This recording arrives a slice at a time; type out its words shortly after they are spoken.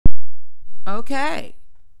Okay.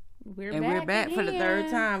 We're back again. for the third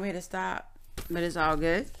time. We had to stop, but it's all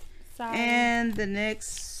good. Sorry. And the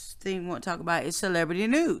next thing we want to talk about is celebrity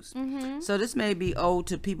news. So this may be old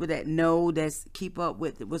to people that know, that's keep up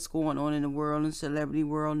with what's going on in the world and celebrity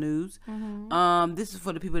world news. This is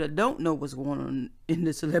for the people that don't know what's going on in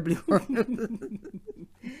the celebrity world.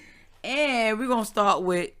 And we're gonna start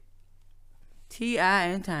with T.I.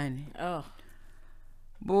 and Tiny. Oh,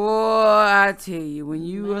 boy, I tell you, when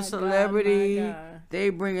you My a celebrity, God. they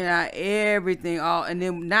bringing out everything, all, and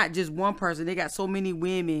then not just one person. They got so many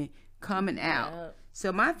women coming out. Yep.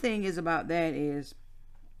 So my thing is about that is,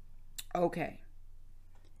 okay,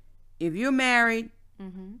 if you're married,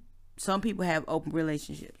 some people have open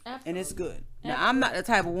relationships, and it's good. Now, I'm not the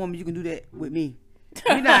type of woman you can do that with me.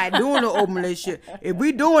 We're not doing no open relationship. If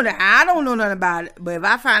we doing it, I don't know nothing about it. But if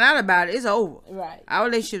I find out about it, it's over. Right. Our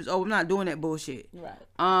relationship's over. I'm not doing that bullshit. Right.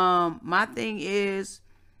 My thing is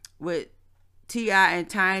with T.I. and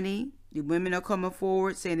Tiny, the women are coming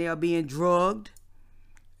forward saying they are being drugged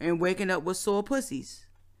and waking up with sore pussies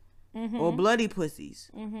or bloody pussies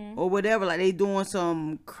or whatever. Like they doing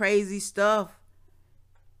some crazy stuff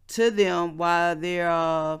to them while they're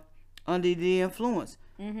under the influence.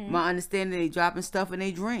 My understanding, they dropping stuff in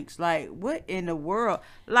their drinks. Like, what in the world?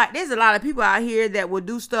 Like, there's a lot of people out here that will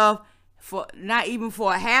do stuff for not even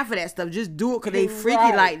for a half of that stuff. Just do it because they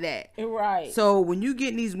freaky like that. Right. So when you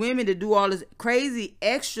getting these women to do all this crazy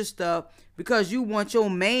extra stuff because you want your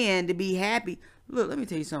man to be happy. Look, let me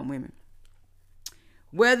tell you something, women.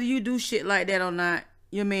 Whether you do shit like that or not,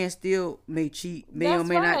 your man still may cheat, may or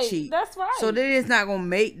may not cheat. That's right. So that is not gonna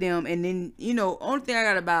make them. And then, you know, only thing I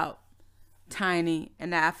got about Tiny,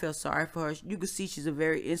 and I feel sorry for her. You can see she's a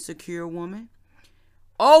very insecure woman,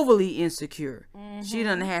 overly insecure. She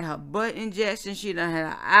done had her butt injection. She done had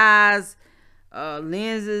her eyes,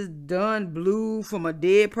 lenses done blue from a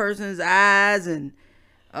dead person's eyes, and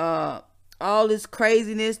all this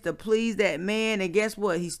craziness to please that man. And guess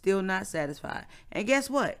what? He's still not satisfied. And guess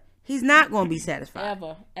what? He's not gonna be satisfied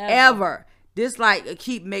ever. This like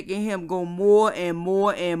keep making him go more and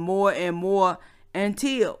more and more and more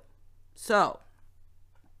until. So,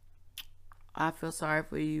 I feel sorry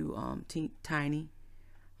for you, Tiny.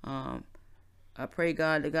 I pray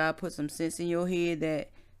God that God put some sense in your head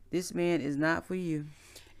that this man is not for you.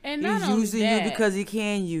 And he's using you because he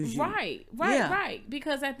can use you. Right.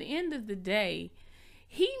 Because at the end of the day,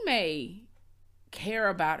 he may care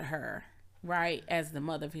about her, right, as the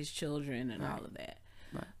mother of his children and all of that.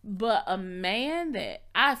 Right. But a man that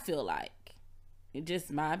I feel like,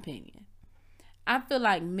 just my opinion, I feel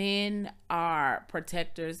like men are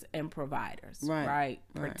protectors and providers, right?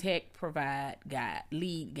 Protect, provide, guide,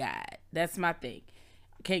 lead, guide. That's my thing.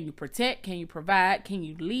 Can you protect? Can you provide? Can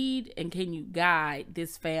you lead? And can you guide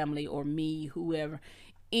this family or me, whoever,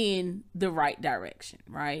 in the right direction,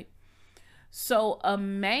 right? So a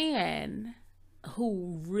man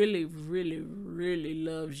who really, really, really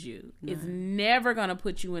loves you is never going to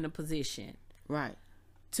put you in a position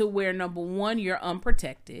to where, number one, you're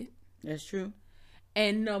unprotected. That's true.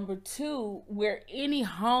 And number two, where any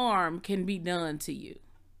harm can be done to you.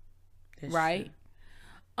 That's right?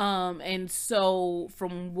 True. And so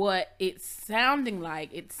from what it's sounding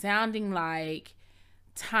like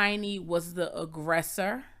Tiny was the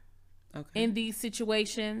aggressor in these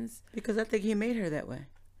situations. Because I think he made her that way.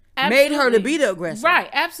 Absolutely. Made her to be the aggressor. Right,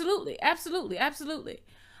 absolutely. I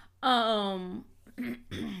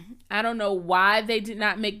don't know why they did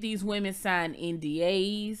not make these women sign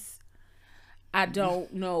NDAs. I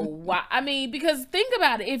don't know why. I mean, because think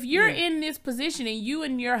about it. If you're in this position and you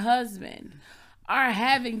and your husband are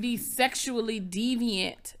having these sexually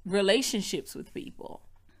deviant relationships with people,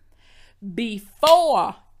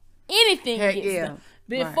 before anything gets done,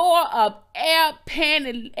 before a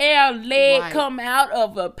air leg come out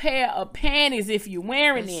of a pair of panties if you're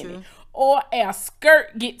wearing it, or a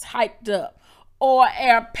skirt gets hiked up, or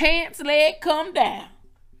a pants leg come down.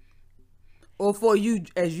 Or for you,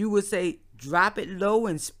 as you would say, drop it low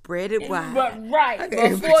and spread it wide.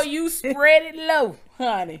 Before you spread it low,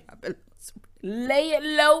 honey. Lay it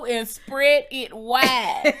low and spread it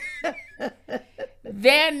wide.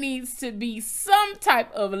 There needs to be some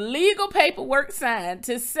type of legal paperwork signed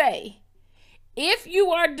to say, if you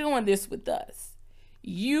are doing this with us,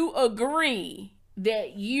 you agree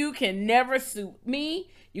that you can never sue me,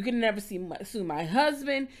 you can never sue my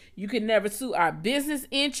husband, you can never sue our business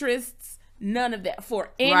interests. None of that for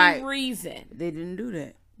any reason. They didn't do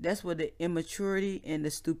that. That's where the immaturity and the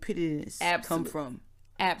stupidity come from.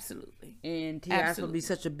 Absolutely. And T.I.'s gonna be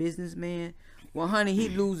such a businessman. Well, honey, he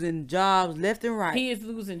losing jobs left and right. He is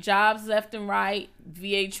losing jobs left and right.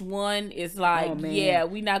 VH1 is like, yeah,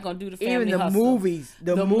 we not gonna do the family Even the hustle. movies.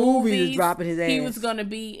 The movies is dropping his ass. He was gonna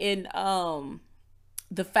be in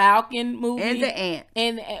the Falcon movie and the Ant.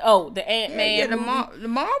 And the Ant-Man. Yeah, movie. the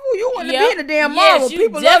Marvel. You want to be in the damn Marvel. Yes,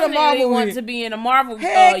 People love the Marvel. Want to be in a Marvel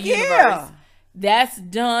Heck universe. Yeah. That's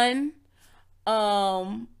done.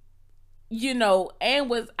 You know, and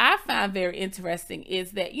what I find very interesting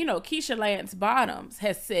is that, you know, Keisha Lance Bottoms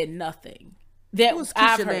has said nothing. Who's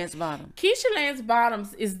Keisha Lance Bottoms? Keisha Lance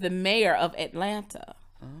Bottoms is the mayor of Atlanta.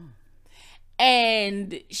 Oh.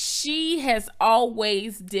 And she has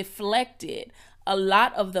always deflected a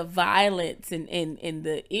lot of the violence and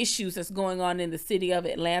the issues that's going on in the city of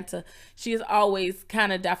Atlanta. She has always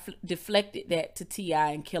kind of deflected that to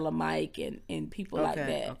T.I. and Killer Mike and people like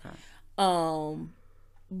that. Okay.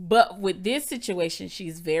 But with this situation,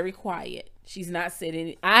 she's very quiet. She's not said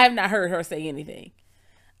any. I have not heard her say anything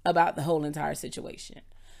about the whole entire situation.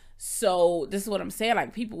 So this is what I'm saying.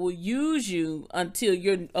 Like, people will use you until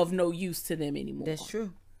you're of no use to them anymore. That's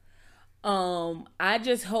true. I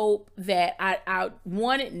just hope that I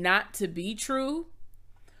want it not to be true,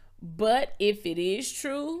 but if it is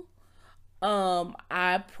true,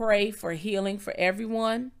 I pray for healing for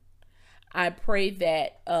everyone. I pray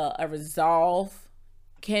that a resolve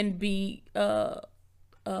can be come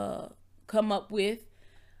up with.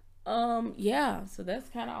 Yeah, so that's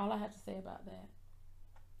kind of all I have to say about that.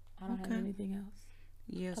 I don't have anything else.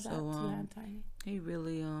 Yeah, so he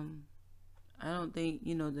really I don't think,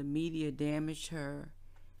 you know, the media damaged her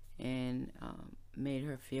and made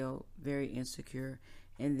her feel very insecure.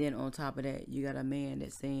 And then on top of that, you got a man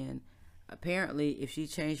that's saying apparently if she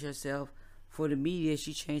changed herself for the media,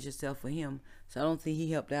 she changed herself for him. So I don't think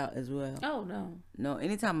he helped out as well. Oh, no. No,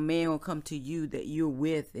 anytime a man will come to you that you're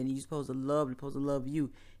with and you're supposed to love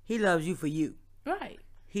you, he loves you for you. Right.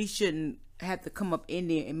 He shouldn't have to come up in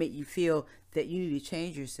there and make you feel that you need to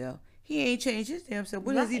change yourself. He ain't changed his damn self.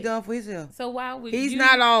 What has he done for himself? So why would He's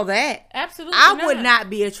not all that. Absolutely I would not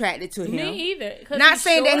be attracted to him. Me either. Not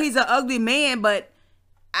saying that he's an ugly man, but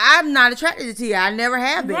I'm not attracted to T.I. I never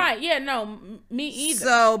have been. Right, yeah, no, me either.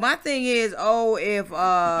 So my thing is,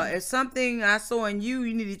 if something I saw in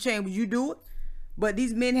you need to change, would you do it? But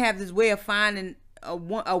these men have this way of finding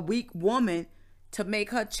a weak woman to make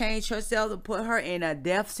her change herself, to put her in a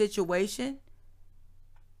death situation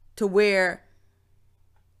to where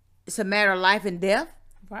it's a matter of life and death.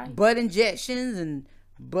 Right. Butt injections and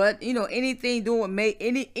anything doing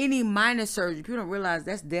any minor surgery. People don't realize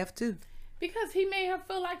that's death too. Because he made her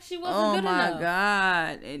feel like she wasn't good enough. Oh my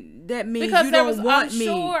God. And that means because you don't want me.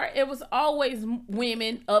 I'm sure it was always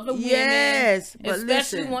women, other women. Yes. But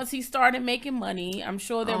especially once he started making money. I'm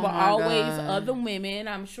sure there were always other women.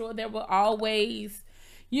 I'm sure there were always,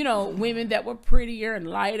 women that were prettier and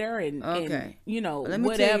lighter and let me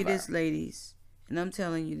whatever. tell you this, ladies. And I'm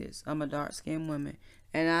telling you this. I'm a dark-skinned woman.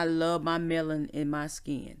 And I love my melanin in my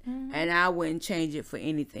skin. Mm-hmm. And I wouldn't change it for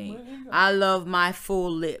anything. I love my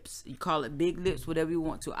full lips. You call it big lips, whatever you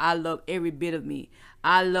want to. I love every bit of me.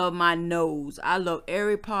 I love my nose. I love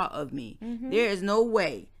every part of me. Mm-hmm. There is no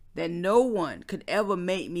way that no one could ever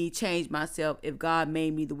make me change myself if God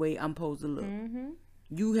made me the way I'm supposed to look. Mm-hmm.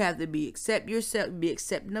 You have to be accepting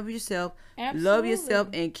of yourself, Absolutely. Love yourself,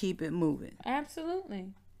 and keep it moving. Absolutely.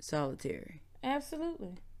 Solitary.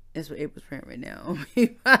 Absolutely. That's what April's praying right now.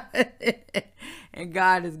 And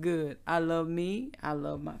God is good. I love me. I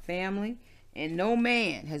love my family. And no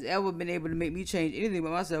man has ever been able to make me change anything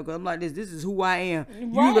about myself. Because I'm like this. This is who I am. Right.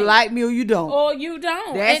 You either like me or you don't. Or you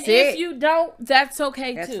don't. That's it. If you don't, that's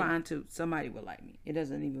okay that's too. That's fine too. Somebody will like me. It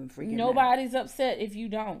doesn't even freaking Nobody's matter. Upset if you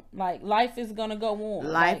don't. Like, life is going to go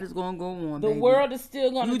on. Life is going to go on, The world is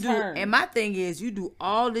still going to turn. And my thing is, you do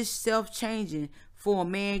all this self-changing for a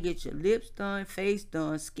man. Get your lips done, face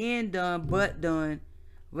done, skin done, butt done,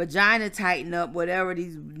 vagina tighten up, whatever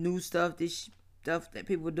these new stuff, this stuff that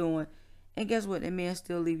people are doing. And guess what? That man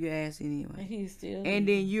still leave your ass anyway. He's still. And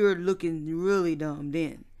then you're looking really dumb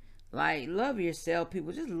then. Like, love yourself,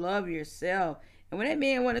 people. Just love yourself. And when that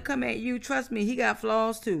man want to come at you, trust me, he got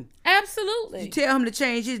flaws too. Absolutely. You tell him to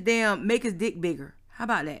change his make his dick bigger. How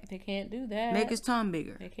about that? They can't do that. Make his tongue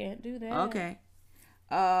bigger. They can't do that. Okay.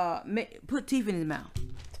 Put teeth in his mouth.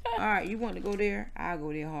 All right, you want to go there? I'll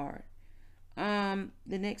go there hard.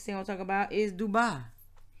 The next thing I'll talk about is Dubai.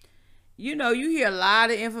 You hear a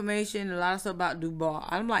lot of information, a lot of stuff about Dubai.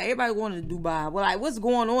 I'm like, everybody going to Dubai. Well, like, what's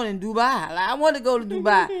going on in Dubai? Like, I want to go to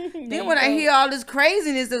Dubai. Then when I hear all this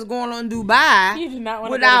craziness that's going on in Dubai, you do not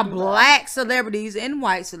want with our black celebrities and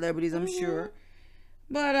white celebrities, I'm sure.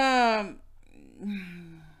 But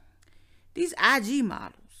these IG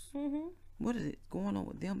models. What is it going on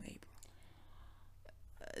with them, April?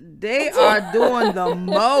 They are doing the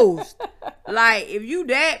most. Like, if you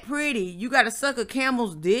that pretty, you got to suck a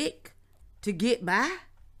camel's dick to get by?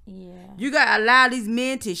 Yeah. You got to allow these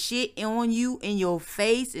men to shit on you in your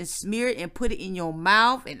face and smear it and put it in your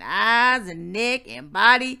mouth and eyes and neck and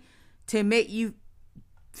body to make you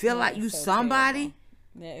feel like you so somebody?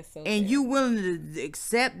 That is so and you willing to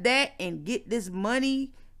accept that and get this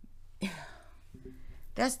money?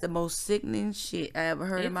 That's the most sickening shit I ever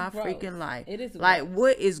heard in my freaking life. It is like,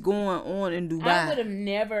 what is going on in Dubai? I would have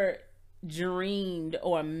never dreamed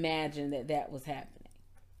or imagined that was happening.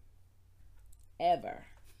 Ever.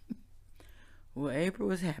 Well, April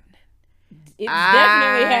was happening. It's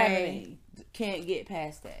definitely happening. Can't get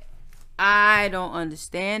past that. I don't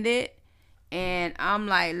understand it. And I'm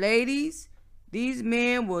like, ladies, these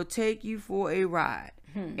men will take you for a ride.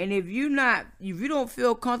 And if you don't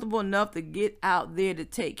feel comfortable enough to get out there to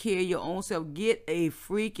take care of your own self, get a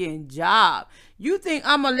freaking job. You think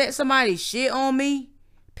I'm gonna let somebody shit on me,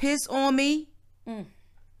 piss on me? Come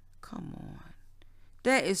on,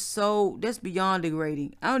 that's beyond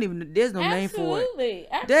degrading. I don't even. There's no name for it.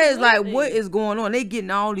 That is like, what is going on? They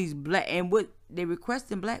getting all these black and what they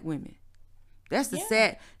requesting black women. That's the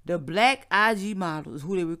sad. The black IG models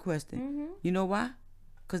who they requesting. You know why?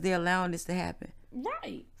 Because they're allowing this to happen.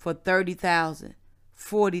 Right. For 30,000,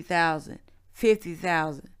 40,000,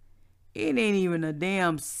 50,000. It ain't even a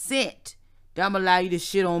damn cent that I'm allow you to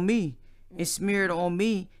shit on me and smear it on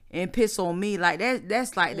me and piss on me. Like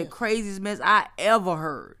that's like the craziest mess I ever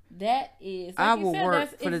heard. That is. Like I will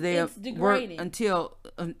work for the day of work until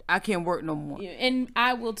I can't work no more. Yeah, and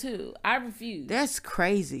I will too. I refuse. That's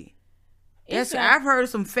crazy. I've heard of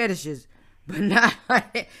some fetishes, but not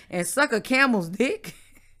like that. And suck a camel's dick.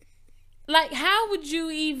 Like, how would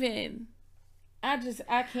you even? I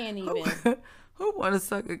can't even. Who want to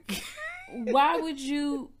suck a? Why would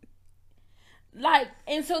you? Like,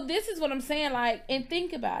 and so this is what I'm saying. Like, and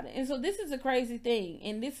think about it. And so this is a crazy thing,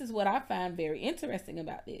 and this is what I find very interesting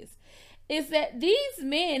about this, is that these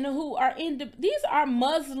men who are these are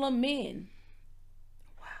Muslim men.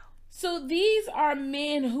 Wow. So these are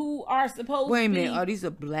men who are supposed. Wait a minute. Are these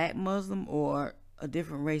a black Muslim or a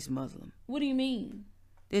different race Muslim? What do you mean?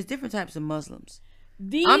 There's different types of Muslims.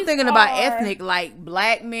 I'm thinking about ethnic, like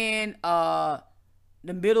black men, the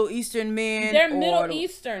Middle Eastern men. They're Middle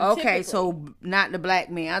Eastern. Okay, typically. So not the black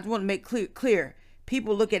men. I just want to make clear.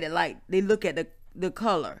 People look at it like they look at the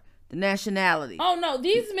color, the nationality. Oh no,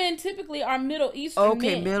 these men typically are Middle Eastern men.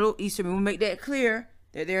 Okay, Middle Eastern men. We'll make that clear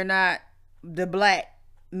that they're not the black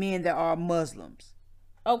men that are Muslims.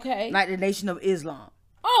 Okay. Like the Nation of Islam.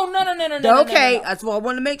 Oh no. Okay, no. That's what I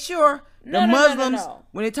want to make sure. The Muslims,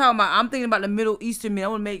 when they're talking about, I'm thinking about the Middle Eastern men. I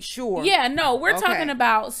want to make sure. Yeah, no, we're talking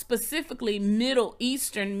about specifically Middle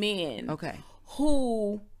Eastern men. Okay.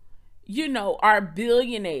 Who, are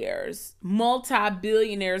billionaires,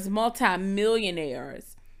 multi-billionaires,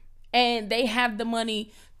 multi-millionaires. And they have the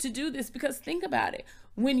money to do this. Because think about it.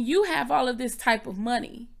 When you have all of this type of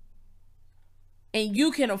money and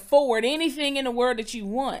you can afford anything in the world that you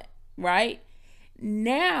want, right?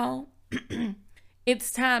 Now,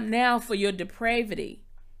 it's time now for your depravity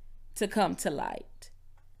to come to light.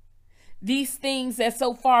 These things that's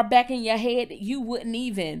so far back in your head that you wouldn't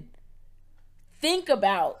even think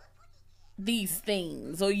about these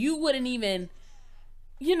things, or you wouldn't even,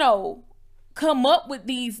 come up with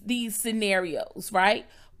these scenarios, right?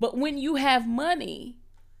 But when you have money,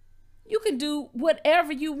 you can do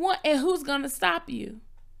whatever you want, and who's gonna stop you?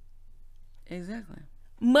 Exactly.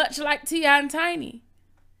 Much like T.I. and Tiny.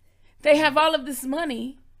 They have all of this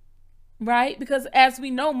money, right? Because as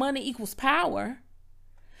we know, money equals power.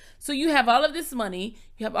 So you have all of this money,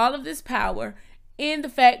 you have all of this power in the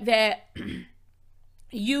fact that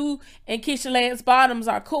you and Keisha Lance Bottoms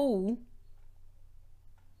are cool.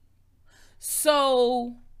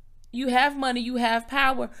 So you have money, you have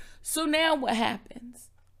power. So now what happens?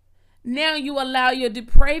 Now you allow your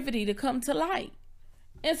depravity to come to light.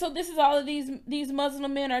 And so this is all of these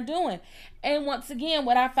Muslim men are doing. And once again,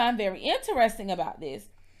 what I find very interesting about this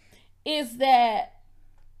is that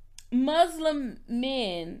Muslim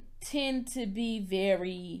men tend to be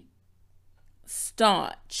very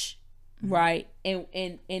staunch, right,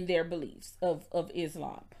 in their beliefs of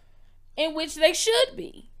Islam, in which they should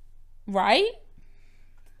be, right?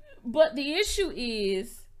 But the issue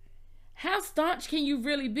is, how staunch can you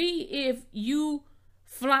really be if you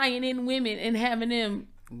flying in women and having them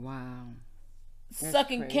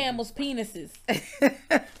sucking camels' penises?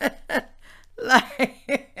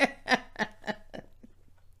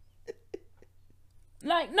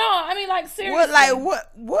 Like, no, I mean, like, seriously.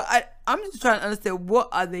 What? I'm just trying to understand, what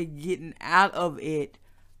are they getting out of it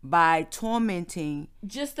by tormenting,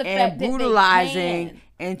 just the and fact brutalizing that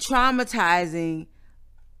and traumatizing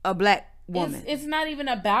a black woman? It's not even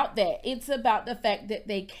about that. It's about the fact that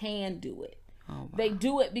they can do it. Oh, wow. They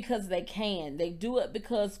do it because they can. They do it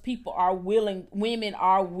because people are willing. Women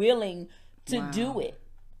are willing to do it.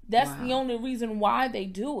 That's the only reason why they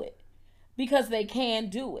do it, because they can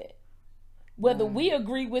do it. Whether we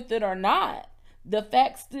agree with it or not, the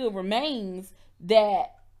fact still remains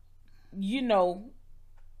that, you know,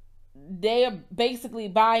 they are basically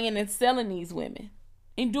buying and selling these women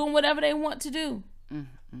and doing whatever they want to do.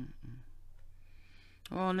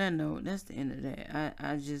 Well, on that note, that's the end of that.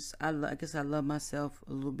 I guess I love myself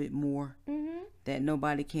a little bit more. That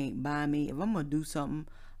nobody can't buy me. If I'm gonna do something,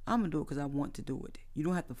 I'm gonna do it because I want to do it. You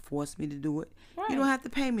don't have to force me to do it. Right. You don't have to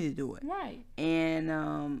pay me to do it. Right.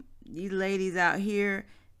 And these ladies out here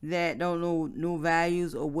that don't know no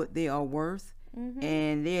values or what they are worth,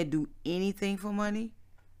 and they'll do anything for money.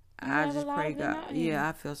 I just pray God. Yeah,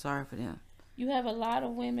 I feel sorry for them. You have a lot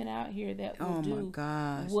of women out here that will do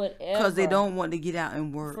whatever, because they don't want to get out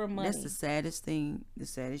and work for money. That's the saddest thing, the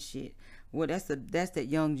saddest shit. Well, that's that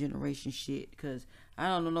young generation shit. Because I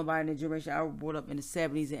don't know nobody in the generation I was brought up in the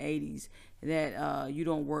 70s and 80s that you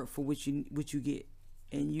don't work for what you get,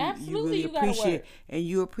 and you really appreciate, and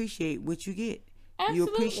you appreciate what you get. Absolutely. You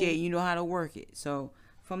appreciate, you know how to work it. So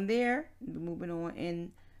from there, moving on,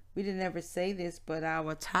 and we didn't ever say this, but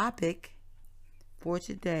our topic for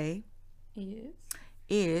today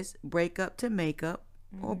is breakup to makeup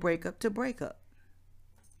or breakup to breakup.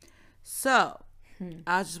 So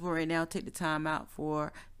I just want right now take the time out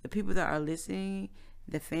for the people that are listening,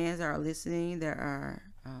 the fans that are listening, that are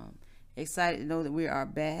excited to know that we are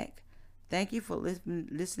back. Thank you for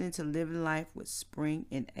listening to Living Life with Spring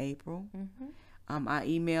and April. Our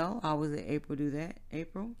email, I was at April. Do that,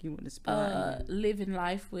 April. You want to spell Living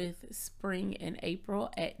Life with Spring and April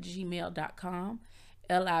at gmail.com.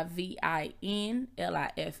 LIVINLIFEWITH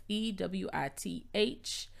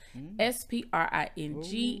SPRINGANDAPRIL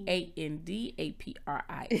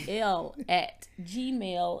at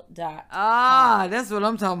gmail.com. Ah, that's what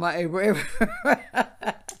I'm talking about, April.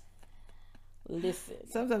 Listen.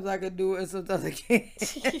 Sometimes I can do it and sometimes I can't.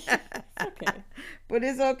 Okay. But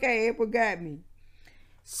it's okay. April got me.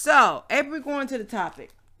 So, April, going to the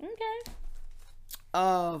topic. Okay.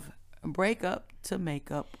 Of breakup to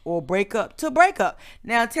makeup or breakup to breakup.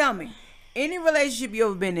 Now, tell me, any relationship you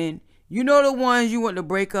ever been in, you know the ones you want to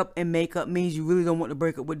break up and make up means you really don't want to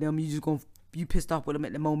break up with them. You pissed off with them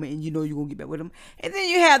at the moment and you know you're going to get back with them. And then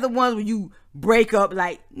you have the ones where you break up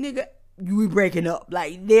like, nigga, you be breaking up.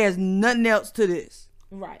 Like, there's nothing else to this.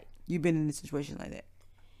 Right. You've been in a situation like that.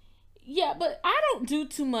 Yeah, but I don't do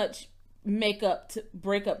too much makeup to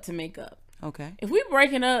break up to make up. Okay. If we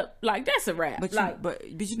breaking up, like, that's a wrap. But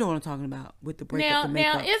you know what I'm talking about with the breakup to make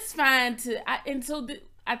up. Now it's fine to.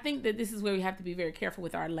 I think that this is where we have to be very careful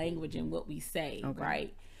with our language and what we say,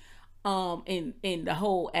 right? And the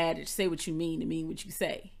whole adage, say what you mean to mean what you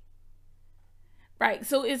say. Right.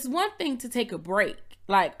 So it's one thing to take a break.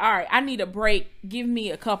 Like, all right, I need a break. Give me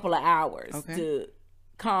a couple of hours to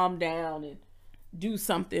calm down and do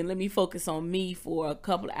something. Let me focus on me for a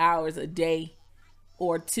couple of hours a day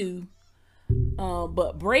or two.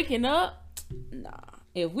 But breaking up, nah.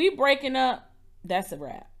 If we breaking up, that's a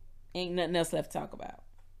wrap. Ain't nothing else left to talk about.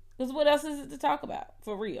 Because what else is it to talk about?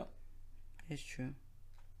 For real. It's true.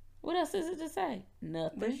 What else is it to say?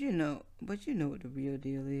 Nothing. But you know what the real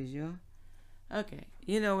deal is, y'all. Okay.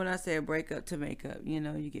 You know when I say break up to make up, you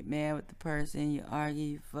know, you get mad with the person, you argue,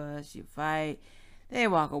 you fuss, you fight. They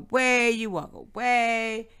walk away, you walk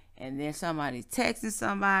away. And then somebody's texting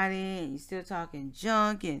somebody and you're still talking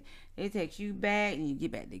junk and they text you back and you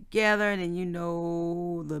get back together and then you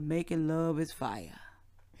know the making love is fire.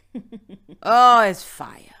 Oh, it's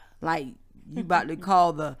fire. Like you about to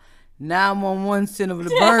call the 911 center of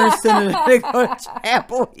the burn center to go to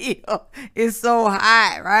Chapel Hill. It's so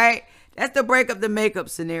hot, right? That's the breakup to makeup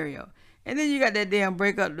scenario. And then you got that damn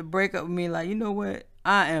breakup to break up with me like, you know what?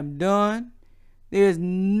 I am done. There's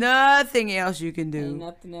nothing else you can do. Ain't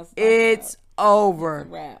nothing else. It's over. It's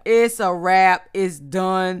a wrap. It's a wrap. It's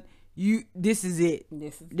done. This is it.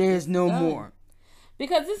 There's no more.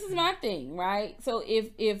 Because this is my thing, right? So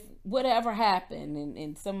if whatever happened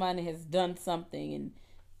and somebody has done something and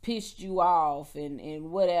pissed you off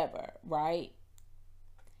and whatever, right?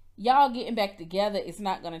 Y'all getting back together is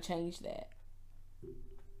not going to change that.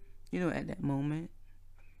 You know, at that moment,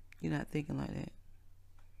 you're not thinking like that.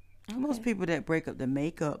 Okay. Most people that break up to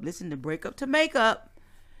make up, listen to break up to make up.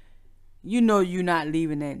 You know you're not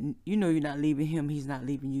leaving that. You know you're not leaving him. He's not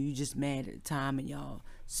leaving you. You just mad at the time and y'all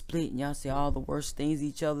split and y'all say all the worst things to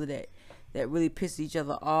each other that really piss each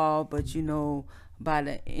other off, but you know, by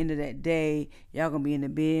the end of that day, y'all gonna be in the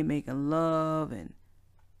bed making love and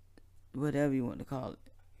whatever you want to call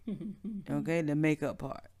it. Okay, the makeup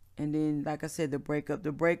part. And then, like I said, the breakup.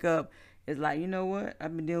 The breakup is like, you know what?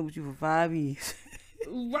 I've been dealing with you for 5 years.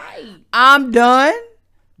 Right. I'm done.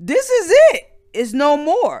 This is it. It's no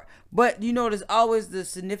more. But, you know, there's always the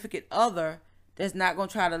significant other that's not going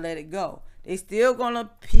to try to let it go. They still going to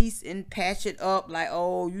piece and patch it up like,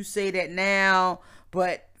 oh, you say that now,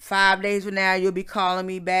 but 5 days from now, you'll be calling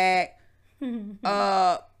me back.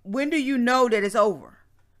 When do you know that it's over?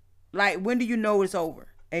 Like, when do you know it's over?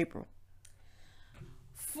 April.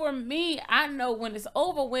 For me, I know when it's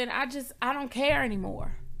over when I don't care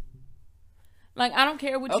anymore. Like, I don't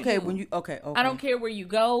care what you do. Okay. I don't care where you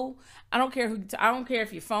go. I don't care I don't care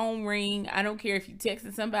if your phone ring. I don't care if you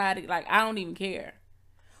texting somebody. Like, I don't even care.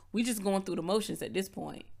 We just going through the motions at this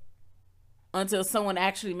point until someone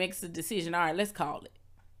actually makes a decision. All right, let's call it.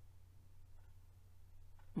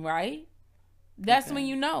 Right? That's when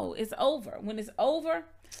you know it's over. When it's over.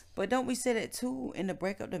 But don't we say that too in the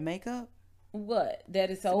breakup, the makeup? What? That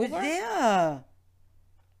it's over? Yeah.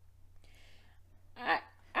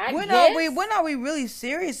 I when guess. are we really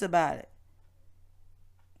serious about it?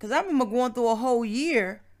 Because I remember going through a whole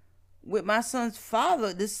year with my son's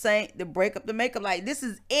father, the breakup, the makeup, like, this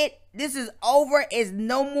is it. This is over. It's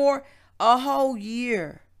no more. A whole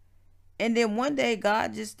year. And then one day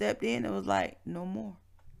God just stepped in and was like, no more.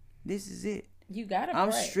 This is it. You gotta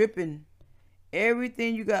I'm pray. stripping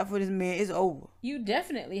everything you got for this man. It's over. You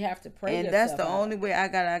definitely have to pray. And that's the only way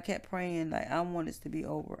I kept praying, like, I want this to be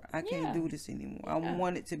over. I can't do this anymore. I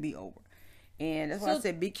want it to be over. And that's why I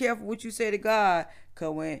said, be careful what you say to God,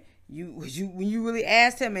 because when you really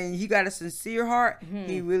ask him and he got a sincere heart,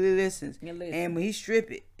 he really listens. And when he strip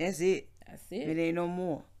it, that's it. That's it. It ain't no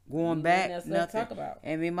more. Going back, nothing. Talk about.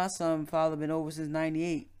 And me and my son and father been over since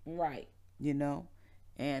 98. Right. You know?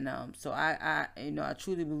 And so I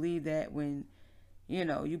truly believe that when, you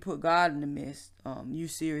know, you put God in the midst, you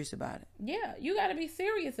serious about it. Yeah, you got to be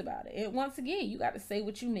serious about it. And once again, you got to say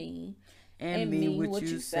what you mean and mean what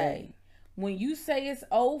you say. When you say it's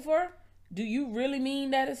over, do you really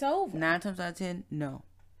mean that it's over? 9 times out of 10, no.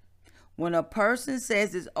 When a person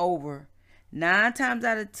says it's over, 9 times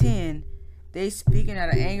out of 10, they speaking out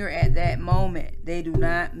of anger at that moment. They do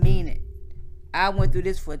not mean it. I went through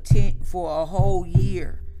this for a whole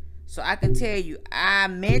year. So I can tell you, I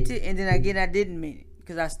meant it, and then again, I didn't mean it.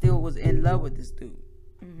 Because I still was in love with this dude.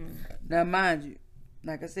 Mm-hmm. Now, mind you,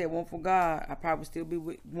 like I said, one for God, I probably still be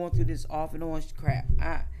going through this off and on crap.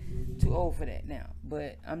 I'm too old for that now.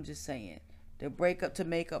 But I'm just saying, the breakup to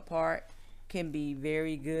makeup part can be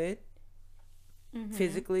very good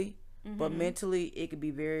physically. But mentally, it could be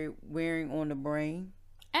very wearing on the brain.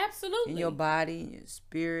 Absolutely. In your body, in your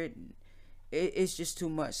spirit. It's just too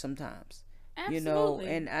much sometimes. Absolutely.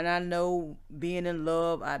 You know, and I know being in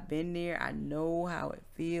love, I've been there. I know how it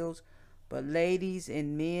feels. But ladies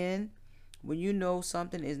and men, when you know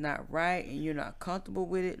something is not right and you're not comfortable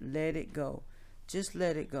with it, let it go. Just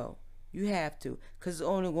let it go. You have to. Because it's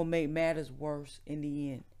only going to make matters worse in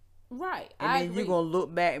the end. Right. And then you're going to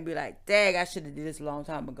look back and be like, dang, I should have did this a long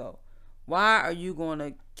time ago. Why are you going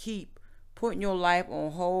to keep putting your life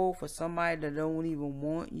on hold for somebody that don't even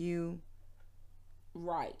want you?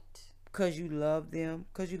 Right. Because you love them.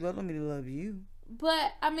 Because you love them and they love you.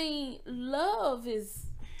 But, I mean, love is...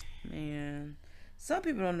 Man, some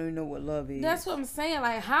people don't even know what love is. That's what I'm saying.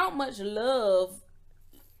 Like, how much love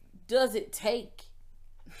does it take?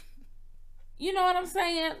 You know what I'm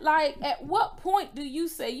saying? Like, at what point do you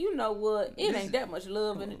say, you know what? It ain't that much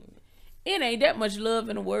love in it. It ain't that much love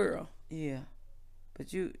in the world. Yeah.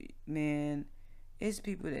 But man, it's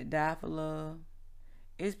people that die for love.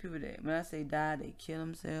 It's people that, when I say die, they kill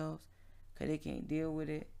themselves because they can't deal with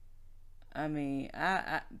it. I mean,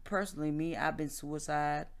 I personally, I've been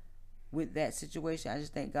suicide with that situation. I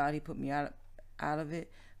just thank God he put me out of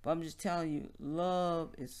it. But I'm just telling you,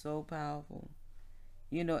 love is so powerful.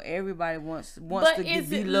 You know, everybody wants to be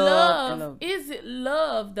loved. Is it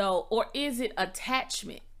love though, or is it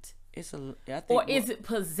attachment? Or is it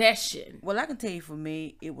possession? Well, I can tell you, for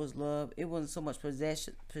me, it was love. It wasn't so much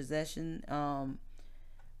possession.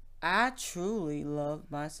 I truly loved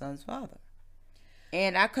my son's father.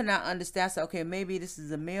 And I could not understand. I said, okay, maybe this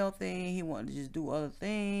is a male thing. He wanted to just do other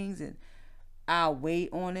things. And I'll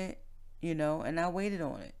wait on it, you know. And I waited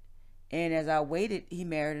on it. And as I waited, he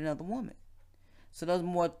married another woman. So that was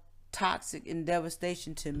more toxic and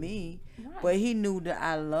devastation to me. Right. But he knew that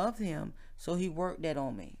I loved him. So he worked that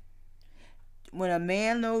on me. When a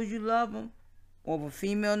man knows you love him, or if a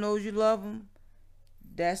female knows you love him,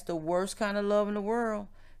 that's the worst kind of love in the world,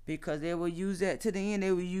 because they will use that to the end.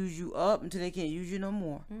 They will use you up until they can't use you no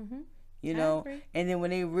more. Mm-hmm. You know, and then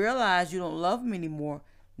when they realize you don't love them anymore,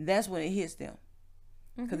 that's when it hits them,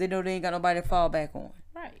 because they know they ain't got nobody to fall back on.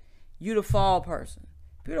 Right. You the fall person.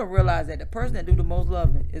 People don't realize that the person that do the most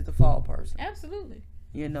loving is the fall person. Absolutely.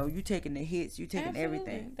 You know, you taking the hits, you taking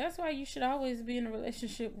everything. That's why you should always be in a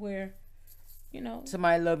relationship where, you know,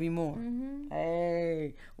 somebody love you more.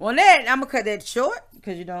 Hey, well, that I'm gonna cut that short,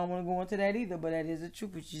 because you don't want to go into that either. But that is the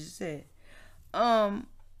truth, what you just said.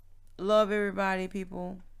 Love everybody,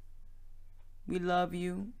 people. We love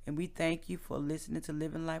you, and we thank you for listening to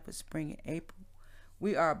Living Life with Spring and April.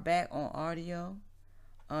 We are back on audio.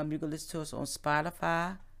 You can listen to us on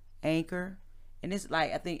Spotify, Anchor, and it's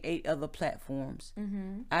like, I think, 8 other platforms.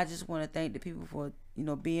 I just want to thank the people for, you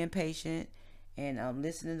know, being patient and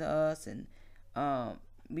listening to us, and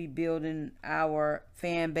we building our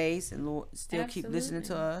fan base, and Lord, still keep listening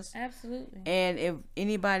to us. Absolutely. And if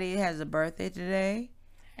anybody has a birthday today,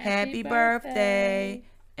 happy birthday.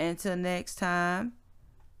 Until next time,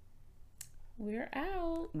 we're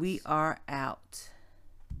out. We are out.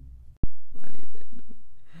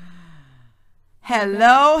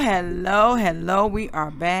 Hello. We are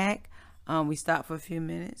back. We stopped for a few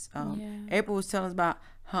minutes. April was telling us about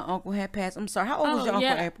her uncle had passed. I'm sorry. How old was your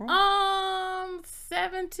uncle, April?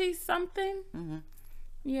 70 something.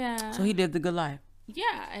 Yeah. So he lived a good life.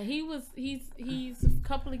 Yeah, he's a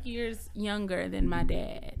couple of years younger than my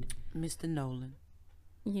dad. Mr. Nolan.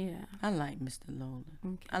 Yeah. I like Mr. Nolan.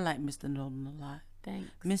 Okay. I like Mr. Nolan a lot.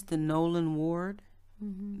 Thanks. Mr. Nolan Ward.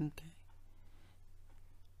 Okay.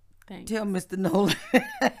 Thanks. Tell Mr. Nolan.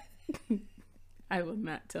 I will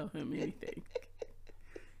not tell him anything.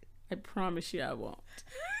 I promise you I won't.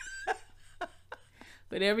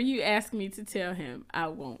 Whatever you ask me to tell him, I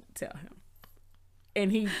won't tell him. And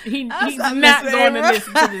he's not going to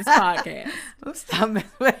listen to this podcast. Stop messing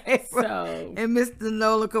with April. So, and Mr.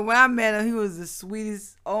 Nolan, because when I met him, he was the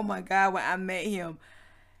sweetest. Oh my God, when I met him,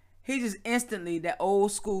 he just instantly, that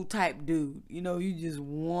old school type dude. You know, you just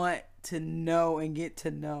want to know and get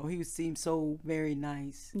to know. He seemed so very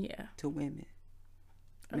nice. Yeah. To women.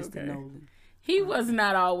 Mr. Nolan. He was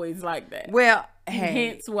not always like that. Well,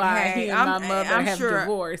 hence why he and my mother have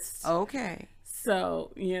divorced. Okay.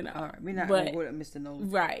 So, you know. All right, we're not going to go to Mr. Nolan.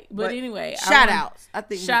 Right. But anyway. Shout outs.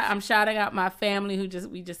 I'm shouting out my family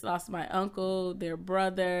we just lost my uncle, their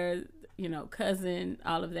brother, you know, cousin,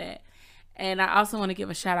 all of that. And I also want to give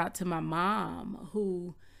a shout out to my mom,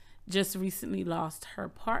 who just recently lost her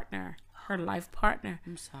partner, her life partner.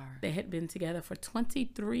 I'm sorry. They had been together for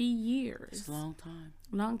 23 years. It's a long time.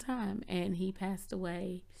 Long time. And he passed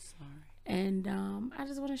away. Sorry. And I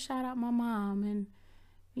just want to shout out my mom, and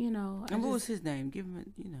you know. And what was his name? Give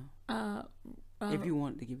him, you know. If you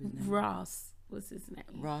wanted to give his name. Ross was his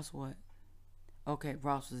name. Ross what? Okay,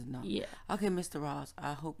 Ross was his name. Yeah. Okay, Mr. Ross,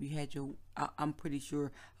 I hope you had I'm pretty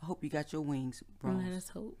sure, I hope you got your wings, Ross. Let us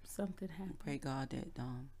hope something happened. Pray God that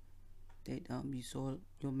you saw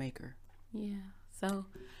your maker. Yeah. So,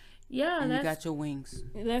 yeah. And you got your wings.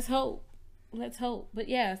 Let's hope. But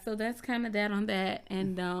yeah, so that's kind of that on that.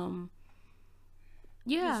 And,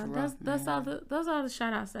 yeah, those are the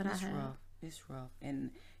shout outs that I have. It's rough. And,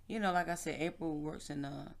 you know, like I said, April works in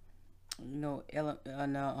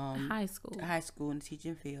high school in the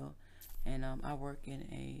teaching field, and I work in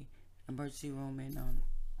a emergency room, and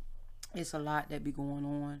it's a lot that be going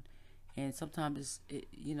on, and sometimes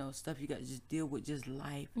it's stuff you got to just deal with, just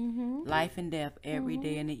life and death every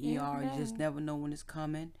day in the ER. You just never know when it's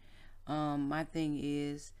coming. My thing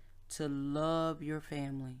is to love your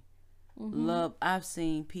family. Love. I've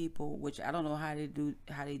seen people, which I don't know how they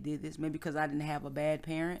did this. Maybe because I didn't have a bad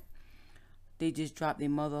parent. They just drop their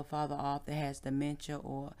mother or father off that has dementia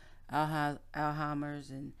or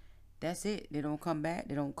Alzheimer's, and that's it. They don't come back.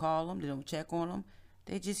 They don't call them. They don't check on them.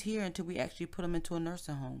 They just here until we actually put them into a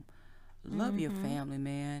nursing home. Love your family,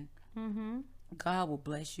 man. God will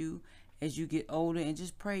bless you as you get older, and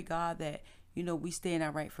just pray God that, you know, we stay in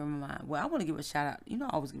our right frame of mind. Well, I want to give a shout out. You know, I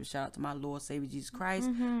always give a shout out to my Lord Savior Jesus Christ.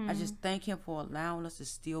 I just thank him for allowing us to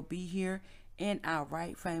still be here in our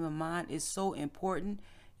right frame of mind. It's so important.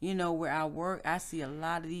 You know, where I work, I see a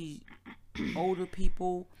lot of these older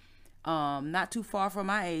people, not too far from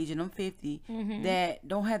my age, and I'm 50, that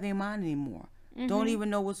don't have their mind anymore. Don't even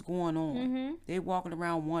know what's going on. They walking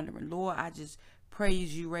around wondering. Lord, I just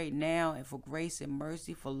praise you right now, and for grace and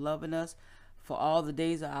mercy, for loving us for all the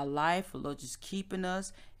days of our life, for Lord just keeping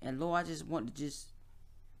us. And Lord, I just want to just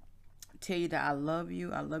tell you that I love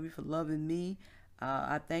you. I love you for loving me.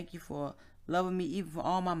 I thank you for loving me even for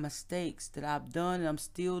all my mistakes that I've done and I'm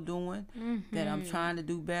still doing, that I'm trying to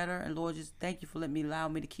do better. And Lord, just thank you for allow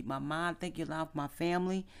me to keep my mind. Thank you for allowing my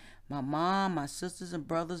family, my mom, my sisters and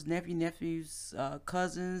brothers, nephews,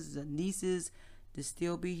 cousins, nieces to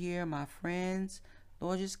still be here, my friends.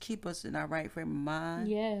 Lord, just keep us in our right frame of mind.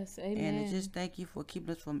 Yes, amen. And just thank you for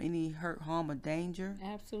keeping us from any hurt, harm, or danger.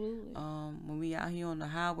 Absolutely. When we out here on the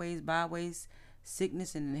highways, byways,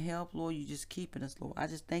 sickness and health, Lord, you just keeping us, Lord. I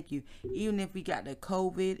just thank you. Even if we got the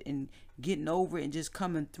COVID and getting over it and just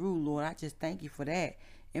coming through, Lord, I just thank you for that.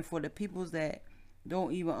 And for the peoples that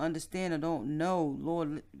don't even understand or don't know,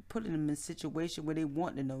 Lord, putting them in a situation where they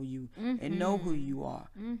want to know you and know who you are.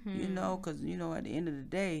 You know, because, you know, at the end of the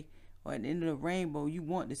day, or at the end of the rainbow, you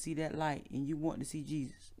want to see that light and you want to see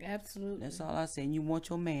Jesus. Absolutely. That's all I say. And you want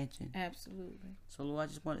your mansion. Absolutely. So, Lord, I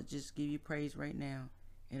just want to just give you praise right now.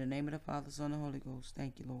 In the name of the Father, Son, and Holy Ghost.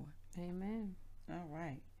 Thank you, Lord. Amen. All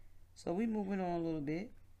right. So we moving on a little bit.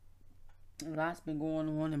 A lot's been going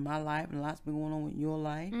on in my life, and a lot's been going on with your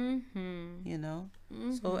life. You know.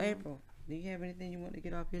 So April, do you have anything you want to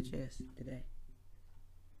get off your chest today?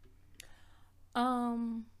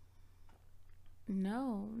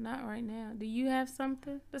 No, not right now. Do you have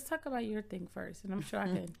something? Let's talk about your thing first, and I'm sure I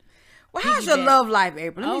can. Well, how's your love life,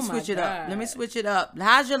 April? Let me switch it up. Let me switch it up.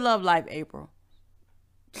 How's your love life, April?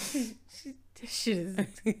 This shit is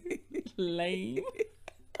lame.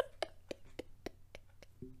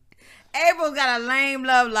 April's got a lame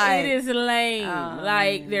love life. It is lame.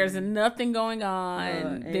 Like, there's nothing going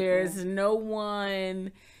on. There's no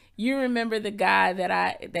one. You remember the guy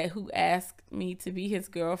who asked me to be his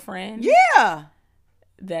girlfriend? Yeah.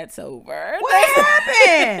 That's over. What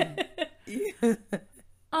happened?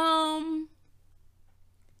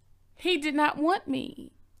 He did not want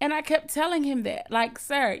me. And I kept telling him that. Like,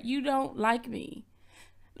 sir, you don't like me.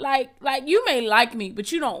 Like you may like me,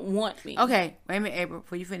 but you don't want me. Okay, wait a minute, April,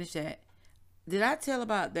 before you finish that. Did I tell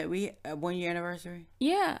about that we 1 year anniversary?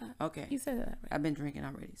 Yeah. Okay. You said that right. I've been drinking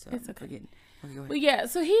already, so it's I'm okay. forgetting. Okay, go ahead. Well, yeah,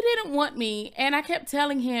 so he didn't want me, and I kept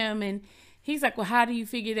telling him, and he's like, well, how do you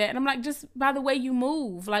figure that? And I'm like, just by the way you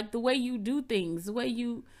move, like the way you do things, the way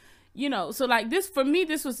you know. So like this, for me,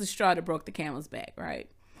 this was the straw that broke the camel's back, right?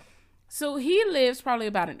 So he lives probably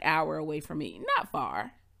about an hour away from me, not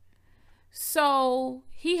far. So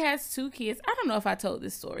he has 2 kids. I don't know if I told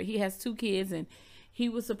this story. He has 2 kids, and he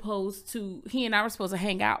and I were supposed to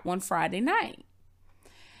hang out one Friday night.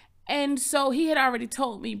 And so he had already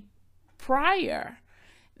told me prior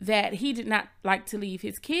that he did not like to leave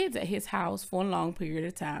his kids at his house for a long period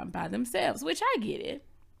of time by themselves, which I get it.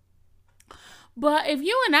 But if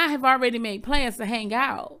you and I have already made plans to hang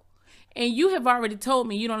out, and you have already told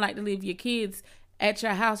me you don't like to leave your kids at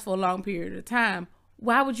your house for a long period of time,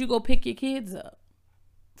 why would you go pick your kids up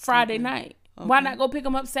Friday night? Okay. Why not go pick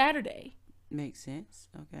them up Saturday? Makes sense.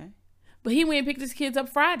 Okay. But he went and picked his kids up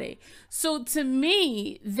Friday. So to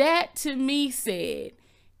me, that said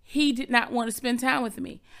he did not want to spend time with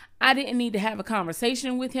me. I didn't need to have a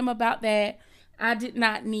conversation with him about that. I did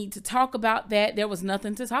not need to talk about that. There was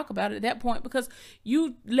nothing to talk about at that point because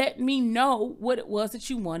you let me know what it was that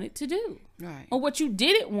you wanted to do. Right. Or what you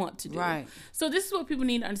didn't want to do. Right. So this is what people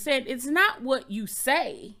need to understand. It's not what you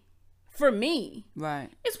say for me. Right.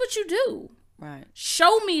 It's what you do. Right.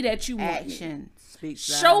 Show me that you want me. Action speaks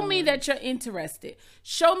louder. Show me that you're interested.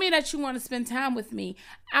 Show me that you want to spend time with me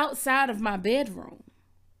outside of my bedroom.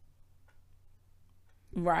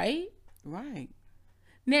 Right? Right.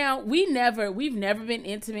 Now, we've never been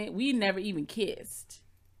intimate. We never even kissed.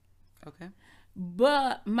 Okay.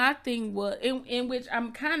 But my thing was, in which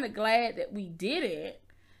I'm kind of glad that we did it,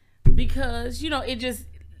 because, it just,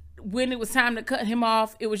 when it was time to cut him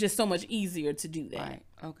off, it was just so much easier to do that. Right.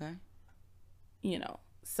 Okay.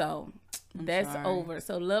 So I'm that's sorry. over.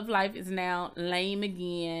 So love life is now lame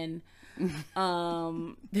again.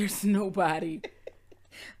 There's nobody.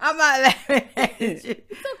 I'm not laughing at you.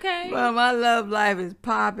 It's okay. Well, my love life is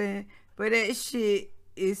popping, but that shit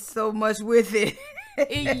is so much with it.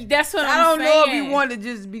 That's what I I'm don't saying. know if you want to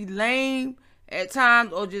just be lame at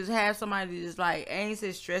times or just have somebody just like, I ain't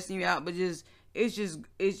say stressing you out, but it's just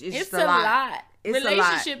It's a lot. It's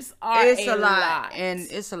Relationships a lot. are It's a lot. And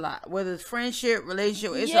it's a lot. Whether it's friendship,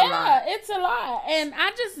 relationship, it's a lot. Yeah, it's a lot. And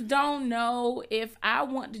I just don't know if I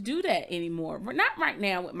want to do that anymore. Not right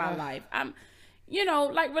now with my life. I'm,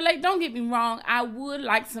 don't get me wrong. I would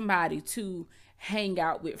like somebody to hang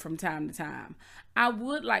out with from time to time. I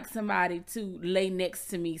would like somebody to lay next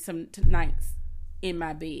to me some nights in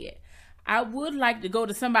my bed. I would like to go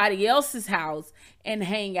to somebody else's house and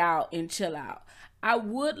hang out and chill out. I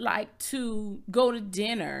would like to go to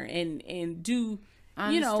dinner and do,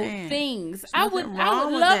 things. I would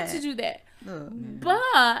love to do that. Look,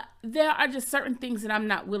 but there are just certain things that I'm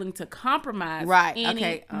not willing to compromise. Right. Anymore.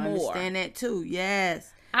 Okay. I understand that too.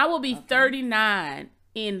 Yes. I will be 39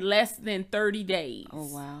 in less than 30 days. Oh,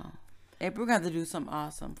 wow. April, we're going to have to do something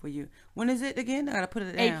awesome for you. When is it again? I got to put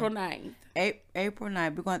it down. April 9th. April 9th.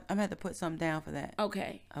 I'm going to have to put something down for that.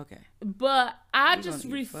 Okay. Okay. But I just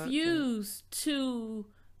refuse to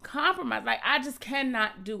compromise. Like, I just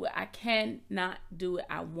cannot do it. I cannot do it.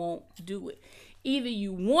 I won't do it. Either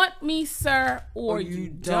you want me, sir, or you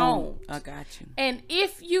don't. I got you. And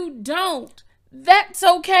if you don't, that's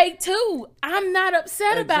okay too. I'm not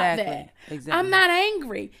upset about that. Exactly. I'm not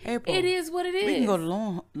angry. April, it is what it is. We can go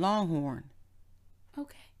to Longhorn.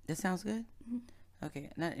 Okay. That sounds good? Mm-hmm. Okay,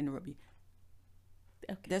 not interrupt you.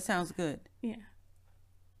 Okay. That sounds good. Yeah.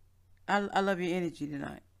 I love your energy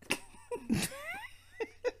tonight.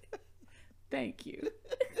 Thank you.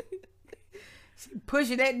 She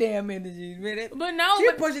pushing that damn energy, man. But no,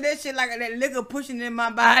 she pushing that shit like that liquor pushing in my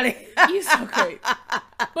body. You so great.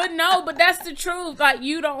 But that's the truth. Like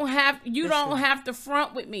you don't have to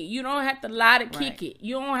front with me. You don't have to lie to kick it.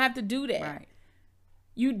 You don't have to do that. Right.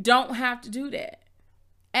 You don't have to do that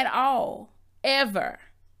at all, ever.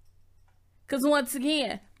 Because once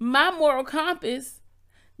again, my moral compass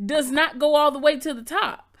does not go all the way to the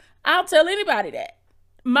top. I'll tell anybody that.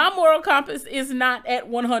 My moral compass is not at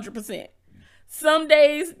 100%. Some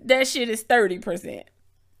days that shit is 30%.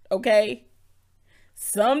 Okay?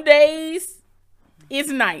 Some days it's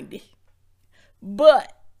 90.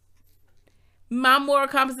 But my moral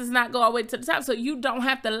compass does not go all the way to the top. So you don't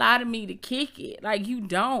have to lie to me to kick it. Like you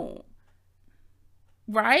don't.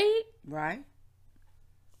 Right? Right.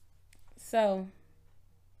 So.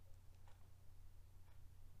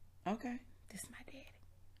 Okay. This is my daddy.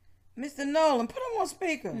 Mr. Nolan, put him on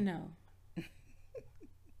speaker. No.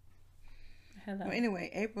 Hello. Well,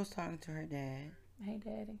 anyway, April's talking to her dad. Hey,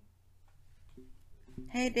 Daddy.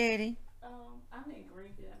 Hey, Daddy. I'm in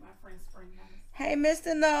Greenville at my friend's spring house. Hey,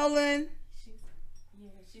 Mr. Nolan.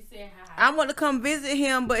 She said hi. I want to come visit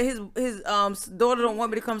him, but his daughter don't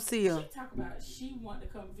want me to come see her. She talk about she want to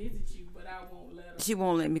come visit you, but I won't let her. She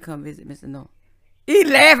won't let me come visit Mr. Nolan. He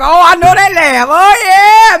laughing. Oh, I know that laugh.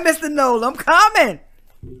 Oh, yeah, Mr. Nolan, I'm coming.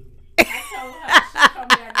 I told her she come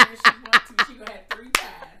down there if she want to. She gonna have 3 times.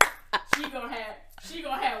 She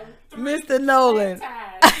gonna have 3 Mr. Nolan.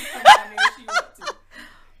 times. She come down there if she want to.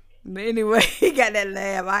 But anyway, he got that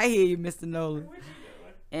laugh. I hear you, Mr. Nolan. What you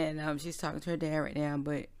doing? And she's talking to her dad right now.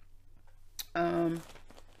 But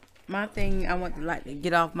my thing I want to like to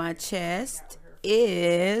get off my chest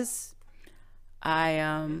is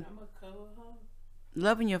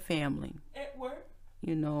loving your family. At work.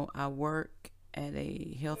 You know, I work at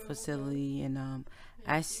a health facility, and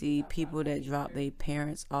I see people that drop their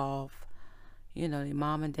parents off, you know, their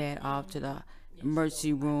mom and dad off to the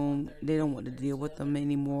emergency room. They don't want to deal with them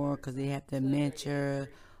anymore because they have dementia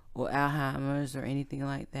or Alzheimer's or anything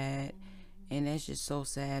like that. And that's just so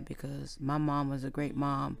sad because my mom was a great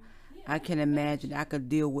mom. I can imagine I would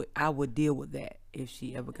deal with that if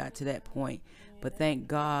she ever got to that point. But thank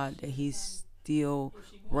God that he's still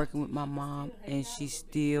working with my mom, and she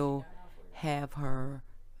still have her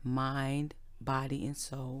mind, body, and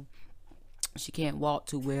soul. She can't walk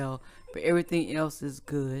too well, but everything else is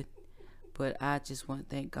good. But I just want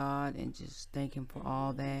to thank God and just thank him for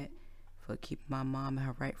all that, for keeping my mom in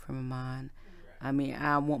her right frame of mind. I mean,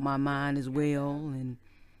 I want my mind as well, and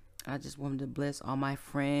I just want him to bless all my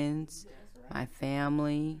friends, my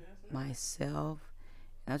family, myself.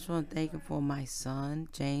 And I just want to thank him for my son,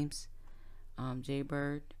 James, Jay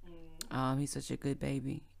Bird. He's such a good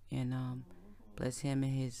baby, and bless him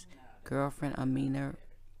and his girlfriend Amina.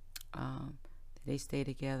 They stay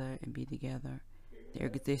together and be together.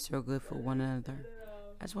 They're so good for one another.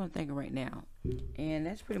 I just want to thank him right now, and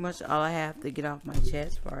that's pretty much all I have to get off my chest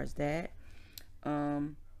as far as that.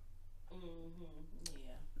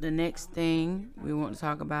 The next thing we want to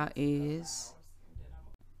talk about is,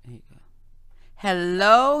 here you go.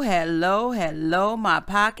 Hello, my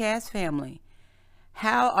podcast family.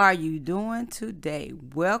 How are you doing today?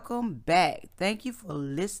 Welcome back. Thank you for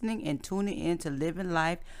listening and tuning in to Living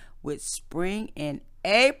Life with Spring and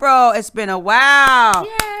April. It's been a while. Yay.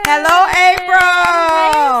 Hello,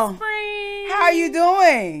 April. Hey, Spring. How are you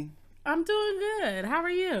doing? I'm doing good. How are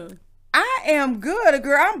you? I am good,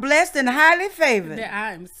 girl. I'm blessed and highly favored.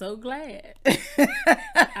 I am so glad.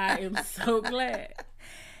 I am so glad.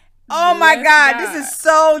 Oh my God, this is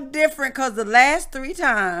so different because the last 3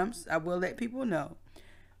 times, I will let people know,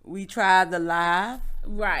 we tried the live.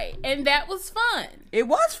 Right, and that was fun. It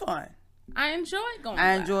was fun. I enjoyed going.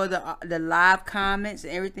 I enjoyed the live comments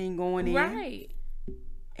and everything going in. Right.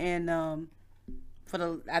 And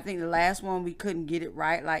I think the last one we couldn't get it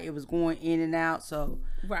right, like it was going in and out. So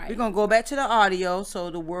right, we're gonna go back to the audio. So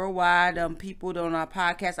the worldwide people on our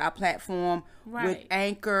podcast, our platform with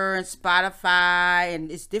Anchor and Spotify,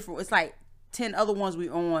 and it's different. It's like 10 other ones we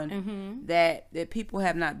on that people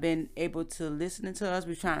have not been able to listen to us.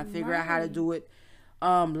 We're trying to figure out how to do it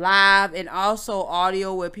live and also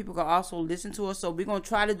audio where people can also listen to us. So we're gonna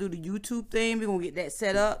try to do the YouTube thing. We're gonna get that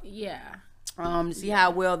set up. Yeah. To see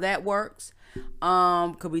how well that works.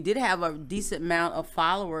 Cause we did have a decent amount of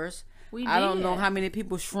followers. I don't know how many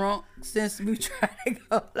people shrunk since we tried to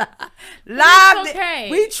go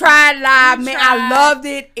live. We tried live, man. I loved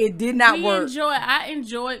it. It did not work. I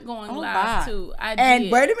enjoyed going live too. I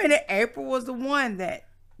did. Wait a minute, April was the one that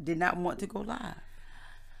did not want to go live.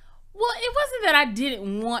 Well, it wasn't that I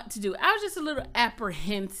didn't want to do it. I was just a little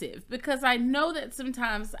apprehensive because I know that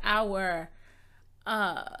sometimes our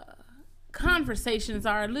conversations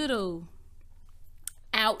are a little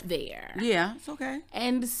out there. Yeah, it's okay.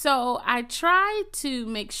 And so I try to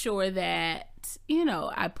make sure that,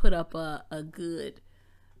 I put up a good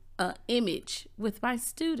image with my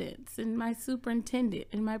students and my superintendent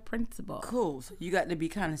and my principal. Cool. So you got to be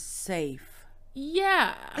kind of safe.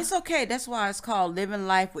 Yeah. It's okay. That's why it's called Living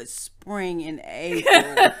Life with Spring and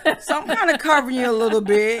April. So I'm kind of covering you a little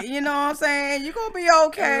bit. You know what I'm saying? You're going to be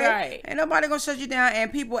okay. Right. Ain't nobody going to shut you down. And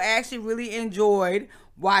people actually really enjoyed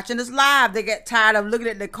watching us live. They get tired of looking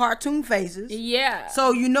at the cartoon faces. Yeah.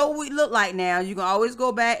 So you know what we look like now. You can always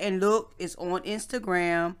go back and look. It's on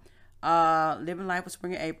Instagram, Living Life with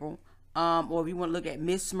Spring and April. Or if you want to look at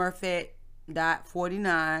Miss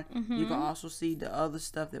Smurfette.49, you can also see the other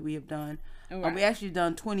stuff that we have done. Right. We actually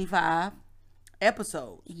done 25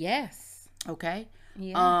 episodes. Yes. Okay.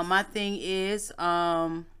 Yes. My thing is,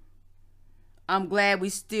 I'm glad we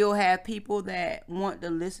still have people that want to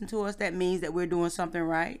listen to us. That means that we're doing something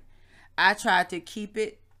right. I try to keep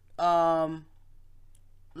it like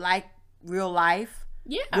real life.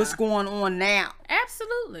 Yeah. What's going on now?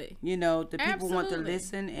 Absolutely. The people want to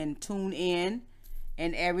listen and tune in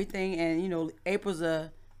and everything. And, April's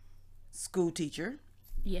a school teacher.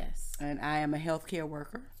 Yes. And I am a healthcare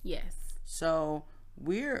worker. Yes. So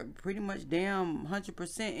we're pretty much damn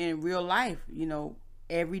 100% in real life,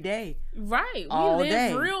 every day. Right. All we live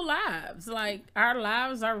day. Real lives. Like, our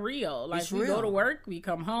lives are real. Like, we go to work, we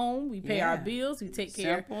come home, we pay our bills, we take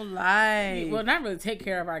care. Simple life. Well, not really take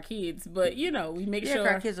care of our kids, but, we make sure.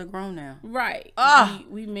 Our kids are grown now. Right.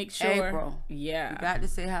 We make sure. April. Yeah. You got to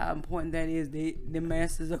say how important that is. The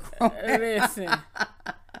masses are grown. Listen.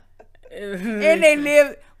 And they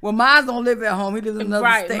live. Well, mine don't live at home. He lives in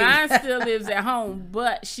another state. Mine still lives at home,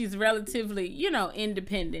 but she's relatively,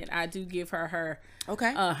 independent. I do give her her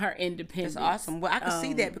independence. That's awesome. Well, I can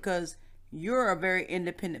see that because you're a very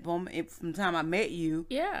independent woman. From the time I met you,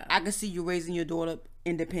 I can see you raising your daughter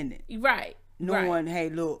independent. Right. Knowing, hey,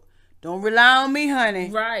 look, don't rely on me, honey.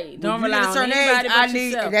 Right. Don't rely on anybody but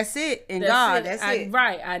yourself. That's it. And God, that's it.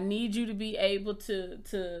 Right. I need you to be able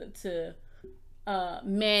to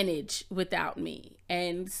manage without me.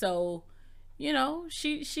 And so,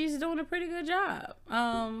 she's doing a pretty good job.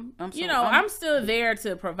 I'm still there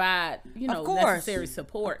to provide, necessary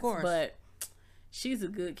support, but she's a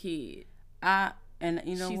good kid.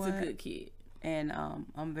 She's a good kid. And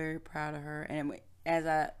I'm very proud of her. And as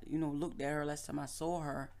I, looked at her last time I saw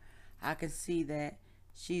her, I can see that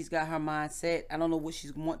she's got her mindset. I don't know what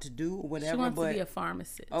she's want to do or whatever. She wants to be a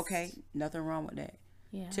pharmacist. Okay, nothing wrong with that.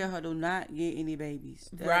 Yeah. Tell her do not get any babies.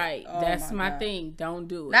 That's my thing. Don't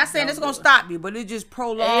do it. Not saying it's gonna stop you, but it just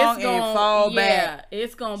prolong and fall back.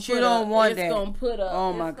 It's gonna. She don't want that. It's gonna put a.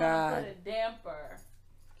 Oh my God. Put a damper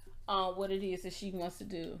on what it is that she wants to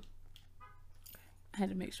do. I had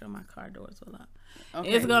to make sure my car doors were locked. Okay.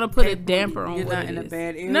 It's gonna put a damper on. You're not in a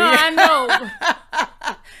bad area. No, I know.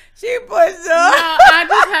 She puts up. No, I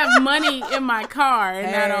just have money in my car,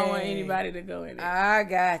 and I don't want anybody to go in it. I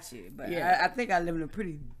got you, but I think I live in a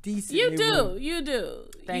pretty decent. You do.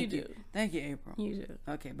 Thank you. Thank you, April. You do.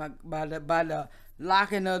 Okay, by the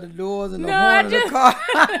locking of the doors and the horn of the car.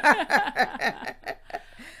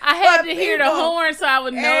 I had to hear the horn so I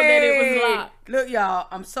would know that it was locked. Look, y'all,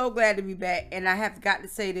 I'm so glad to be back. And I have got to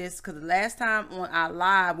say this because the last time on our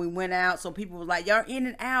live, we went out. So people were like, y'all in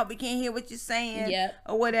and out. We can't hear what you're saying.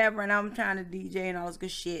 Or whatever. And I'm trying to DJ and all this good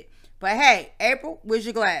shit. But hey, April, where's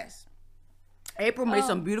your glass? April made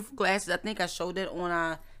some beautiful glasses. I think I showed that on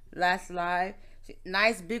our last live.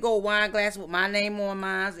 Nice big old wine glass with my name on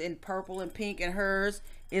mine in purple and pink, and hers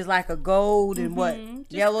is like a gold and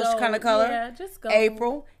yellowish kind of color. Yeah, just gold.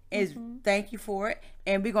 April is thank you for it.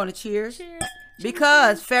 And we're gonna cheers. Cheers.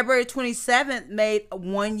 Because February 27th made a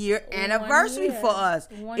 1 year anniversary for us.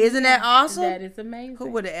 Isn't that awesome? That is amazing. Who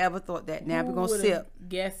would have ever thought that? Now we're gonna sip.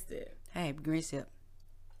 Guessed it. Hey, green sip.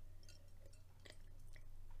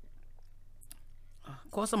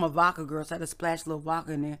 Of course, I'm a vodka girl, so I had to splash a little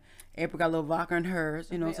vodka in there. April got a little vodka in hers.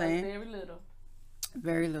 You know what I'm saying? Very little.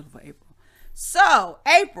 Very little for April. So,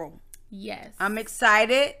 April. Yes. I'm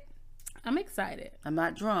excited. I'm excited. I'm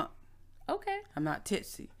not drunk. Okay. I'm not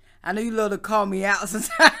tipsy. I know you love to call me out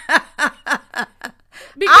sometimes.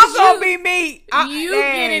 Because I'm gonna be me. You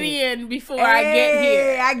get it in before I get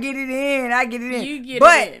here. I get it in. You get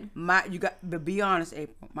it in. But be honest,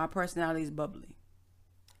 April. My personality is bubbly.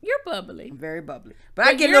 You're bubbly. I'm very bubbly. But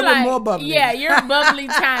I get a little bit more bubbly. Yeah, you're bubbly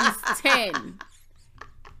times 10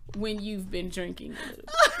 when you've been drinking.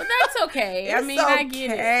 But that's okay. I mean,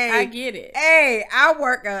 okay. I get it. Hey, I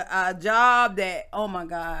work a job that, oh my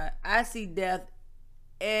God, I see death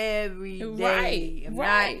every day.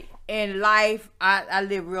 Right. In life, I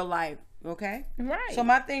live real life. Okay? Right. So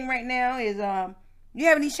my thing right now is, you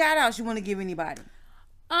have any shout outs you want to give anybody?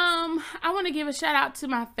 I want to give a shout out to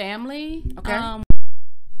my family. Okay.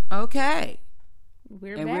 Okay.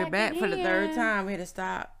 We're back for the third time. We had to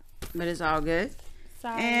stop, but it's all good.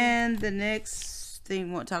 Sorry. And the next thing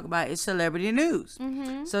we want to talk about is celebrity news.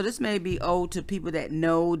 Mm-hmm. So this may be old to people that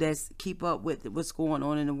know, that's keep up with what's going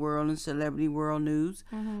on in the world and celebrity world news.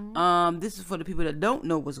 Mm-hmm. This is for the people that don't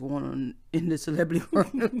know what's going on in the celebrity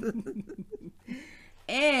world news.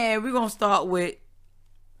 And we're gonna start with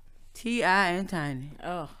T.I. and Tiny.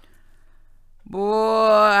 Oh. Boy,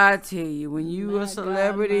 I tell you, when you a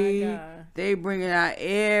celebrity, they bringing out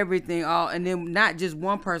everything, and then not just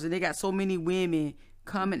one person. They got so many women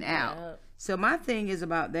coming out. Yep. So my thing is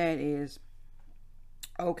about that is,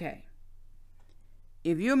 okay,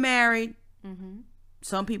 if you're married,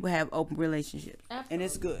 some people have open relationships. Absolutely. And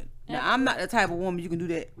it's good. Now, I'm not the type of woman you can do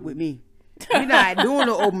that with me. We're not doing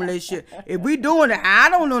no open relationship. If we doing it, I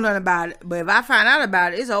don't know nothing about it. But if I find out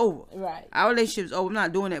about it, it's over. Right. Our relationship's over. I'm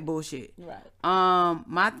not doing that bullshit. Right.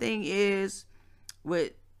 My thing is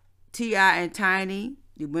with T.I. and Tiny,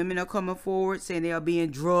 the women are coming forward saying they are being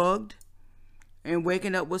drugged and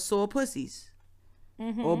waking up with sore pussies.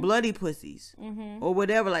 Or bloody pussies. Or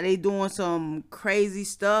whatever. Like they doing some crazy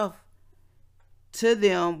stuff to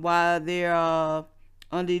them while they're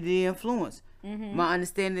under the influence. My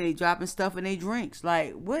understanding, they dropping stuff in their drinks.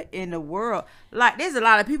 Like, what in the world? Like, there's a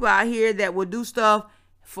lot of people out here that will do stuff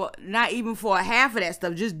for not even for a half of that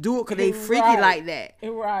stuff. Just do it because they freaky like that.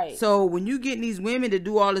 Right. So when you getting these women to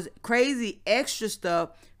do all this crazy extra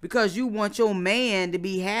stuff because you want your man to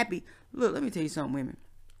be happy. Look, let me tell you something, women.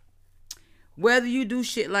 Whether you do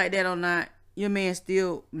shit like that or not, your man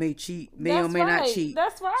still may cheat, may or may not cheat.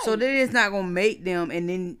 That's right. So that is not gonna make them. And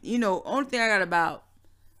then, only thing I got about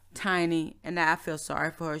Tiny, and I feel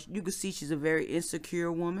sorry for her. You can see she's a very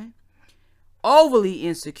insecure woman, overly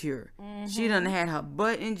insecure. She done had her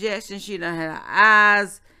butt injection. She done had her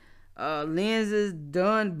eyes, lenses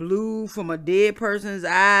done blue from a dead person's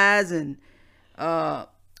eyes, and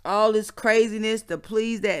all this craziness to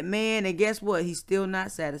please that man. And guess what? He's still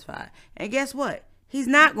not satisfied. And guess what? He's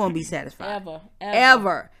not gonna be satisfied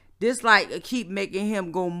ever. This like keep making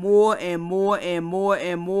him go more and more and more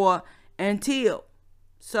and more until.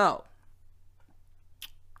 So,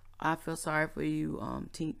 I feel sorry for you,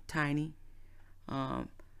 Tiny. I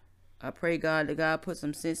pray God that God put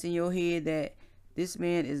some sense in your head that this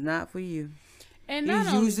man is not for you. And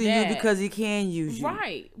he's using you because he can use you.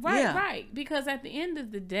 Right. Because at the end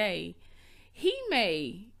of the day, he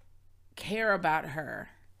may care about her,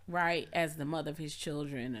 right, as the mother of his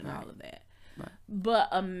children and all of that. Right. But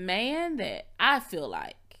a man that I feel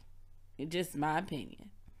like, just my opinion,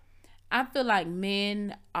 I feel like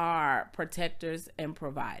men are protectors and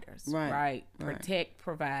providers, right? Protect,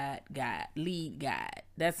 provide, guide, lead, guide.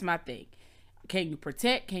 That's my thing. Can you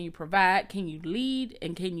protect? Can you provide? Can you lead?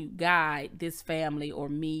 And can you guide this family or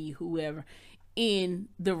me, whoever, in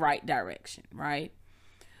the right direction, right?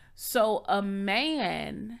 So a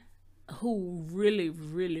man who really,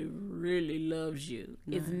 really, really loves you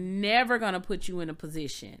is never going to put you in a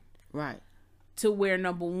position to where,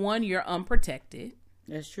 number one, you're unprotected.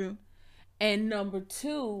 That's true. And number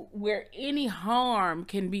two, where any harm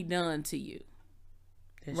can be done to you.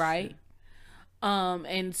 That's right? True.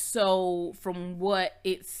 And so from what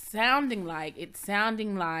it's sounding like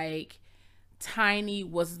Tiny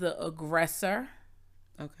was the aggressor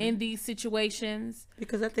in these situations.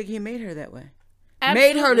 Because I think he made her that way.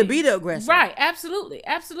 Absolutely. Made her to be the aggressor. Right. Absolutely.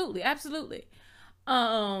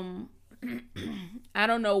 I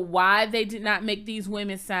don't know why they did not make these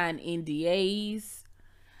women sign NDAs.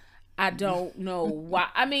 I don't know why.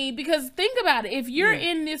 I mean, because think about it. If you're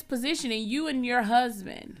in this position and you and your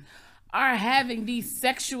husband are having these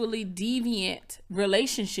sexually deviant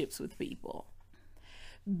relationships with people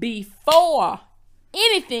before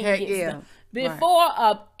anything gets done, before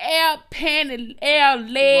a air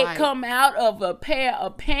leg come out of a pair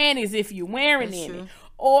of panties if you're wearing it,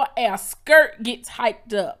 or a skirt gets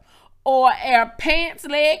hiked up, or a pants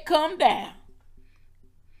leg come down,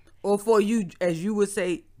 or for you, as you would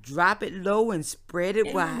say, drop it low and spread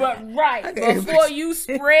it wide. But before you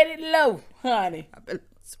spread it low, honey,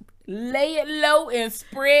 lay it low and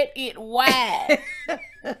spread it wide.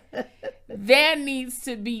 There needs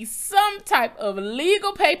to be some type of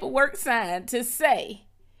legal paperwork signed to say,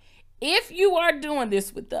 if you are doing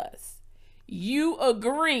this with us, you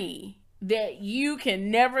agree that you can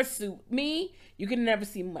never sue me, you can never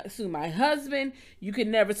sue my husband, you can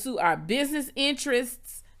never sue our business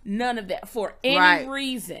interests. None of that for any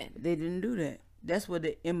reason. They didn't do that. That's where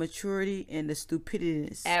the immaturity and the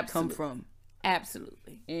stupidity come from.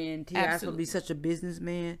 Absolutely. And T.I.'s gonna be such a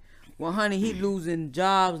businessman. Well, honey, he losing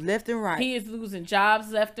jobs left and right. He is losing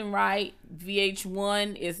jobs left and right.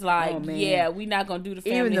 VH1 is like, we're not gonna do the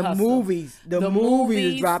family Even the hustle. movies. The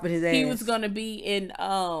movies is dropping his ass. He was gonna be in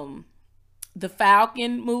the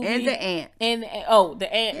Falcon movie and the Ant and the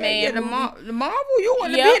Ant-Man movie. The Marvel. You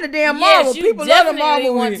want to be in the damn Marvel? Yes, people love the Marvel.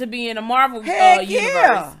 You want to be in a Marvel Heck universe.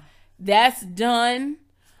 Yeah. That's done.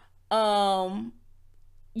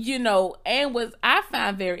 You know, and what I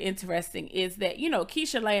find very interesting is that, you know,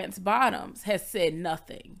 Keisha Lance Bottoms has said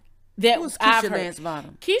nothing. That Who's Keisha Lance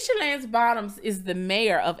Bottoms? Keisha Lance Bottoms is the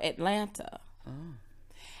mayor of Atlanta.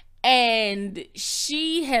 And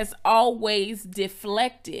she has always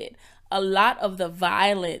deflected a lot of the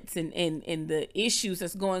violence and the issues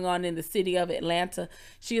that's going on in the city of Atlanta.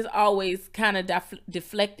 She has always kind of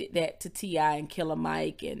deflected that to T.I. and Killer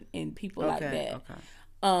Mike and people like that.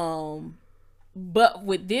 But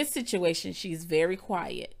with this situation, she's very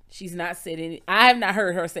quiet. She's not said any. I have not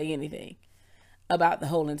heard her say anything about the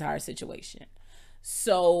whole entire situation.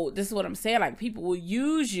 So this is what I'm saying. Like, people will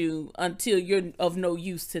use you until you're of no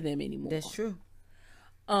use to them anymore. That's true.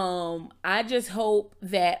 I just hope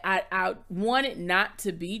that I want it not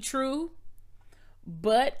to be true,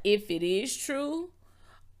 but if it is true,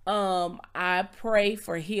 I pray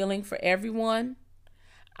for healing for everyone.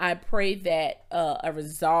 I pray that a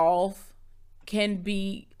resolve can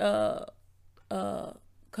be come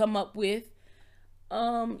up with.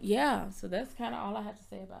 So that's kind of all I have to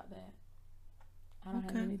say about that. I don't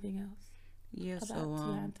have anything else. Yeah,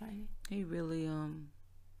 so he really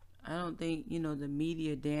I don't think, you know, the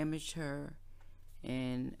media damaged her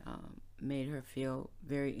and made her feel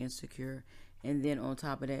very insecure. And then on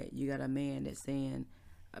top of that, you got a man that's saying,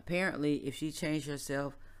 apparently, if she changed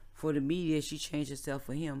herself for the media, she changed herself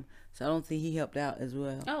for him. So I don't think he helped out as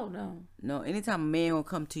well. Oh, no. No, anytime a man will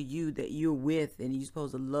come to you that you're with and you're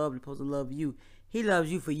supposed to love you, he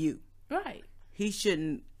loves you for you. Right. He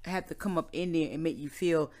shouldn't have to come up in there and make you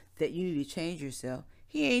feel that you need to change yourself.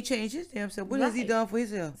 He ain't changed his damn self. What has he done for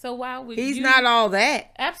himself? So why would He's not all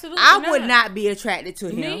that. Absolutely I would not be attracted to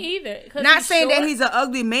him. Me either. Not saying that he's an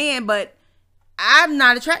ugly man, but I'm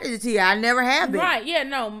not attracted to T.I. I never have been. Right, yeah,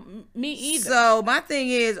 no, me either. So my thing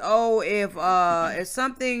is, if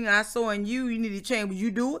something I saw in you need to change, would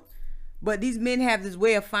you do it? But these men have this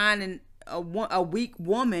way of finding a weak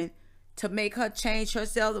woman to make her change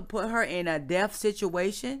herself, to put her in a death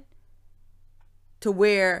situation to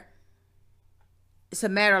where it's a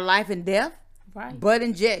matter of life and death. Right. Butt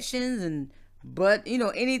injections and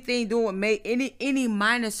anything doing any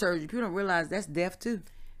minor surgery. People don't realize that's death too.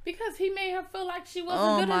 Because he made her feel like she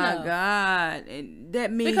wasn't good enough. Oh my God. And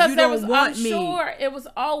that means you don't want me. I'm sure it was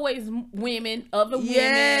always other women.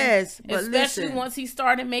 Yes. But especially listen. once he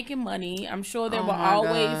started making money. I'm sure there were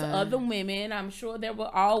always other women. I'm sure there were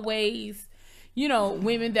always,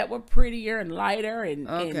 women that were prettier and lighter and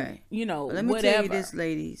let me whatever. tell you this,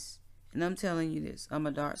 ladies. And I'm telling you this. I'm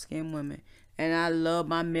a dark-skinned woman. And I love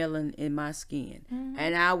my melanin in my skin. Mm-hmm.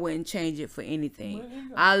 And I wouldn't change it for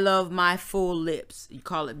anything. I love my full lips. You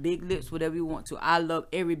call it big lips, whatever you want to. I love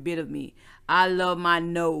every bit of me. I love my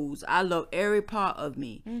nose. I love every part of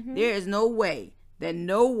me. Mm-hmm. There is no way that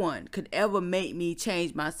no one could ever make me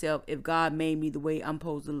change myself if God made me the way I'm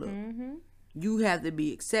supposed to look. Mm-hmm. You have to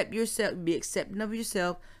be accepting of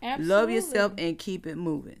yourself, Absolutely. Love yourself, and keep it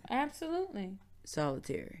moving. Absolutely.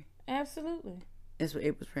 Solitary. Absolutely. That's what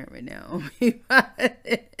April's praying right now.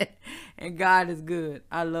 And God is good.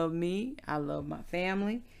 I love me. I love my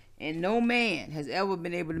family. And no man has ever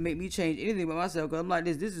been able to make me change anything about myself. Because I'm like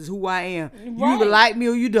this. This is who I am. Right. You either like me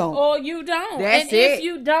or you don't. Or you don't. That's and it. If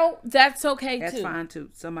you don't, that's okay that's too. That's fine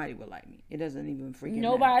too. Somebody will like me. It doesn't even freaking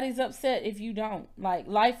Nobody's matter. upset if you don't. Like,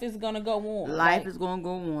 life is going to go on. Life is going to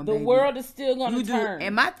go on, The baby. world is still going to turn.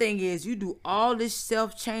 And my thing is, you do all this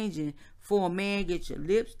self-changing for a man. Get your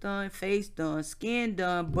lips done, face done, skin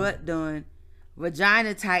done, butt done,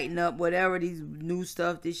 vagina tighten up, whatever these new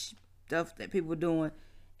stuff, this stuff that people are doing.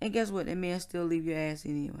 And guess what? That man still leave your ass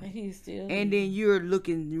anyway. He's still. And then you're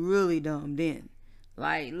looking really dumb then.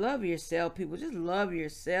 Like, love yourself, people. Just love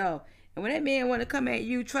yourself. And when that man want to come at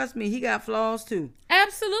you, trust me, he got flaws too.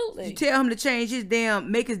 Absolutely. You tell him to change his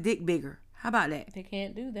make his dick bigger. How about that? They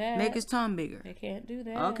can't do that. Make his tongue bigger. They can't do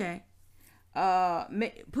that. Okay.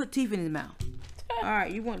 Put teeth in his mouth. All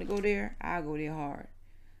right, you want to go there? I'll go there hard.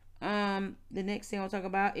 The next thing I'll talk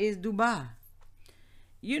about is Dubai.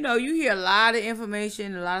 You know, you hear a lot of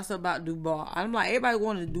information, a lot of stuff about Dubai. I'm like, everybody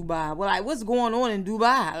going to Dubai. Well, like, what's going on in Dubai?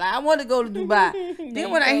 Like, I want to go to Dubai.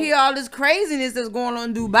 Then when I hear all this craziness that's going on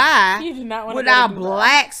in Dubai, you do not want with to go our to Dubai.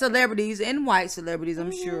 Black celebrities and white celebrities,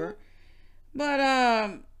 I'm sure.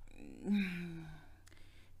 But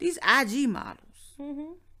these IG models,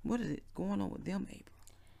 what is it going on with them, April?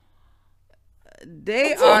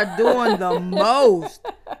 They are doing the most.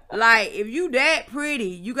 Like, if you that pretty,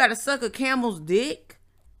 you got to suck a camel's dick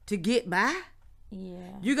to get by. Yeah.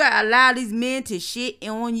 You got to allow these men to shit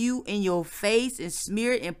on you in your face and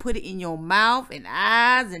smear it and put it in your mouth and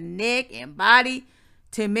eyes and neck and body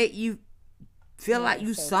to make you feel like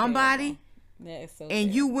you somebody. That is so and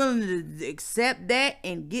terrible. you willing to accept that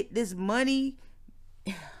and get this money.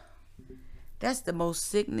 That's the most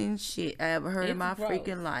sickening shit I ever heard in my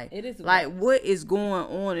freaking life. It is like, gross. what is going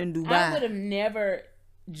on in Dubai? I would have never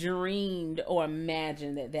dreamed or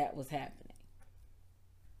imagined that was happening.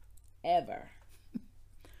 Ever.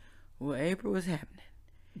 Well, April, was happening.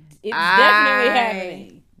 It's definitely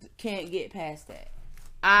happening. Can't get past that.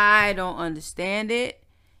 I don't understand it.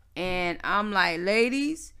 And I'm like,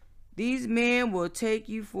 ladies, these men will take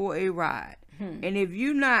you for a ride. And if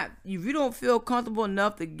you don't feel comfortable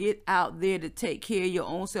enough to get out there to take care of your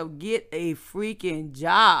own self, get a freaking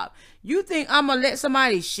job. You think I'm gonna let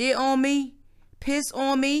somebody shit on me, piss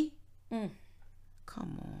on me? Come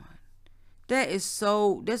on,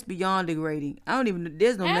 that's beyond degrading. I don't even.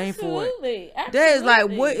 There's no name for it. Absolutely. That is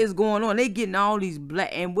like, what is going on? They getting all these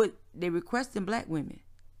black and what they requesting black women.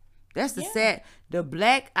 That's the sad. The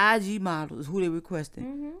black IG model is who they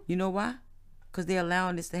requesting. You know why? Because they're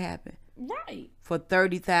allowing this to happen. Right. For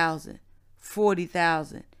 30,000,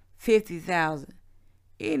 40,000, 50,000.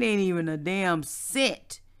 It ain't even a damn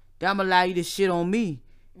cent that I'm gonna allow you to shit on me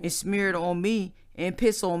and smear it on me and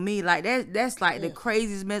piss on me. Like that's like the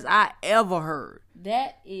craziest mess I ever heard.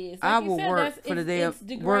 That is. Like I will said, work for the day of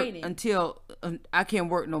work until I can't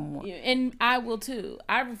work no more. And I will too.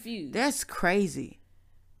 I refuse. That's crazy.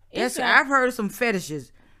 I've heard of some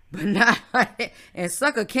fetishes, but not like that. And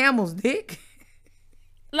suck a camel's dick.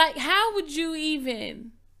 Like, how would you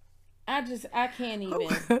even? I can't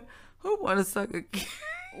even. Who want to suck a?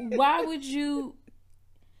 Why would you?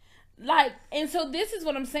 Like, and so this is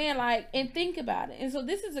what I'm saying. Like, and think about it. And so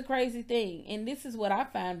this is a crazy thing, and this is what I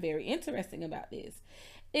find very interesting about this,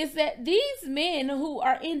 is that these men who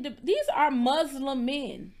are these are Muslim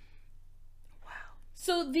men. Wow.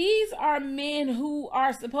 So these are men who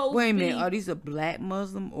are supposed. Wait a minute. Are these a black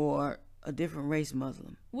Muslim or a different race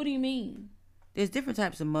Muslim? What do you mean? There's different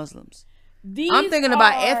types of Muslims. I'm thinking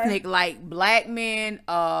about ethnic, like black men,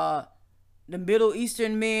 the Middle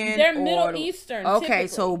Eastern men. They're Middle Eastern. Okay, typically.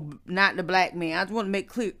 So not the black men. I just want to make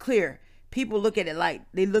clear. People look at it like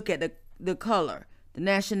they look at the color, the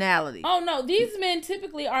nationality. Oh no, these men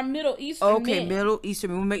typically are Middle Eastern. Okay, men. Middle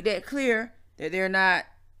Eastern. We'll make that clear that they're not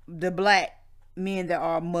the black men that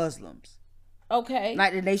are Muslims. Okay,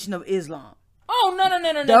 like the Nation of Islam. Oh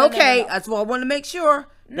no. Okay, that's what I want to make sure.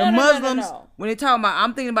 The Muslims, no. when they're talking about,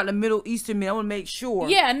 I'm thinking about the Middle Eastern men. I want to make sure.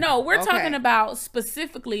 Yeah, no, we're talking about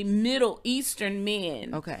specifically Middle Eastern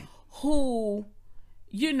men. Okay. Who,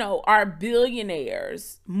 are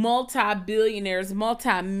billionaires, multi-billionaires,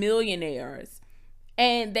 multi-millionaires,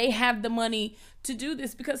 and they have the money to do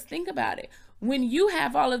this. Because think about it, when you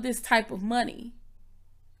have all of this type of money,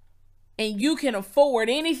 and you can afford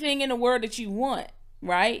anything in the world that you want,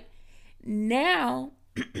 right? Now,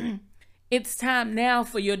 it's time now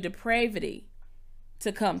for your depravity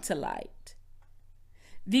to come to light.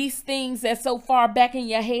 These things that so far back in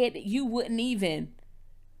your head that you wouldn't even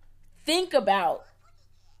think about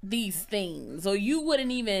these things, or you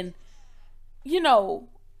wouldn't even,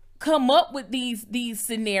 come up with these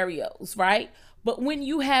scenarios, right? But when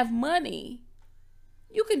you have money,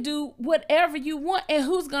 You can do whatever you want, and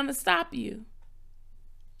who's gonna stop you?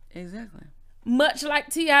 Exactly. Much like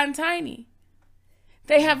T.I. and Tiny.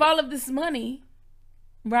 They have all of this money,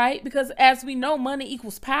 right? Because as we know, money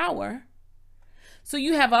equals power. So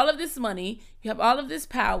you have all of this money, you have all of this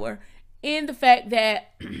power in the fact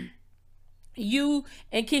that you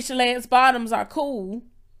and Keisha Lance Bottoms are cool.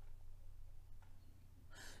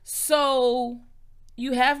 So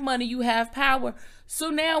you have money, you have power. So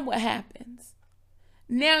now what happens?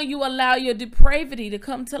 Now you allow your depravity to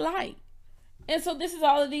come to light. And so this is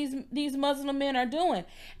all of these Muslim men are doing.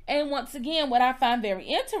 And once again, what I find very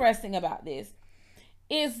interesting about this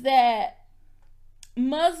is that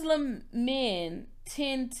Muslim men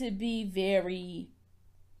tend to be very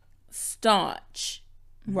staunch,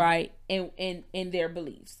 right, in their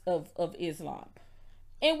beliefs of Islam,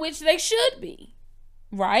 in which they should be,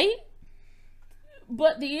 right?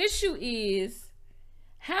 But the issue is,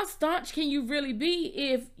 how staunch can you really be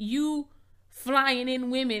if you flying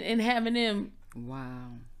in women and having them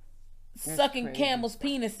sucking camels'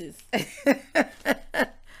 penises?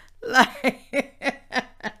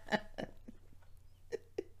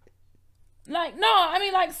 Like, no, I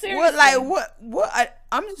mean, like, seriously. What?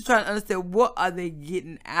 I'm just trying to understand, what are they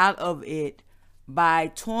getting out of it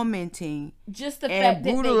by tormenting, just the and fact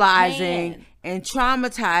brutalizing that they can. and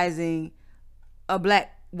traumatizing a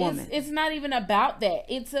black woman? It's not even about that.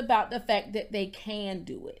 It's about the fact that they can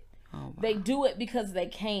do it. Oh, wow. They do it because they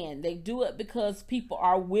can. They do it because people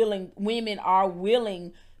are willing, women are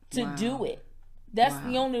willing to do it. That's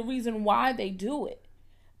the only reason why they do it.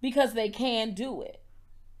 Because they can do it.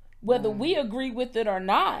 Whether we agree with it or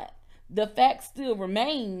not, the fact still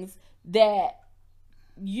remains that,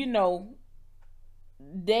 you know,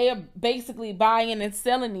 they are basically buying and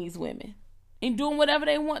selling these women and doing whatever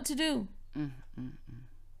they want to do.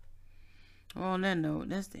 Well, on that note,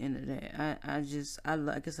 that's the end of that. I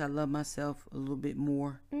guess I love myself a little bit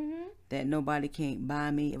more. That nobody can't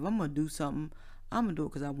buy me. If I'm gonna do something, I'm gonna do it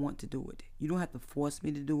because I want to do it. You don't have to force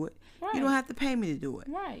me to do it. Right. You don't have to pay me to do it.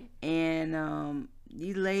 Right. And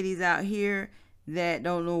these ladies out here that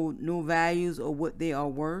don't know no values or what they are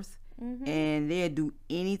worth, and they'll do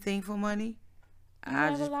anything for money.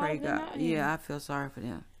 I just pray God. Yeah, I feel sorry for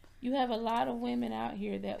them. You have a lot of women out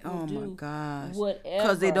here that will do whatever.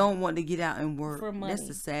 Because they don't want to get out and work. For money. That's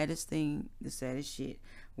the saddest thing, the saddest shit.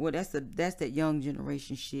 Well, that's that young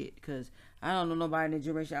generation shit. Because I don't know nobody in the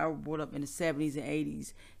generation. I was brought up in the 70s and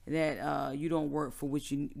 80s that you don't work for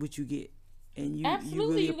what you get. And you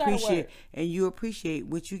really appreciate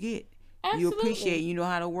what you get. Absolutely. You appreciate, you know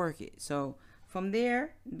how to work it. So from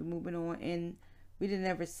there, moving on, and we didn't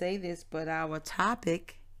ever say this, but our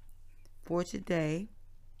topic for today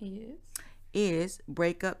is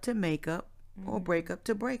break up to make up or break up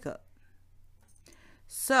to break up.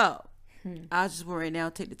 So I just want right now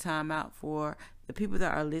take the time out for the people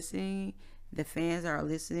that are listening, the fans that are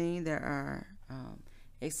listening, that are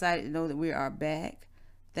excited to know that we are back.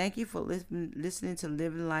 Thank you for listening to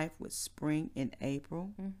Living Life with Spring and April.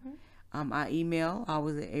 Our email, I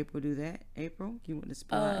was at April do that. April, you want to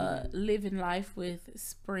spell Living Life with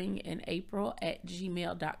Spring and April at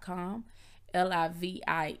gmail.com.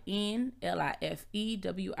 LIVINLIFEWITH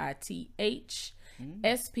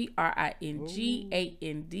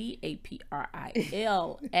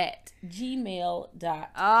SPRINGANDAPRIL at gmail.com.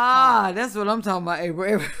 Ah, that's what I'm talking about,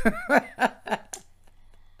 April.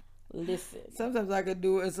 Listen. Sometimes I can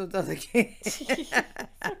do it and sometimes I can't.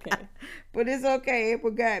 Okay. But it's okay.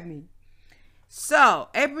 April got me. So,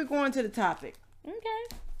 April, going to the topic.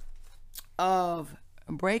 Okay. Of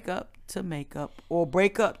break up to make up or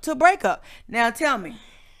break up to break up. Now, tell me,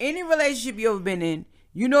 any relationship you ever been in,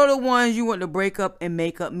 you know the ones you want to break up and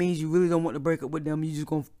make up means you really don't want to break up with them.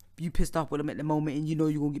 You pissed off with them at the moment and you know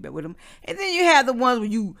you're going to get back with them. And then you have the ones where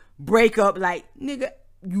you break up like, nigga,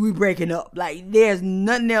 you be breaking up. Like, there's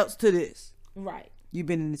nothing else to this. Right. You've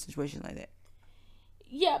been in a situation like that.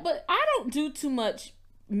 Yeah, but I don't do too much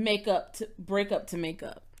break up to make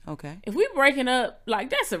up. Okay. If we breaking up, like,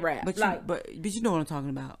 that's a wrap. But you know what I'm talking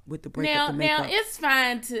about with the break up to make now up. it's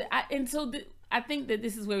fine to. I think that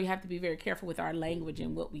this is where we have to be very careful with our language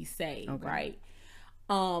and what we say, okay. Right?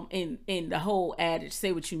 And the whole adage,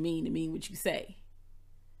 say what you mean to mean what you say.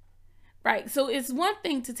 Right? So it's one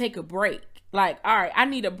thing to take a break. Like, all right, I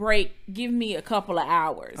need a break. Give me a couple of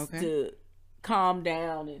hours to calm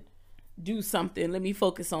down and do something. Let me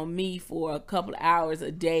focus on me for a couple of hours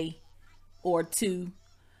a day or two.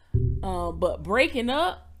 But breaking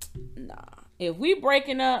up, nah. If we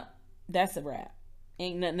breaking up, that's a wrap.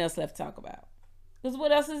 Ain't nothing else left to talk about. Because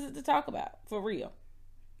what else is it to talk about? For real.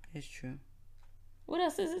 It's true. What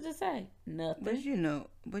else is it to say? Nothing. But you know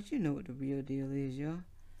what the real deal is, y'all.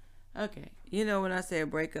 Okay. You know when I say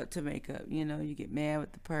break up to make up, you know, you get mad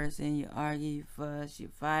with the person, you argue, you fuss, you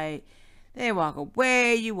fight. They walk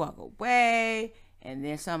away, you walk away, and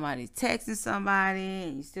then somebody's texting somebody,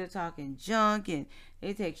 and you're still talking junk, and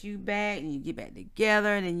they text you back, and you get back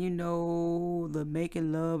together, and then you know the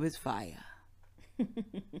making love is fire.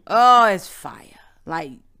 Oh, it's fire.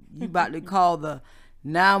 Like, you about to call the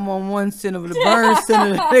 911 center, the burn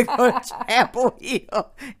center, to go to Chapel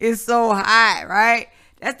Hill. It's so hot, right?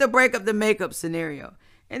 That's the breakup to makeup scenario.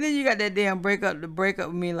 And then you got that damn breakup to break up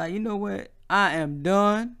with me, like, you know what? I am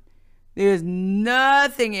done. There's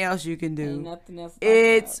nothing else you can do. Ain't nothing else.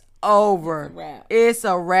 It's over. It's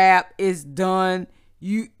a wrap. It's done.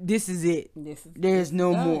 This is it. There's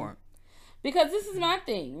no more. Because this is my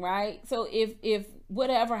thing, right? So if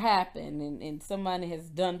whatever happened and somebody has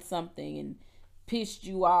done something and pissed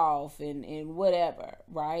you off and whatever,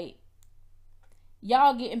 right?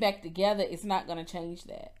 Y'all getting back together is not going to change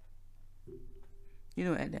that. You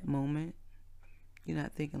know, at that moment, you're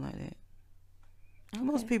not thinking like that. Okay.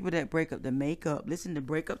 Most people that break up to make up, listen to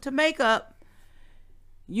break up to make up,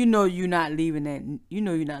 you know you're not leaving that. You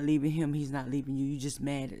know you're not leaving him. He's not leaving you. You just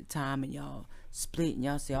mad at the time and y'all split and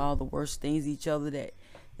y'all say all the worst things to each other that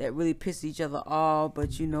really piss each other off.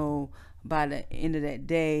 But you know, by the end of that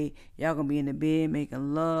day, y'all gonna be in the bed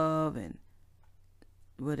making love and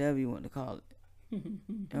whatever you want to call it.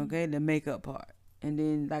 Okay, the makeup part. And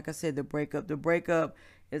then, like I said, the breakup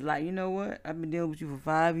is like, you know what? I've been dealing with you for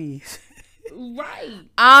 5 years. Right.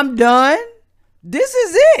 I'm done. This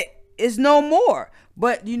is it. It's no more.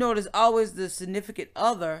 But, you know, there's always the significant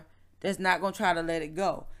other that's not going to try to let it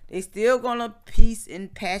go. They still going to piece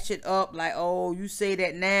and patch it up like, oh, you say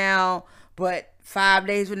that now, but 5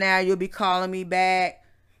 days from now, you'll be calling me back.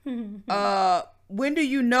 When do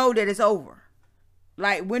you know that it's over?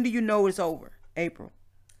 Like, when do you know it's over? April.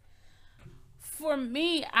 For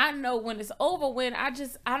me, I know when it's over when I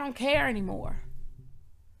don't care anymore.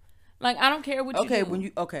 Like, I don't care what you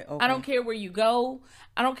do. Okay. I don't care where you go.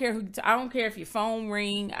 I don't care I don't care if your phone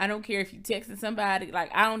ring. I don't care if you texting somebody. Like,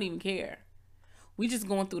 I don't even care. We just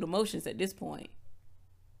going through the motions at this point.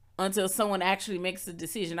 Until someone actually makes a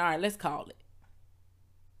decision. All right, let's call it.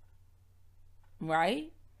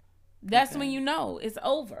 Right? That's when you know it's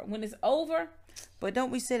over. When it's over. But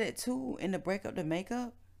don't we say that too in the breakup to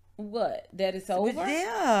makeup? What? That it's over?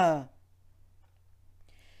 Yeah.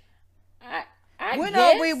 When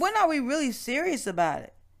are we really serious about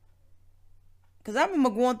it? Because I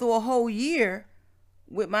remember going through a whole year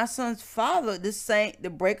with my son's father,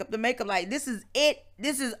 the breakup to makeup. Like, this is it.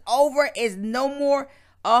 This is over. It's no more.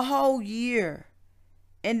 A whole year.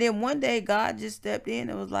 And then one day God just stepped in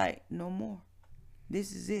and was like, no more.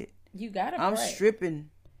 This is it. You gotta pray. I'm stripping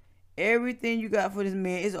everything you got for this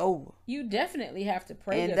man. It's over. You definitely have to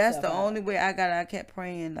pray. And that's the only way I kept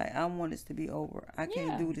praying. Like, I want this to be over. I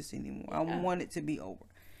can't do this anymore. I want it to be over.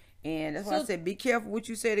 And that's why I said, be careful what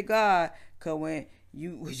you say to God. Because when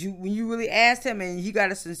you really asked him and he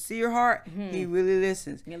got a sincere heart, he really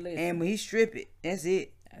listens. And when he strip it, that's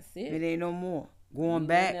it. That's it. It ain't no more. Going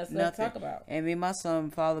back, nothing. Talk about. And me and my son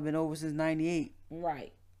and father been over since 98.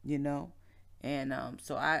 Right. You know? And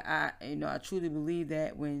so I truly believe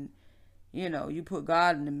that when, you know, you put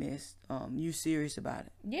God in the midst, you serious about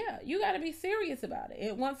it. Yeah, you got to be serious about it.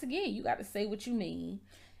 And once again, you got to say what you mean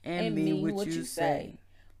and mean what you say.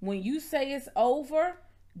 When you say it's over,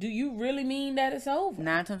 do you really mean that it's over?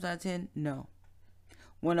 9 times out of 10, no.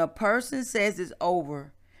 When a person says it's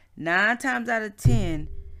over, 9 times out of 10,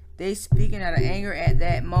 they speaking out of anger at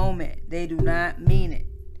that moment. They do not mean it.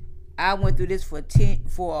 I went through this for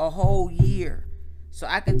a whole year. So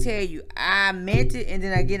I can tell you, I meant it, and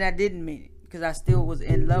then again, I didn't mean it. Because I still was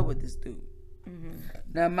in love with this dude. Mm-hmm.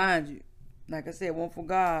 Now, mind you, like I said, one for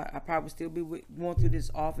God, I probably still be going through this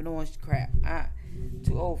off and on crap. I'm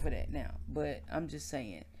too old for that now. But I'm just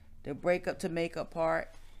saying, the breakup to makeup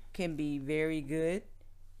part can be very good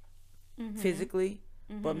physically.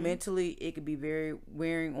 But mentally, it could be very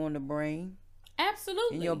wearing on the brain.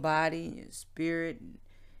 Absolutely. In your body, in your spirit.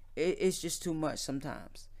 It's just too much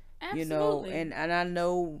sometimes. Absolutely. You know, and I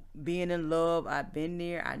know being in love, I've been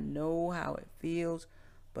there. I know how it feels.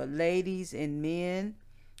 But ladies and men,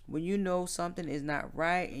 when you know something is not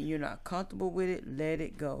right and you're not comfortable with it, let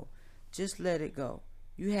it go. Just let it go.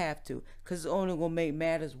 You have to. Because it's only going to make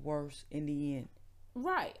matters worse in the end.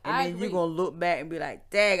 Right. And then you're going to look back and be like,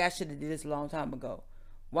 dang, I should have did this a long time ago.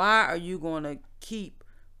 Why are you going to keep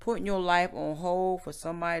putting your life on hold for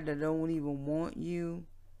somebody that don't even want you?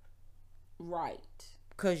 Right.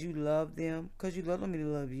 Because you love them. Because you love them, they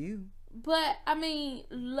love you. But, I mean,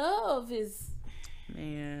 love is...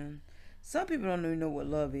 Man, some people don't even know what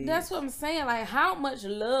love is. That's what I'm saying. Like, how much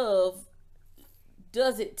love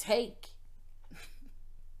does it take?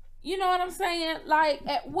 You know what I'm saying? Like,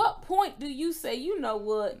 at what point do you say, you know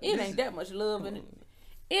what? It ain't that much love in it.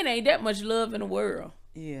 It ain't that much love in the world.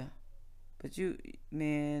 Yeah, but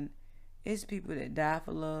man, it's people that die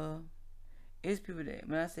for love. It's people that,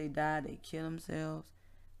 when I say die, they kill themselves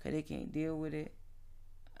because they can't deal with it.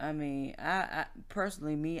 I mean, I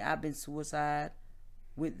personally, I've been suicide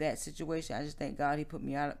with that situation. I just thank God he put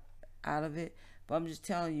me out of it. But I'm just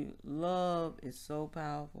telling you, love is so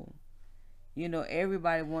powerful. You know,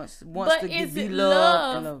 everybody wants to be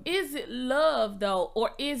loved. Is it love though,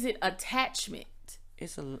 or is it attachment?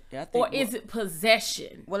 Or is it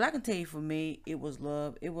possession? Well, I can tell you, for me, it was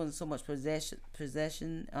love. It wasn't so much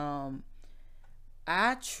possession.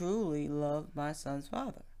 I truly loved my son's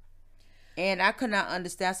father. And I could not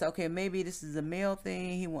understand. So, okay, maybe this is a male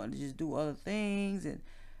thing. He wanted to just do other things. And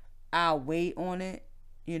I'll wait on it,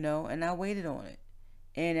 you know. And I waited on it.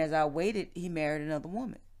 And as I waited, he married another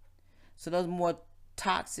woman. So that was more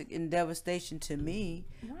toxic and devastation to me.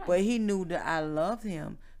 Right. But he knew that I loved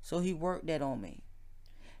him. So he worked that on me.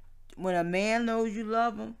 When a man knows you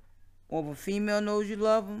love him, or if a female knows you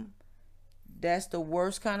love him, that's the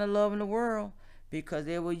worst kind of love in the world. Because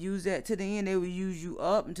they will use that to the end. They will use you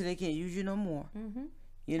up until they can't use you no more. Mm-hmm.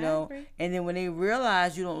 You know? And then when they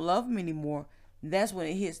realize you don't love them anymore, that's when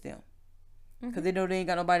it hits them. Because they know they ain't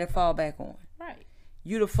got nobody to fall back on. Right.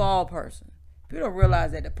 You the fall person. People don't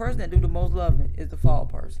realize that the person that do the most loving is the fall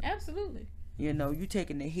person. Absolutely. You know, you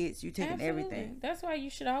taking the hits. You taking everything. That's why you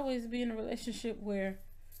should always be in a relationship where,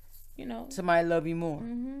 you know, somebody love you more.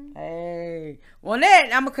 Mm-hmm. Hey, well, that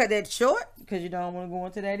I'm gonna cut that short because you don't want to go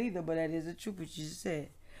into that either. But that is the truth, what you just said.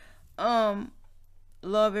 Love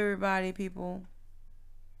everybody, people.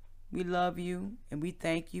 We love you, and we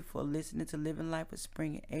thank you for listening to Living Life with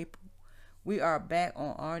Spring and April. We are back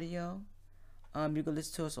on audio. You can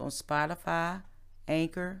listen to us on Spotify,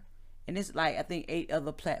 Anchor, and it's like I think 8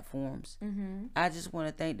 other platforms. Mm-hmm. I just want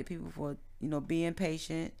to thank the people for being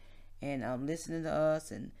patient and listening to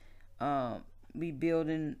us and. We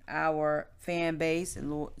building our fan base and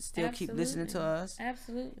Lord still keep listening to us.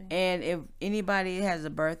 Absolutely. And if anybody has a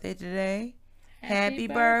birthday today, happy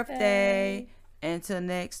birthday. Until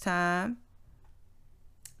next time.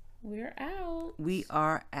 We're out. We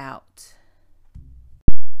are out.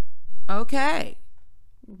 Okay.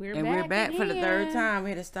 We're back for the 3rd time. We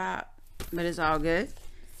had to stop. But it's all good.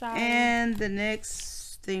 Sorry. And the next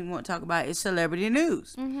thing we want to talk about is celebrity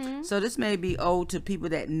news. Mm-hmm. So this may be old to people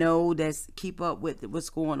that keep up with what's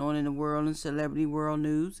going on in the world and celebrity world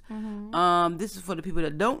news. Mm-hmm. This is for the people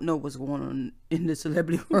that don't know what's going on in the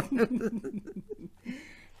celebrity world.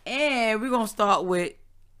 And we're gonna start with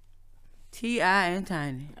T.I. and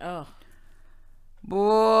Tiny. Oh,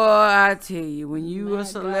 boy, I tell you, when you a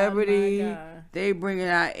celebrity, they bringing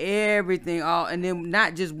out everything, and then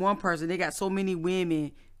not just one person. They got so many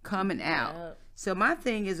women coming out. Yep. So my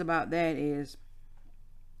thing is about that is,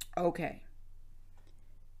 okay,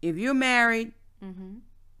 if you're married,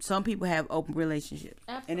 some people have open relationships.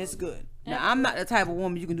 Absolutely. And it's good. Now, I'm not the type of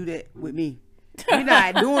woman you can do that with me. We're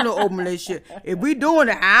not doing the open relationship. If we doing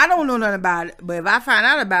it, I don't know nothing about it. But if I find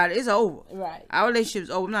out about it, it's over. Right. Our relationship's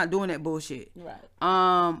over. I'm not doing that bullshit. Right.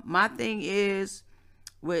 My thing is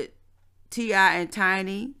with T.I. and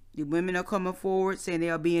Tiny, the women are coming forward saying they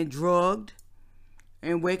are being drugged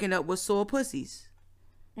and waking up with sore pussies.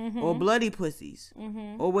 Or bloody pussies.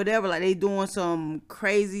 Or whatever. Like they doing some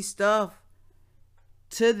crazy stuff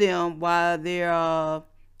to them while they're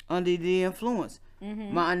under the influence.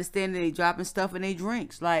 My understanding, they dropping stuff in their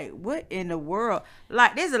drinks. Like, what in the world?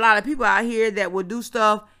 Like, there's a lot of people out here that will do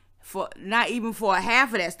stuff for not even for a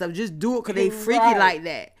half of that stuff. Just do it because they freaky like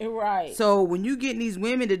that. Right. So when you getting these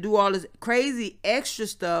women to do all this crazy extra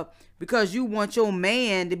stuff because you want your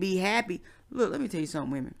man to be happy. Look, let me tell you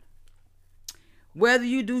something, women. Whether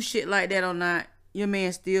you do shit like that or not, your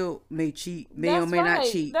man still may cheat, may or may not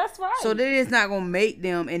cheat. That's right. So that is not gonna make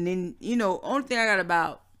them. And then only thing I got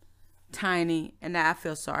about Tiny, and I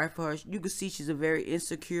feel sorry for her. You can see she's a very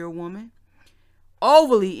insecure woman,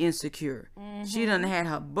 overly insecure. She done had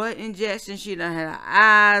her butt injection. She done had her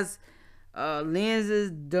eyes,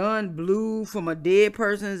 lenses done blue from a dead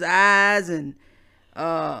person's eyes, and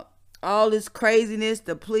all this craziness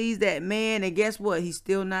to please that man. And guess what? He's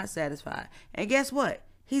still not satisfied. And guess what?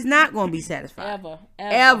 He's not gonna be satisfied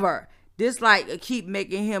ever. This like keep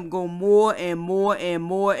making him go more and more and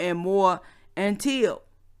more and more until.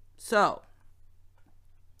 So,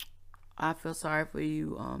 I feel sorry for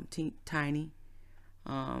you, Tiny.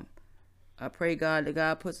 I pray God that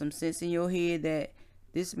God put some sense in your head that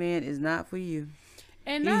this man is not for you.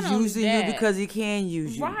 And he's using you because he can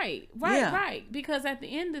use you. Right. Because at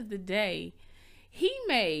the end of the day, he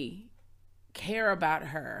may care about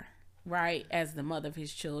her, right, as the mother of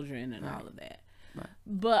his children and all of that. Right.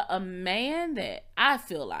 But a man that I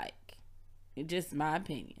feel like, just my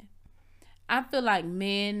opinion, I feel like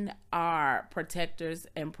men are protectors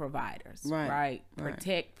and providers, right?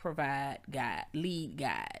 Protect, provide, guide, lead,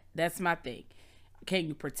 guide. That's my thing. Can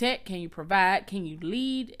you protect? Can you provide? Can you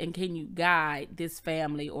lead? And can you guide this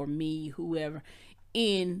family or me, whoever,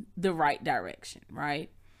 in the right direction, right?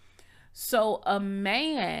 So a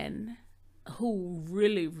man who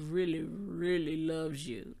really, really, really loves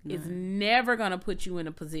you is never going to put you in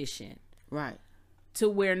a position to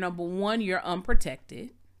where, number one, you're unprotected.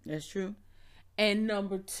 That's true. And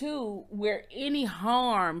number two, where any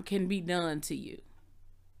harm can be done to you.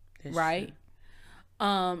 That's right? True.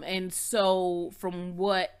 And so from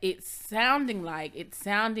what it's sounding like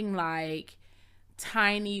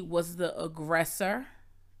Tiny was the aggressor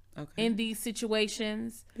in these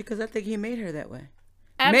situations. Because I think he made her that way.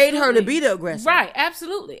 Absolutely. Made her to be the aggressor. Right.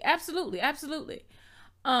 Absolutely.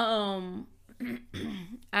 I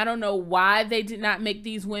don't know why they did not make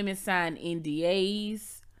these women sign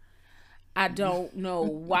NDAs. I don't know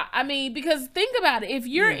why. I mean, because think about it. If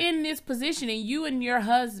you're in this position and you and your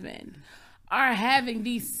husband are having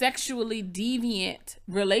these sexually deviant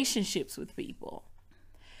relationships with people,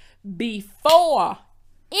 before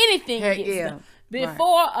anything gets done,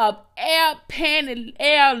 before a air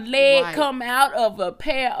leg come out of a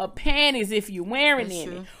pair of panties if you're wearing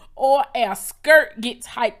it, or a skirt gets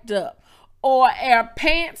hiked up, or a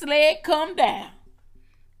pants leg come down,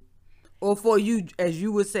 or for you, as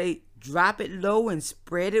you would say, drop it low and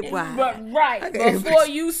spread it wide. Before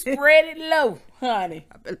you spread it low, honey.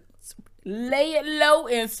 Lay it low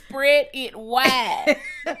and spread it wide.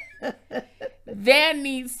 There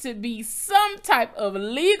needs to be some type of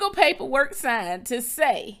legal paperwork signed to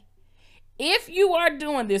say, if you are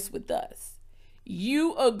doing this with us,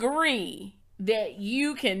 you agree that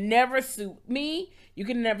you can never sue me, you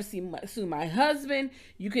can never sue my husband,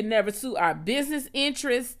 you can never sue our business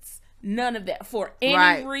interests, none of that for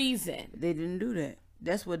any reason. They didn't do that.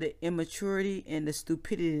 That's where the immaturity and the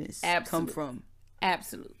stupidity come from.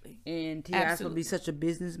 Absolutely. And T.I.'s gonna be such a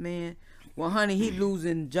businessman. Well, honey, he's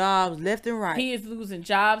losing jobs left and right. He is losing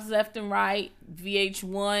jobs left and right.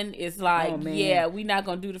 VH1 is like, we're not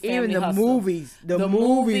gonna do the family Even the hustle. movies. The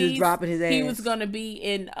movies is dropping his ass. He was gonna be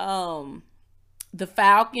in the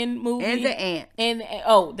Falcon movie and the Ant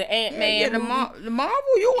the Ant-Man movie. The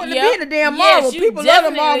Marvel. You want to be in the damn Marvel? People love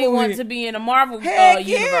the Marvel. You want to be in a Marvel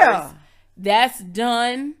universe. That's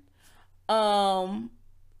done.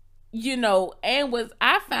 And what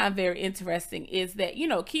I find very interesting is that,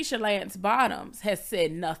 Keisha Lance Bottoms has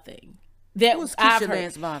said nothing. Who's Keisha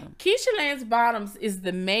Lance Bottoms? Keisha Lance Bottoms is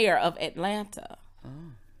the mayor of Atlanta.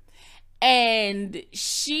 Oh. And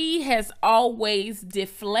she has always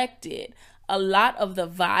deflected a lot of the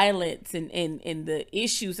violence and the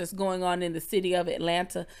issues that's going on in the city of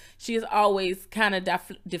Atlanta. She has always kind of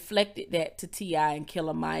deflected that to T.I. and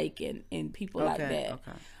Killer Mike and people like that.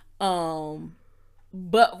 Okay.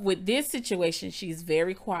 But with this situation, she's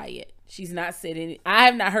very quiet. She's not said any. I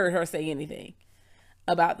have not heard her say anything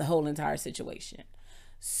about the whole entire situation.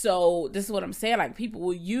 So this is what I'm saying. Like, people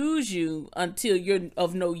will use you until you're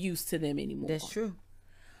of no use to them anymore. That's true.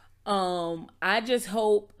 I just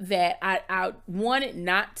hope that I want it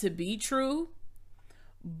not to be true,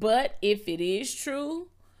 but if it is true,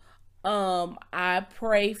 I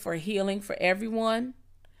pray for healing for everyone.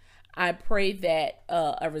 I pray that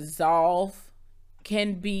a resolve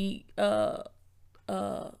can be come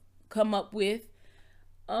up with.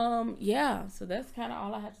 So that's kind of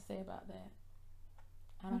all I have to say about that.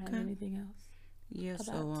 I don't have anything else. Yeah,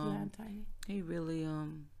 so he really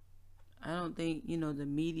I don't think the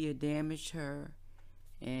media damaged her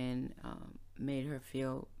and made her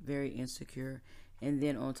feel very insecure. And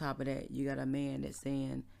then on top of that, you got a man that's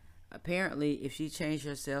saying apparently if she changed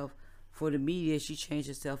herself for the media, she changed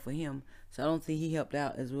herself for him. So I don't think he helped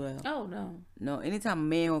out as well. Oh, no. No, anytime a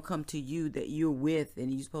man will come to you that you're with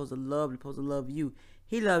and you're supposed to love you,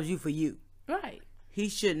 he loves you for you. Right. He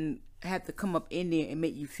shouldn't have to come up in there and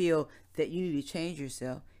make you feel that you need to change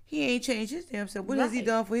yourself. He ain't changed his damn self. What has he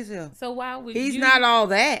done for himself? So why would He's not all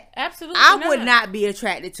that. Absolutely I would not be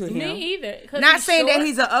attracted to him. Me either. Not saying that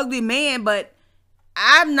he's an ugly man, but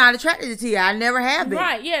I'm not attracted to T.I. I never have been.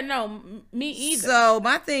 Right, yeah, no, me either. So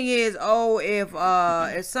my thing is,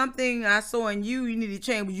 if something I saw in you need to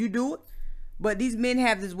change, would you do it? But these men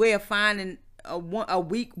have this way of finding a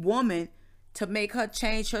weak woman to make her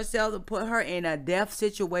change herself, to put her in a death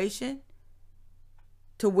situation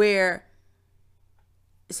to where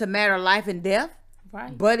it's a matter of life and death.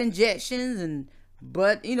 Right. Butt injections and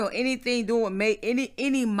anything doing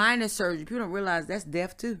any minor surgery. People don't realize that's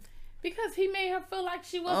death too. Because he made her feel like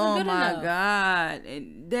she wasn't good enough. Oh my God.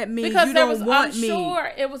 And that means because you don't want I'm me.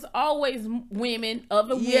 sure it was always women,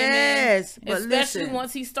 other women. Yes. But especially listen.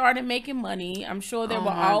 once he started making money. I'm sure there were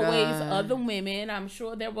always other women. I'm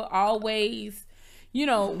sure there were always,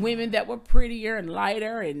 women that were prettier and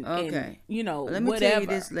lighter and, let me whatever. tell you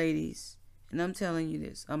this, ladies. And I'm telling you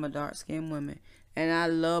this. I'm a dark-skinned woman. And I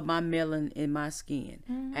love my melanin in my skin.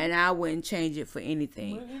 Mm-hmm. And I wouldn't change it for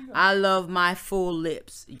anything. I love my full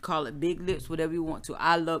lips. You call it big lips, whatever you want to.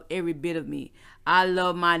 I love every bit of me. I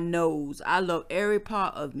love my nose. I love every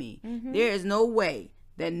part of me. Mm-hmm. There is no way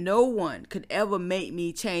that no one could ever make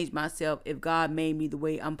me change myself if God made me the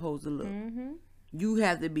way I'm supposed to look. Mm-hmm. You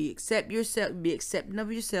have to be accepting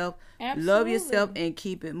of yourself, Absolutely. Love yourself, and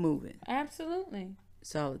keep it moving. Absolutely.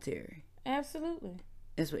 Solitary. Absolutely.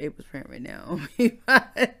 That's what April's praying right now.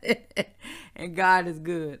 And God is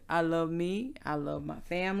good. I love me. I love my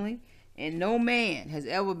family. And no man has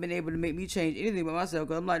ever been able to make me change anything about myself.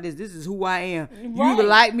 Because I'm like this. This is who I am. Right. You either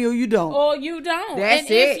like me or you don't. Or you don't. That's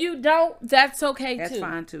and it. If you don't, that's okay that's too.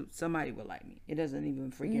 That's fine too. Somebody will like me. It doesn't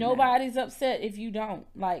even freaking Nobody's matter. Upset if you don't.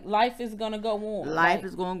 Like, life is going to go on. Life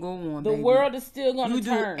is going to go on, The world is still going to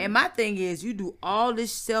turn. And my thing is, you do all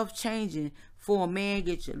this self-changing for a man.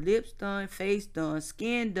 Get your lips done, face done,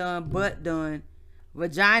 skin done, butt done,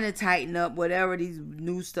 vagina tighten up, whatever these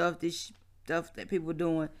new stuff, this stuff that people are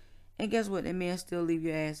doing. And guess what? That man still leave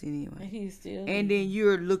your ass anyway. He's still. And then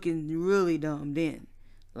you're looking really dumb then.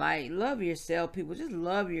 Like, love yourself, people. Just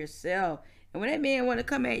love yourself. And when that man want to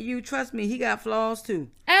come at you, trust me, he got flaws too.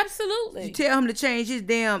 Absolutely. You tell him to change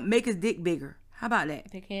make his dick bigger. How about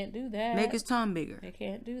that? They can't do that. Make his tongue bigger. They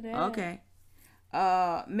can't do that. Okay.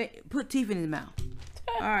 Put teeth in his mouth.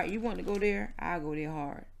 All right, you want to go there? I'll go there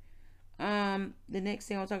hard. The next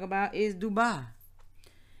thing I'll talk about is Dubai.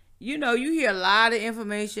 You hear a lot of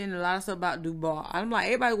information, a lot of stuff about Dubai. I'm like,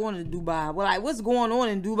 everybody going to Dubai. Well, like, what's going on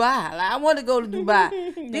in Dubai? Like, I want to go to Dubai.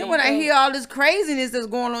 Then when I hear all this craziness that's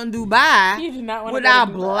going on in Dubai, you do not want with to go our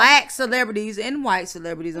to Dubai. Black celebrities and white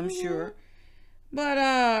celebrities, I'm sure.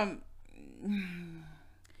 But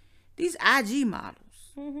these IG models,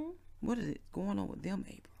 what is it going on with them,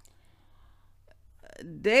 April?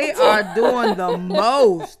 They are doing the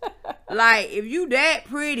most. Like, if you that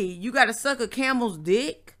pretty, you got to suck a camel's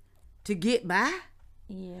dick to get by.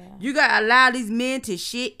 Yeah. You got to allow these men to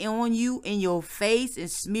shit on you in your face and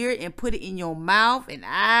smear it and put it in your mouth and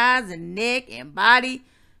eyes and neck and body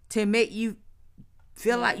to make you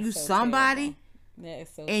feel like you somebody. That is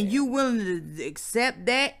so and terrible. You willing to accept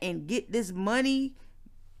that and get this money.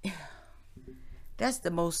 That's the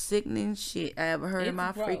most sickening shit I ever heard in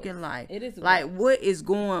my freaking life. It is like, what is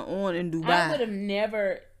going on in Dubai? I would have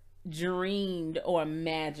never dreamed or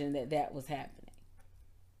imagined that was happening.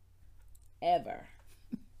 Ever.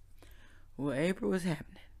 Well, April was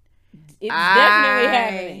happening. It's definitely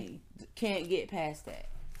happening. Can't get past that.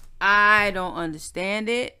 I don't understand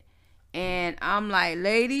it. And I'm like,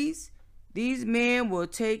 ladies, these men will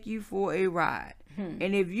take you for a ride.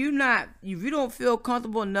 And if you don't feel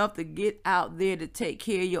comfortable enough to get out there to take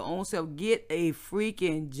care of your own self, get a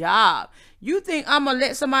freaking job. You think I'm gonna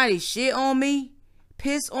let somebody shit on me,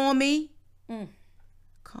 piss on me? Come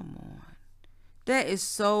on,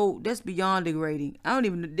 that's beyond degrading. I don't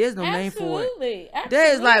even. There's no name for it. Absolutely.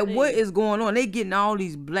 That is like, what is going on? They getting all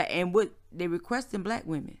these black and what they requesting black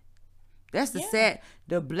women. That's the sad.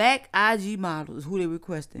 The black IG models who they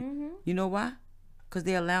requesting. You know why? Because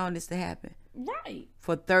they're allowing this to happen. Right.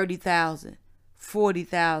 For 30,000,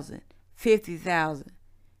 40,000, 50,000.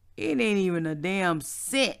 It ain't even a damn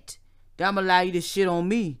cent that I'm gonna allow you to shit on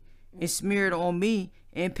me and smear it on me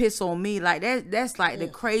and piss on me. Like that's like the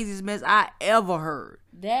craziest mess I ever heard.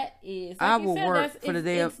 That is. Like I will work for the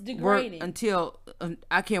day of work until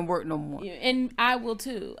I can't work no more. And I will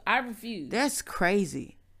too. I refuse. That's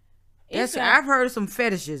crazy. I've heard of some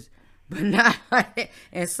fetishes, but not like that.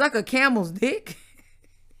 And suck a camel's dick.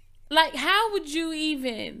 Like, how would you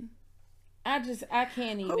even? I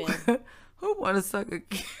can't even. Who want to suck a?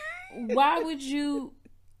 Why would you?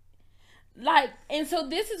 Like, and so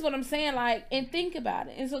this is what I'm saying. Like, and think about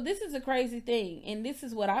it. And so this is a crazy thing, and this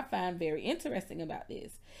is what I find very interesting about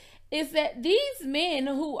this, is that these men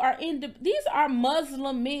who are these are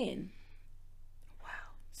Muslim men. Wow.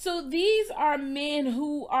 So these are men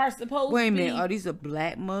who are supposed to be. Wait a minute, are these a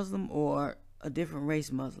black Muslim or a different race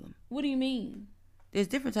Muslim? What do you mean? There's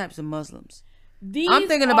different types of Muslims. I'm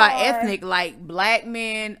thinking about ethnic, like black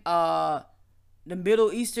men, the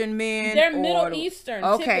Middle Eastern men. They're Middle Eastern.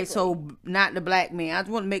 Okay, typically. so not the black men. I just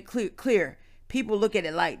want to make clear. people look at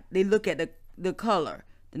it like they look at the color,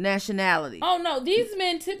 the nationality. Oh no, these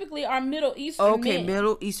men typically are Middle Eastern men.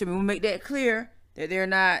 Middle Eastern men. We'll make that clear that they're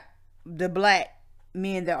not the black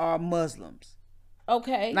men that are Muslims.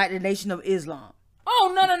 Okay. Like the Nation of Islam.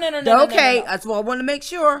 Oh no. Okay, no. that's what I want to make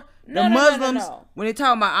sure. The Muslims, when they're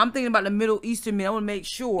talking about, I'm thinking about the Middle Eastern men. I want to make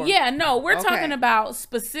sure. Yeah, no, we're talking about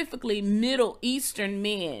specifically Middle Eastern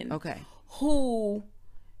men. Okay. Who,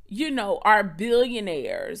 are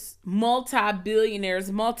billionaires,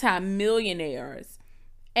 multi-billionaires, multi-millionaires,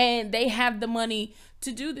 and they have the money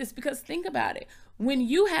to do this. Because think about it, when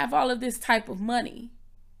you have all of this type of money,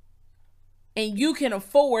 and you can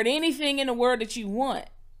afford anything in the world that you want,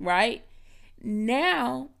 right?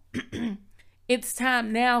 Now, it's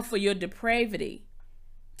time now for your depravity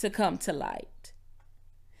to come to light.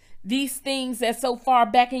 These things that so far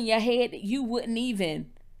back in your head that you wouldn't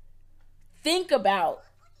even think about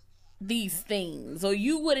these things, or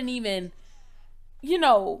you wouldn't even,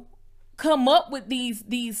 come up with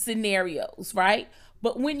these scenarios, right?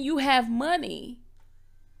 But when you have money,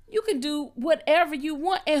 you can do whatever you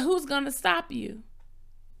want, and who's going to stop you?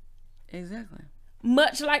 Exactly.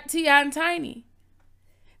 Much like T.I. and Tiny.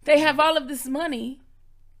 They have all of this money,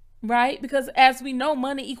 right? Because as we know,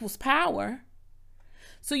 money equals power.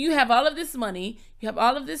 So you have all of this money, you have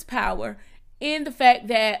all of this power in the fact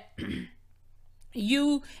that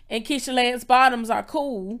you and Keisha Lance Bottoms are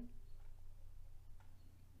cool.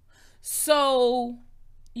 So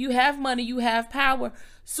you have money, you have power.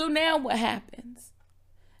 So now what happens?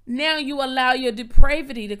 Now you allow your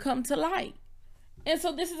depravity to come to light. And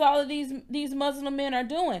so this is all of these Muslim men are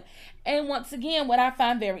doing. And once again, what I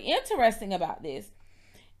find very interesting about this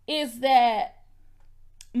is that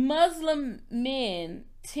Muslim men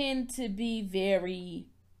tend to be very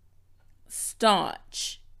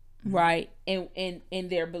staunch, right, in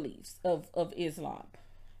their beliefs of Islam,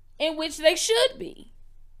 in which they should be,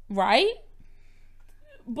 right?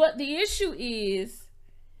 But the issue is,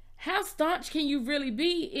 how staunch can you really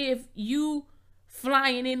be if you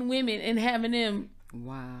flying in women and having them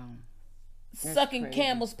sucking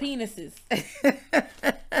camels' penises?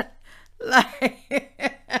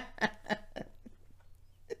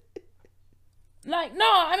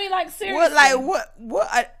 like seriously.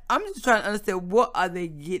 What? I'm just trying to understand, what are they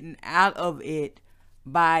getting out of it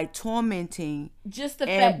by tormenting, just the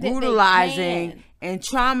and fact brutalizing that and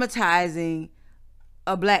traumatizing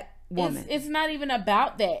a black woman? It's not even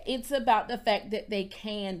about that. It's about the fact that they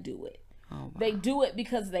can do it. Oh, wow. They do it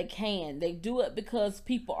because they can. They do it because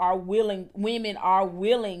people are willing. Women are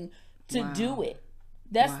willing to do it.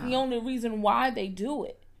 That's the only reason why they do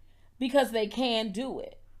it, because they can do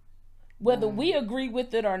it. Whether we agree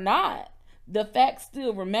with it or not, the fact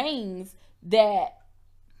still remains that,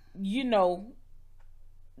 they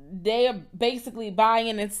are basically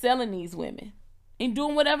buying and selling these women and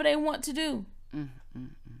doing whatever they want to do.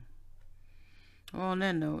 Well, on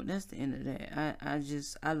that note, that's the end of that. I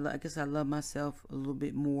guess I love myself a little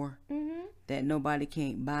bit more. That nobody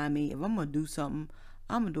can't buy me. If I'm going to do something,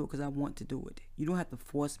 I'm going to do it because I want to do it. You don't have to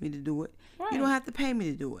force me to do it. Right. You don't have to pay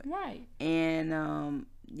me to do it. Right. And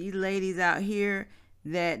these ladies out here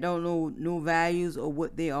that don't know no values or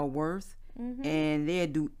what they are worth, and they'll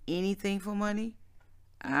do anything for money,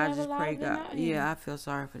 I just pray God. Yeah, I feel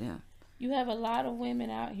sorry for them. You have a lot of women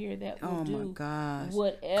out here that will do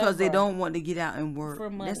whatever. Because they don't want to get out and work.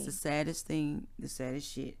 For money. That's the saddest thing, the saddest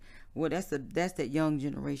shit. Well, that's that young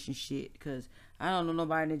generation shit. Because I don't know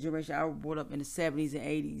nobody in the generation. I was brought up in the 70s and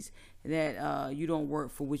 80s that you don't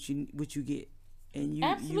work for what you get. And you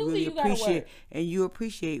really appreciate, and you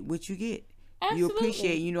appreciate what you get. Absolutely. You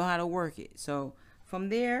appreciate, you know how to work it. So from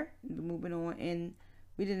there, moving on, and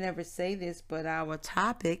we didn't ever say this, but our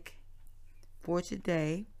topic for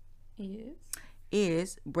today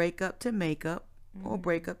is break up to make up, or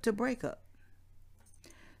break up to break up.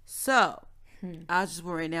 So I just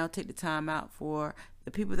want right now take the time out for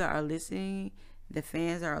the people that are listening, the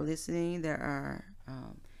fans that are listening, that are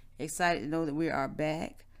excited to know that we are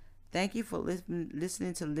back. Thank you for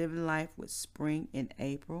listening to Living Life with Spring and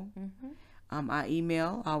April. Our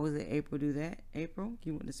email, I was at April. Do that, April.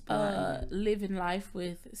 You want to spell Living Life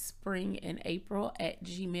with Spring and April at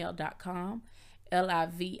gmail.com.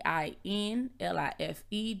 LIVINLIFEWITH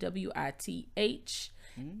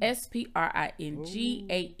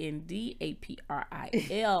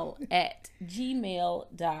SPRINGANDAPRIL at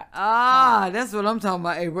gmail.com. Ah, that's what I'm talking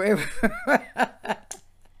about, April.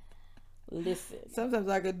 Listen. Sometimes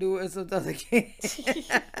I can do it and sometimes I can't.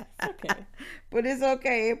 Okay. But it's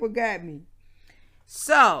okay. April got me.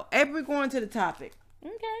 So, April, going to the topic.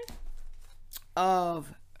 Okay.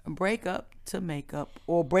 Of break up to make up,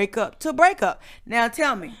 or break up to break up. Now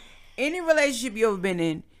tell me, any relationship you ever been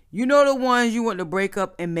in, you know the ones you want to break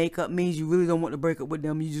up and make up means you really don't want to break up with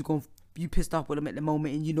them. You pissed off with them at the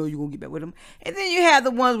moment and you know you're going to get back with them. And then you have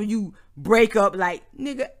the ones where you break up like,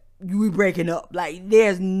 nigga, we breaking up. Like,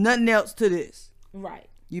 there's nothing else to this. Right.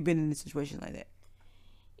 You've been in a situation like that.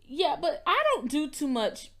 Yeah, but I don't do too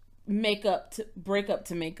much break up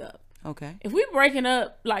to make up. Okay. If we breaking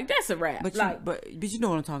up, like, that's a wrap. But you know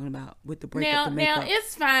what I'm talking about with the break now, up to make up. Now,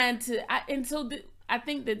 it's fine to... I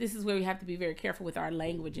think that this is where we have to be very careful with our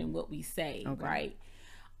language and what we say, okay. Right?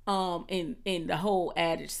 And the whole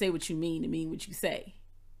adage, say what you mean to mean what you say.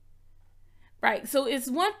 Right? So it's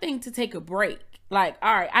one thing to take a break. Like,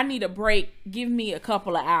 all right, I need a break. Give me a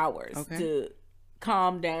couple of hours to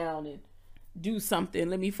calm down and do something.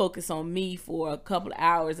 Let me focus on me for a couple of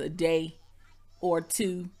hours a day or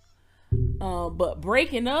two. But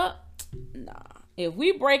breaking up, nah. If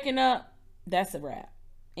we breaking up, that's a wrap.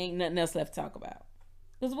 Ain't nothing else left to talk about.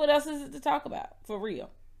 Because what else is it to talk about? For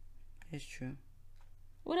real. It's true.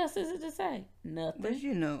 What else is it to say? Nothing. But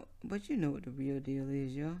you know what the real deal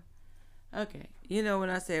is, y'all. Okay. You know,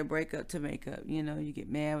 when I say break up to make up, you know, you get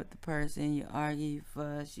mad with the person, you argue, you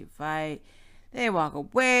fuss, you fight. They walk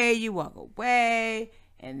away, you walk away.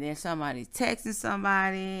 And then somebody's texting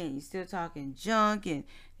somebody and you're still talking junk and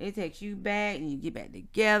they text you back and you get back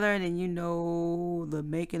together and then you know the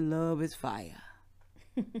making love is fire.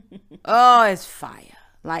 Oh, it's fire.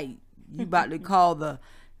 Like, you about to call the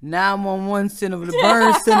 911 center of the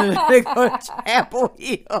burn center to go to Chapel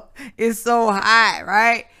Hill. It's so hot,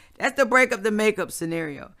 right? That's the break up to make up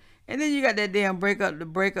scenario. And then you got that damn break up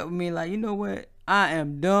with me like, you know what? I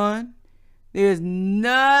am done. There's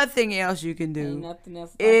nothing else you can do. Ain't nothing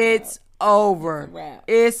else. It's over.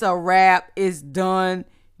 It's a wrap. It's done.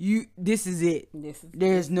 This is it.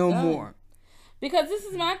 There's no more. Because this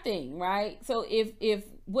is my thing, right? So if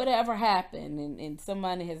whatever happened and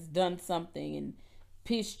somebody has done something and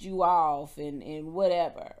pissed you off and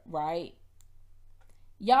whatever, right?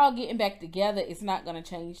 Y'all getting back together is not going to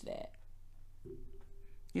change that.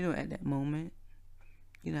 You know, at that moment,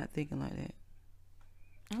 you're not thinking like that.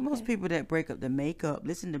 Okay. Most people that break up to make up,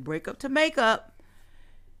 listen to break up to make up,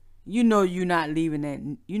 you know you're not leaving that.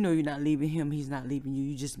 You know you're not leaving him. He's not leaving you.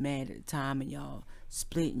 You just mad at the time and y'all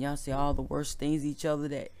split and y'all say all the worst things to each other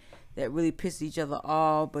that really piss each other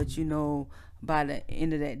off. But you know, by the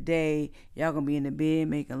end of that day, y'all gonna be in the bed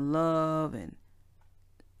making love and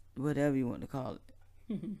whatever you want to call it.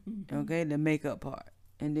 Okay, the makeup part.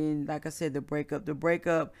 And then, like I said, the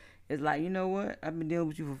breakup is like, you know what? I've been dealing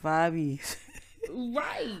with you for 5 years.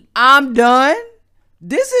 Right. I'm done.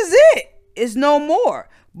 This is it. It's no more.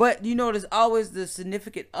 But you know, there's always the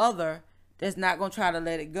significant other that's not gonna try to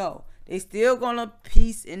let it go. They still gonna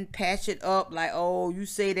piece and patch it up like, oh, you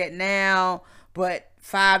say that now, but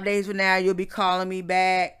 5 days from now you'll be calling me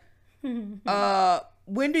back.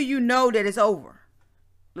 When do you know that it's over?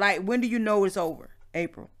 Like, when do you know it's over?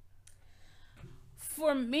 April.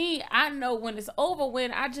 For me, I know when it's over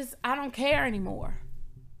when I don't care anymore.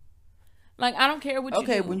 Like, I don't care what you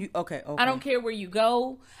do. Okay. I don't care where you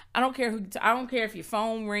go. I don't care I don't care if your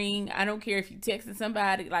phone ring. I don't care if you texting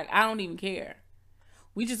somebody. Like, I don't even care.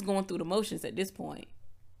 We just going through the motions at this point.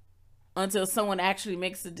 Until someone actually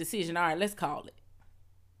makes a decision. All right, let's call it.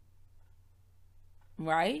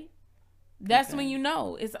 Right? That's when you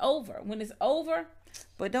know it's over. When it's over.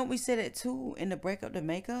 But don't we say that too in the breakup to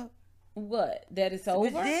make up? What? That it's over?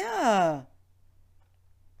 Yeah.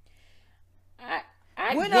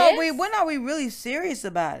 When are we really serious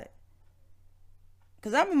about it?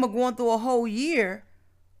 Because I remember going through a whole year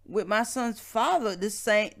with my son's father,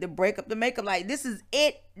 the breakup to make up. Like, this is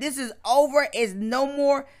it. This is over. It's no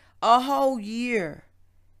more. A whole year.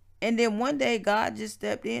 And then one day God just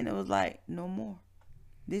stepped in and was like, no more.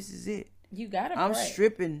 This is it. You gotta pray. I'm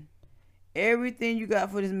stripping everything you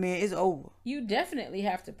got for this man. It's over. You definitely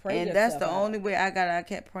have to pray. And that's the only way I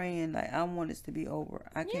kept praying. Like, I want this to be over.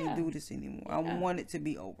 I can't do this anymore. I want it to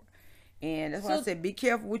be over. And that's why I said, be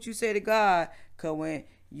careful what you say to God. Cause when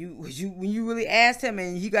you really asked him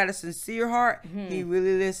and he got a sincere heart, he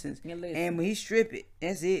really listens. And when he strip it,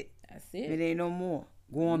 that's it. That's it. It ain't no more.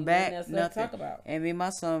 Going back, nothing. Talk about. And me and my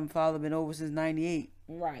son and father been over since 98.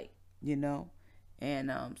 Right. You know?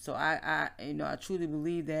 And so I truly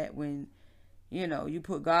believe that when, you know, you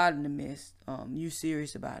put God in the midst, you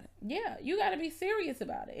serious about it. Yeah, you got to be serious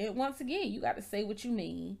about it. And once again, you got to say what you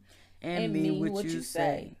mean and mean what you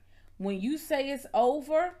say. When you say it's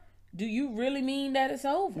over, do you really mean that it's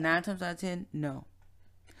over? 9 times out of 10, no.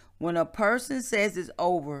 When a person says it's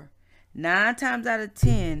over, 9 times out of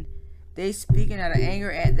 10, they speaking out of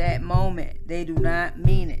anger at that moment. They do not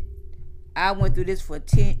mean it. I went through this for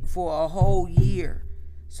a whole year.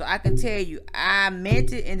 So I can tell you, I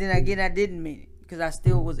meant it, and then again, I didn't mean it because I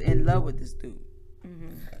still was in love with this dude.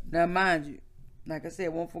 Mm-hmm. Now, mind you, like I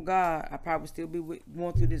said, one for God, I probably still be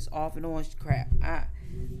going through this off and on crap. I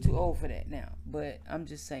too old for that now. But I'm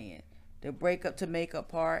just saying, the breakup to makeup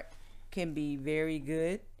part can be very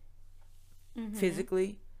good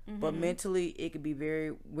physically, but mentally it could be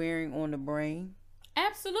very wearing on the brain.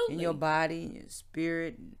 Absolutely. In your body, in your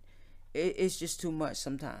spirit. It's just too much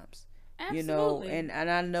sometimes. Absolutely. You know,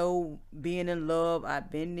 and I know being in love,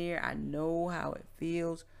 I've been there. I know how it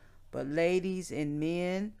feels. But ladies and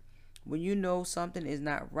men, when you know something is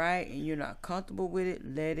not right and you're not comfortable with it,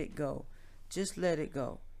 let it go. Just let it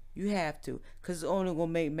go. You have to. Because it's only going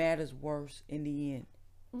to make matters worse in the end.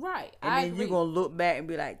 Right. And then you're going to look back and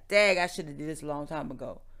be like, dang, I should have did this a long time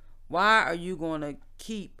ago. Why are you going to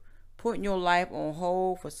keep putting your life on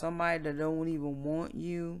hold for somebody that don't even want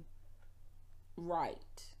you? Right.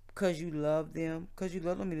 Because you love them. Because you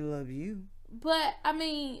love them, they love you. But, I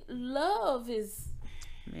mean, love is...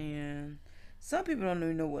 Man, some people don't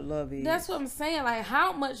even know what love is. That's what I'm saying. Like,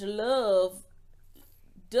 how much love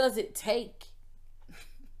does it take?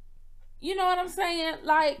 You know what I'm saying?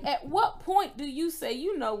 Like, at what point do you say,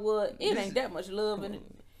 you know what? It ain't that much love in it.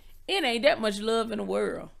 It ain't that much love in the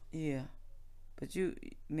world. Yeah. But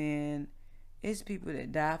man, it's people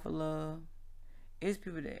that die for love. It's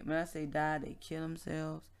people that, when I say die, they kill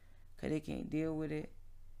themselves because they can't deal with it.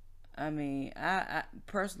 I mean, I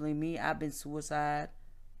personally, I've been suicide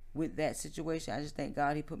with that situation. I just thank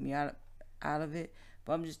God he put me out of it.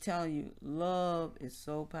 But I'm just telling you, love is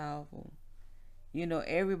so powerful. You know,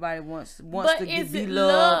 everybody wants to be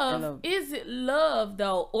loved. Is it love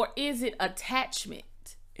though, or is it attachment?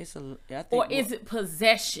 Or is it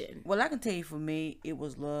possession? Well, I can tell you, for me, it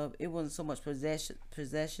was love. It wasn't so much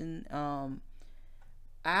possession.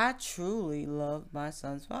 I truly loved my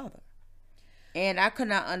son's father, and I could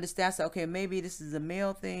not understand. So, okay, maybe this is a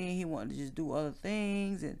male thing. He wanted to just do other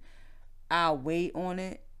things, and I'll wait on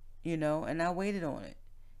it, you know. And I waited on it,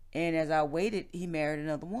 and as I waited, he married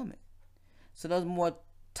another woman. So that was more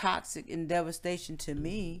toxic and devastation to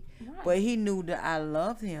me. Right. But he knew that I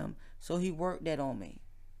loved him, so he worked that on me.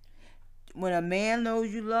 When a man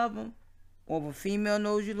knows you love him, or if a female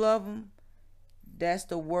knows you love him, that's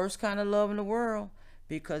the worst kind of love in the world,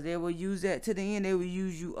 because they will use that to the end. They will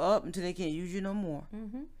use you up until they can't use you no more.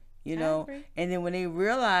 Mm-hmm. You know, and then when they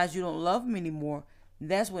realize you don't love them anymore,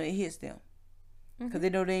 that's when it hits them, because they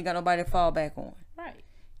know they ain't got nobody to fall back on. Right.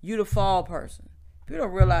 You the fall person. You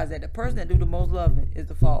don't realize that the person that do the most loving is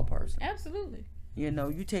the fall person. Absolutely. You know,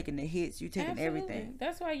 you taking the hits, you taking everything.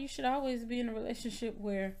 That's why you should always be in a relationship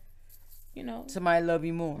where, you know, somebody love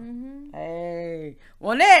you more. Mm-hmm. Hey,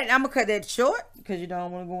 on that, I'm gonna cut that short because you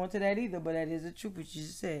don't want to go into that either. But that is the truth, what you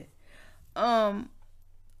just said. Love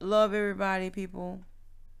everybody, people.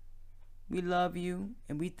 We love you,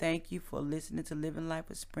 and we thank you for listening to Living Life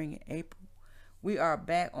with Spring and April. We are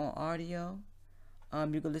back on audio.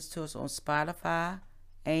 You can listen to us on Spotify,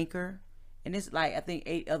 Anchor, and it's like, I think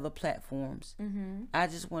 8 other platforms. Mm-hmm. I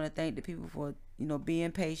just want to thank the people for, you know,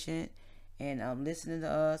 being patient and listening to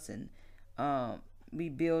us, and we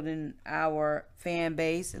building our fan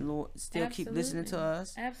base, and Lord still keep listening to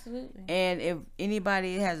us. Absolutely. And if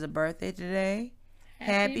anybody has a birthday today,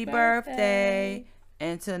 happy birthday.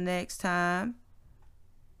 Until next time,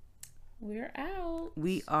 we're out.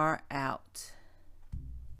 We are out.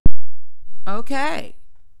 Okay.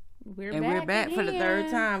 We're back again for the 3rd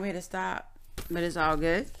time. We had to stop, but it's all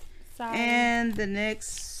good. Sorry. And the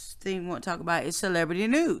next thing we want to talk about is celebrity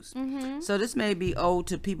news. Mm-hmm. So this may be old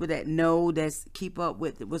to people that know, that's keep up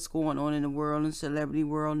with what's going on in the world and celebrity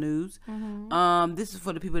world news. Mm-hmm. This is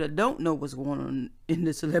for the people that don't know what's going on in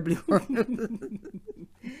the celebrity world news.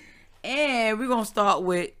 And we're gonna start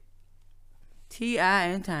with T.I.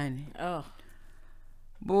 and Tiny. Oh.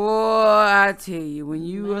 Boy, I tell you, when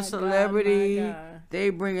you a celebrity,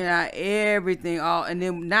 they bringing out everything, and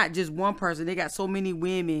then not just one person. They got so many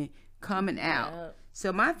women coming out. Yep.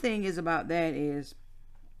 So my thing is about that is,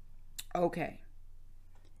 okay,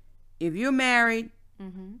 if you're married,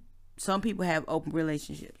 some people have open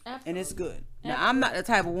relationships. Absolutely. And it's good. Now, I'm not the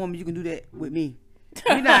type of woman you can do that with me.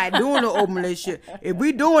 We're not doing the open relationship. If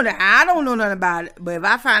we doing it, I don't know nothing about it. But if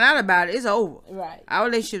I find out about it, it's over. Right. Our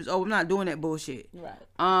relationship's over. I'm not doing that bullshit. Right.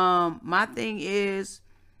 My thing is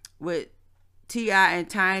with T.I. and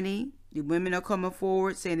Tiny, the women are coming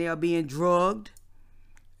forward saying they are being drugged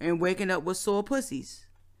and waking up with sore pussies.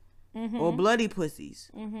 Or bloody pussies.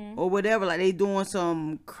 Or whatever. Like they doing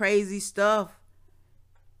some crazy stuff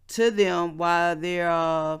to them while they're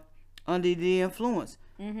under the influence.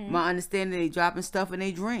 My understanding, they dropping stuff in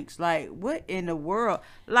their drinks. Like, what in the world?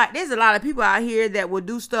 Like, there's a lot of people out here that will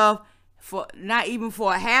do stuff for not even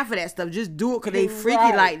for a half of that stuff. Just do it because they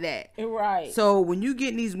freaky like that. Right. So when you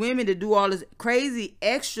getting these women to do all this crazy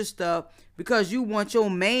extra stuff because you want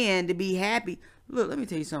your man to be happy. Look, let me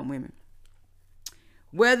tell you something, women.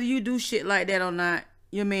 Whether you do shit like that or not,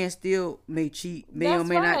 your man still may cheat, may or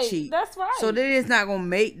may not cheat. That's right. So that is not gonna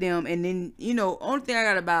make them. And then, you know, only thing I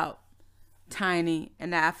got about Tiny,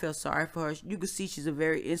 and I feel sorry for her, you can see she's a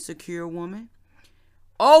very insecure woman.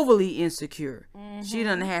 Overly insecure. She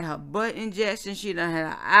done had her butt injection. She done had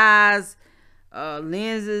her eyes,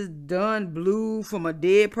 lenses done blue from a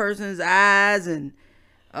dead person's eyes, and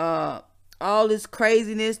all this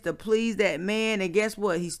craziness to please that man. And guess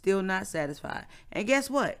what? He's still not satisfied. And guess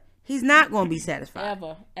what? He's not going to be satisfied.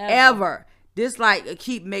 Ever. This like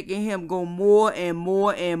keep making him go more and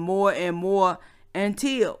more and more and more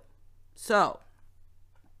until. So,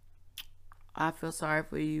 I feel sorry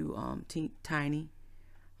for you, Tiny.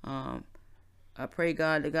 I pray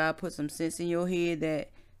God that God put some sense in your head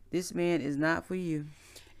that this man is not for you.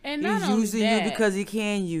 And he's using you because he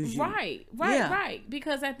can use you. Right.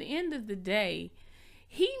 Because at the end of the day,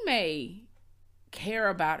 he may care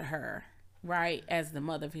about her, right, as the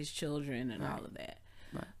mother of his children and all of that.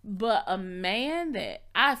 Right. But a man that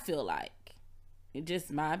I feel like,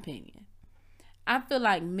 just my opinion, I feel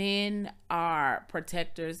like men are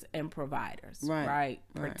protectors and providers, right?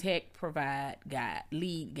 Protect, provide, guide,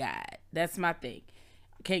 lead, guide. That's my thing.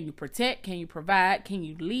 Can you protect? Can you provide? Can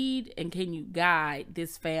you lead? And can you guide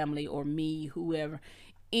this family or me, whoever,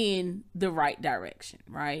 in the right direction,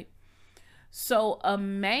 right? So a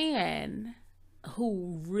man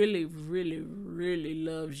who really, really, really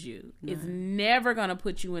loves you is never going to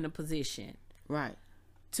put you in a position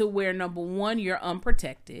to where, number one, you're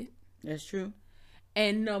unprotected. That's true.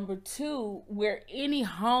 And number two, where any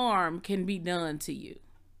harm can be done to you.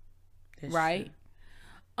 That's right? True.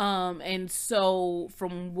 And so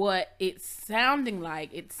from what it's sounding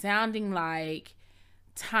like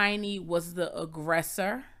Tiny was the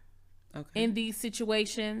aggressor in these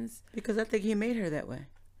situations. Because I think he made her that way.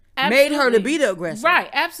 Absolutely. Made her to be the aggressor. Right,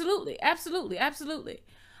 absolutely. I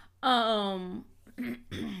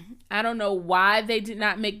don't know why they did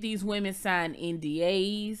not make these women sign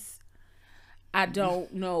NDAs. I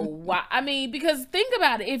don't know why. I mean, because think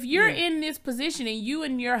about it. If you're in this position and you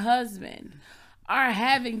and your husband are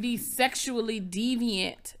having these sexually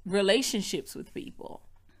deviant relationships with people,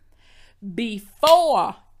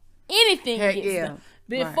 before anything gets done,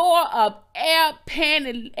 before a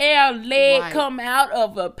air leg come out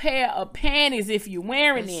of a pair of panties if you're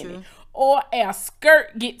wearing it, or a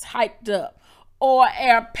skirt gets hiked up, or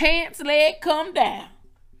a pants leg come down,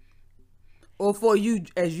 or for you,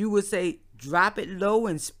 as you would say, drop it low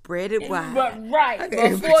and spread it wide.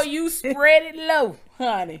 Before you spread it low,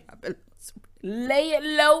 honey. Lay it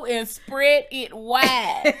low and spread it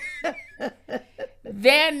wide.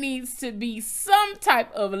 There needs to be some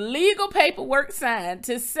type of legal paperwork signed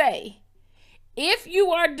to say, if you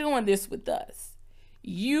are doing this with us,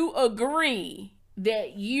 you agree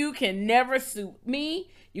that you can never sue me,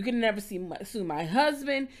 you can never sue my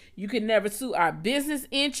husband, you can never sue our business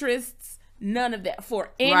interests. None of that for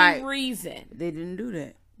any reason. They didn't do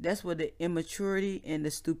that. That's where the immaturity and the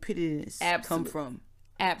stupidity come from.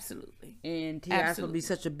 Absolutely. And T.I.'s gonna be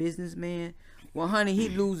such a businessman. Well, honey, he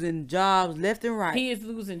losing jobs left and right. He is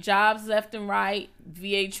losing jobs left and right.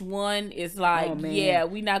 VH1 is like,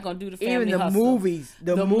 we not gonna do the family hustle.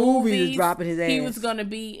 The movies is dropping his ass. He was gonna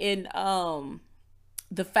be in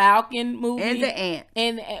the Falcon movie and the Ant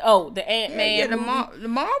the Ant-Man the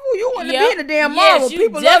Marvel. You want to be in the damn Marvel.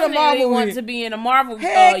 People love the Marvel. Want to be in a Marvel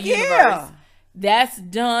universe. That's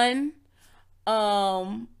done.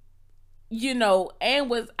 You know, and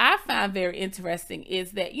what I find very interesting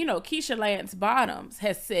is that, you know, Keisha Lance Bottoms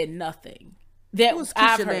has said nothing. Who's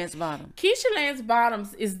Keisha Lance Bottoms? Keisha Lance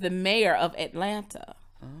Bottoms is the mayor of Atlanta.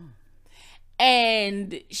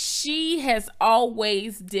 And she has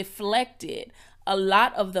always deflected a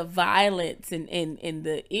lot of the violence and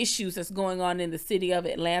the issues that's going on in the city of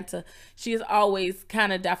Atlanta. She has always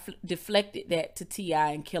kind of deflected that to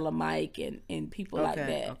T.I. and Killer Mike and people like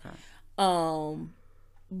that.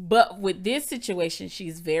 But with this situation,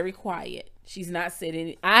 she's very quiet. She's not said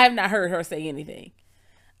any. I have not heard her say anything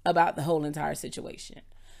about the whole entire situation.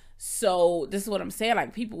 So this is what I'm saying.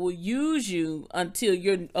 Like, people will use you until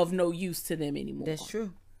you're of no use to them anymore. That's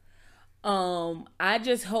true. I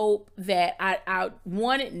just hope that I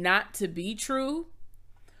want it not to be true,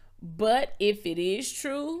 but if it is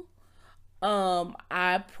true,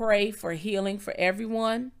 I pray for healing for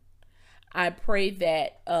everyone. I pray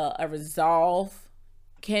that a resolve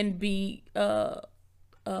can be come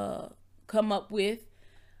up with.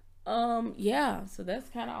 Yeah, so that's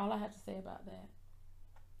kind of all I have to say about that.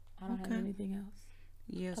 I don't have anything else.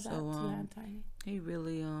 Yeah, so he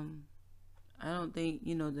really I don't think,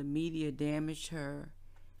 you know, the media damaged her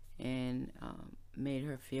and made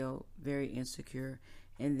her feel very insecure.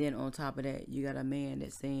 And then on top of that, you got a man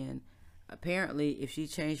that's saying apparently if she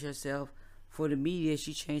changed herself for the media,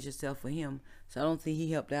 she changed herself for him. So I don't think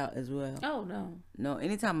he helped out as well. Oh, no. No,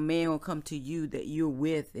 anytime a man will come to you that you're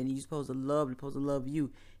with and you're supposed to love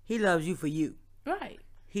you, he loves you for you. Right.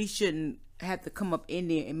 He shouldn't have to come up in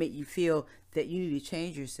there and make you feel that you need to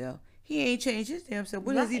change yourself. He ain't changed his damn self.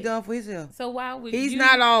 What has he done for himself? So why would He's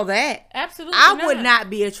not all that. Absolutely I would not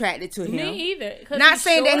be attracted to him. Me either. Not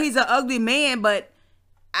saying that he's an ugly man, but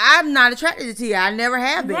I'm not attracted to T.I. I never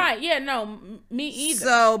have been. Right, yeah, no, me either.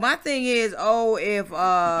 So my thing is,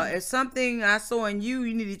 if something I saw in you,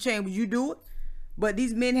 you need to change, would you do it? But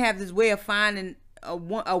these men have this way of finding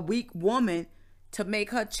a weak woman to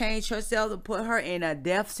make her change herself, to put her in a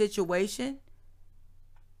death situation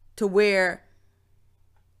to where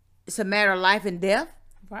it's a matter of life and death.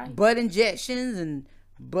 Right. Butt injections and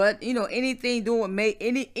anything doing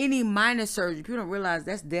any minor surgery. People don't realize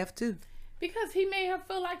that's death too. Because he made her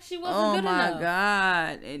feel like she wasn't good enough. Oh my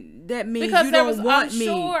God. And that means because you don't want me.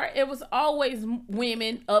 I'm sure it was always other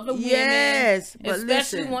women. Yes. But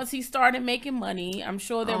especially once he started making money. I'm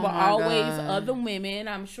sure there were always other women.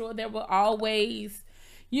 I'm sure there were always,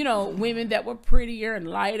 women that were prettier and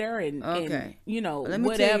lighter and, let me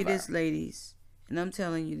whatever. tell you this, ladies. And I'm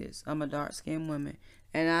telling you this. I'm a dark-skinned woman.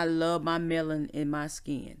 And I love my melanin in my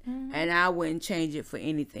skin. Mm-hmm. And I wouldn't change it for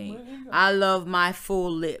anything. I love my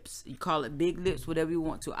full lips. You call it big lips, whatever you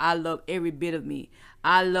want to. I love every bit of me.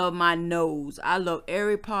 I love my nose. I love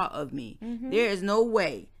every part of me. Mm-hmm. There is no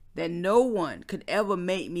way that no one could ever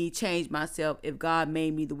make me change myself if God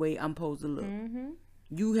made me the way I'm supposed to look. Mm-hmm.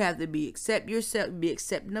 You have to be accepting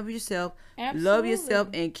of yourself, Absolutely. Love yourself,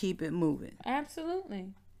 and keep it moving. Absolutely.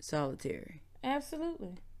 Solitary.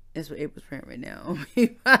 Absolutely. That's what April's praying right now.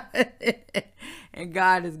 And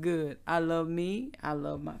God is good. I love me. I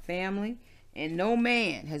love my family. And no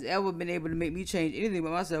man has ever been able to make me change anything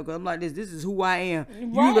about myself. Because I'm like this. This is who I am. Right.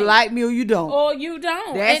 You either like me or you don't. Or you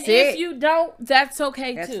don't. That's it. If you don't, that's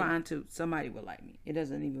okay that's too. That's fine too. Somebody will like me. It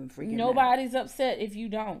doesn't even freaking Nobody's matter. Upset if you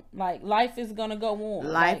don't. Like, life is going to go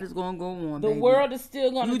on. Life is going to go on, The world is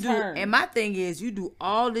still going to turn. And my thing is, you do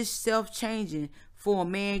all this self-changing for a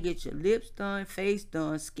man. Get your lips done, face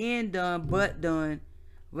done, skin done, butt done,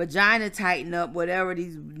 vagina tighten up, whatever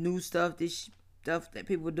these new stuff, this stuff that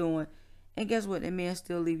people are doing. And guess what? That man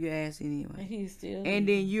still leave your ass anyway. He's still. And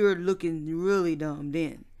then you're looking really dumb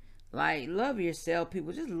then. Like, love yourself,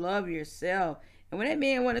 people. Just love yourself. And when that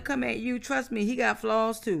man want to come at you, trust me, he got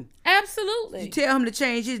flaws too. Absolutely. You tell him to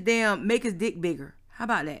change his make his dick bigger. How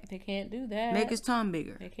about that? They can't do that. Make his tongue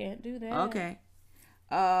bigger. They can't do that. Okay.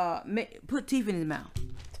 Put teeth in his mouth.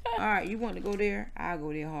 All right, you want to go there? I'll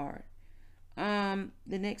go there hard.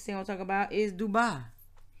 The next thing I'll talk about is Dubai.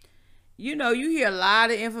 You hear a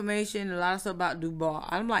lot of information, a lot of stuff about Dubai.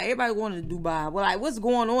 I'm like, everybody going to Dubai. Well, like, what's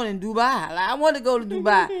going on in Dubai? Like, I want to go to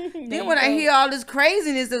Dubai. Then when I hear all this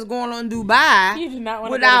craziness that's going on in Dubai, you do not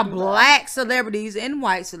want with our black celebrities and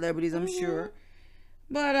white celebrities, I'm sure.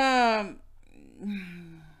 But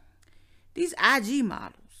these IG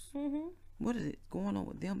models, what is it going on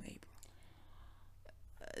with them, April?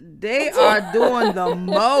 They are doing the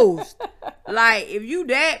most. Like, if you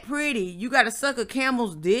that pretty, you got to suck a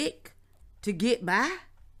camel's dick to get by.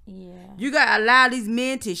 Yeah. You got to allow these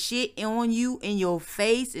men to shit on you in your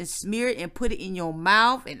face and smear it and put it in your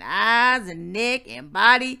mouth and eyes and neck and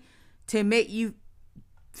body to make you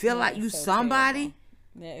feel like you somebody.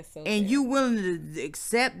 That is so and terrible. You willing to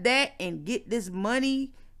accept that and get this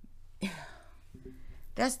money.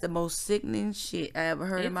 That's the most sickening shit I ever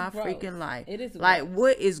heard in my freaking life. It is like,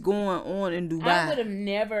 what is going on in Dubai? I would have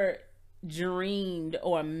never dreamed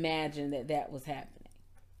or imagined that was happening.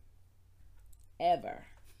 Ever.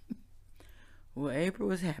 Well, April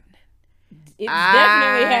was happening. It's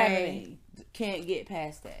definitely happening. Can't get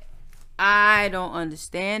past that. I don't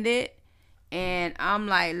understand it. And I'm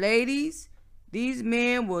like, ladies, these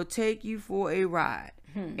men will take you for a ride.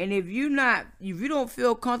 And if you don't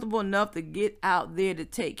feel comfortable enough to get out there to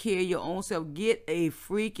take care of your own self, get a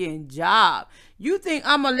freaking job. You think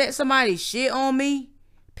I'm gonna let somebody shit on me,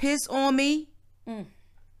 piss on me?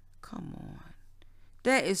 Come on,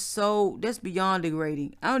 that's beyond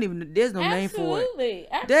degrading. I don't even. There's no name for it. Absolutely.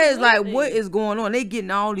 That is like, what is going on? They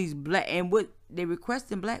getting all these black and what they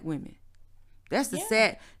requesting black women. That's the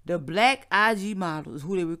sad. The black IG models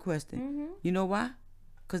who they requesting. You know why?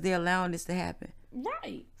 Because they're allowing this to happen.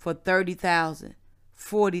 Right. For 30,000,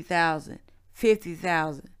 40,000,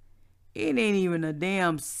 50,000. It ain't even a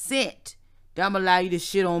damn cent that I'm allow you to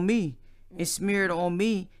shit on me and smear it on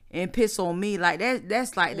me and piss on me. Like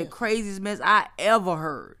that's like the craziest mess I ever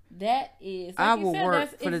heard. That is, like I will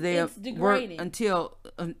work for the day of work until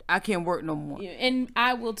I can't work no more. Yeah, and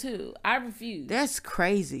I will too. I refuse. That's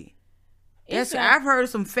crazy. I've heard of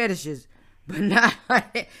some fetishes, but not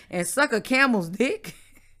like that. And suck a camel's dick.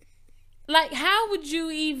 Like, how would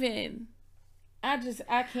you even? I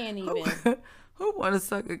can't even. Who want to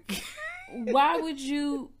suck a? Why would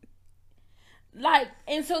you? Like,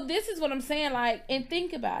 and so this is what I'm saying. Like, and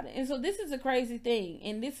think about it. And so this is a crazy thing,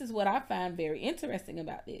 and this is what I find very interesting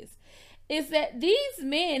about this, is that these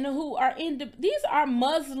men who are these are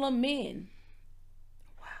Muslim men.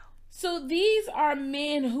 Wow. So these are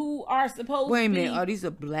men who are supposed to be. Wait a minute, are these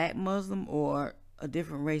a black Muslim or a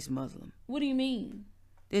different race Muslim? What do you mean?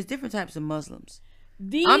 There's different types of Muslims.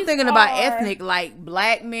 I'm thinking about ethnic, like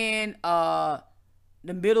black men,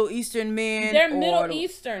 the Middle Eastern men. They're Middle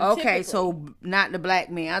Eastern. Okay, typically. So not the black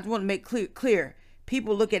men. I just want to make clear.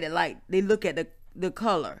 People look at it like they look at the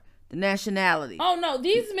color, the nationality. Oh no,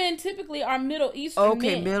 these men typically are Middle Eastern men.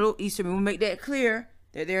 Okay, Middle Eastern men. We'll make that clear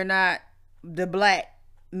that they're not the black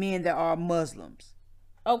men that are Muslims.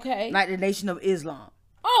 Okay. Like the Nation of Islam.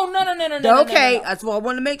 Oh no. Okay, no. That's what I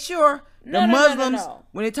want to make sure. The Muslims,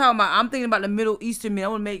 when they're talking about, I'm thinking about the Middle Eastern men. I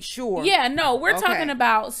want to make sure. Yeah, no, we're talking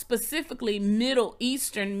about specifically Middle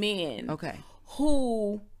Eastern men. Okay.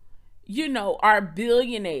 Who, are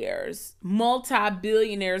billionaires,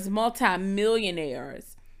 multi-billionaires,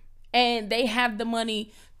 multi-millionaires, and they have the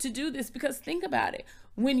money to do this. Because think about it,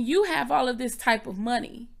 when you have all of this type of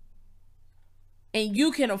money, and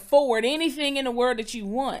you can afford anything in the world that you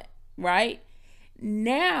want, right?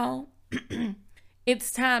 Now,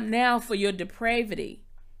 it's time now for your depravity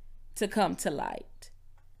to come to light.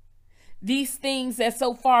 These things that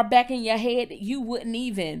so far back in your head that you wouldn't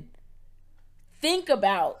even think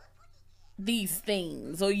about these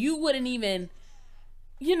things, or you wouldn't even,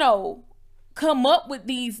 come up with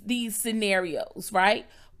these scenarios, right?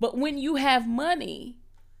 But when you have money,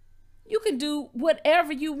 you can do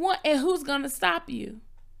whatever you want, and who's gonna stop you?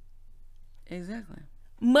 Exactly.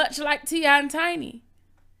 Much like T.I. and Tiny.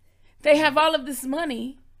 They have all of this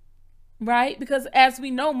money, right? Because as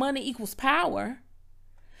we know, money equals power.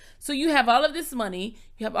 So you have all of this money,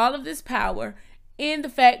 you have all of this power in the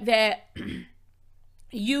fact that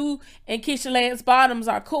you and Keisha Lance Bottoms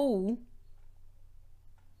are cool.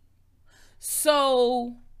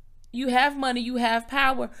 So you have money, you have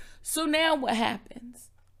power. So now what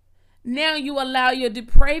happens? Now you allow your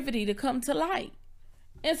depravity to come to light.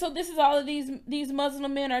 And so this is all of these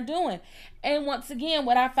Muslim men are doing. And once again,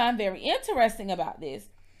 what I find very interesting about this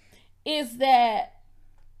is that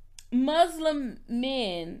Muslim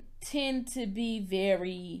men tend to be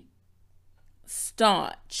very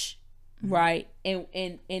staunch, right,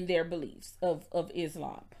 in their beliefs of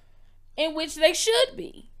Islam, in which they should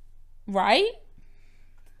be, right?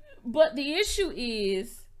 But the issue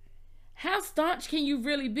is, how staunch can you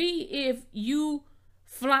really be if you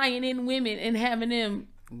flying in women and having them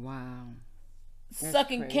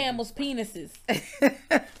sucking camels' penises?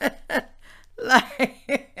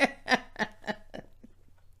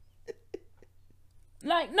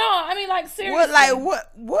 like seriously.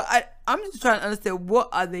 What I'm just trying to understand, what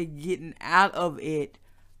are they getting out of it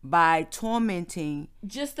by tormenting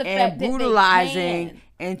just the and fact brutalizing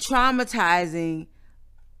and traumatizing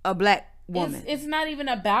a black woman? It's not even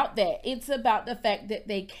about that. It's about the fact that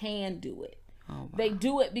they can do it. Oh, wow. They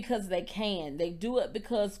do it because they can. They do it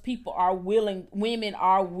because women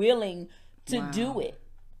are willing to do it.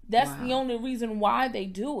 That's the only reason why they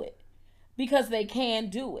do it. Because they can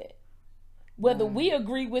do it. Whether we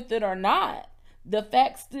agree with it or not, the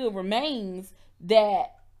fact still remains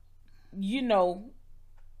that, they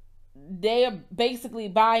are basically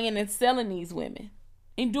buying and selling these women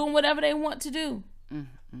and doing whatever they want to do.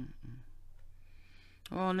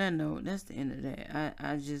 Well, on that note, that's the end of that.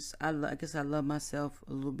 I guess I love myself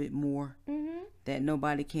a little bit more. That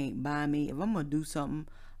nobody can't buy me. If I'm gonna do something,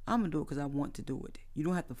 I'm gonna do it because I want to do it. You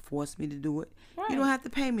don't have to force me to do it. Right. You don't have to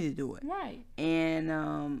pay me to do it. Right.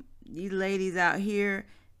 And these ladies out here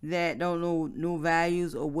that don't know no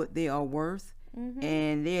values or what they are worth,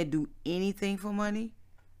 and they'll do anything for money.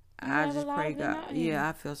 I just pray God. Yeah,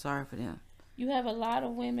 I feel sorry for them. You have a lot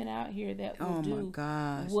of women out here that will do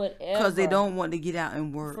whatever. Because they don't want to get out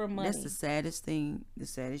and work. For money. That's the saddest thing, the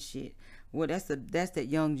saddest shit. Well, that's that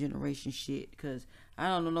young generation shit. Because I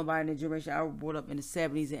don't know nobody in the generation I was brought up in the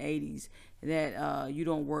 70s and 80s that you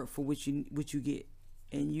don't work for what you get.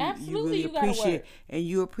 And you really appreciate, and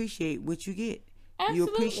you appreciate what you get. you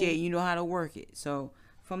appreciate, you know how to work it. So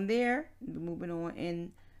from there, moving on,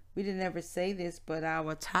 and we didn't ever say this, but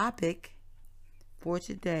our topic for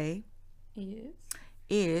today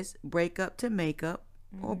is break up to make up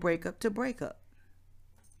or break up to break up.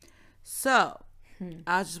 So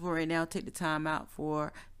I just want right now take the time out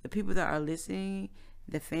for the people that are listening,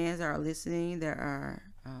 the fans that are listening, that are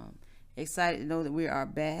excited to know that we are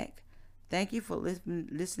back. Thank you for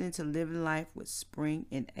listening to Living Life with Spring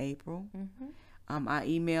and April. Our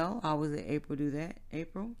email, I was at April. Do that.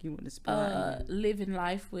 April, you want to spell Living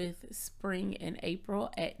Life with Spring and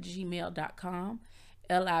April at gmail.com.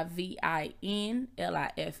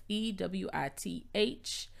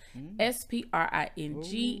 LIVINLIFEWITH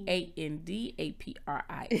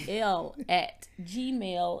SPRINGANDAPRIL at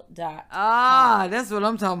gmail.com. Ah, that's what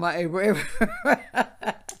I'm talking about, April.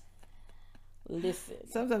 Listen.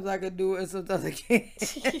 Sometimes I can do it and sometimes I can't.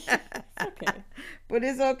 Okay. But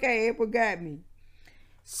it's okay. April got me.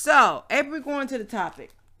 So, April, we're going to the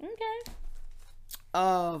topic. Okay.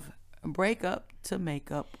 Of break up to make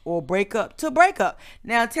up or break up to break up.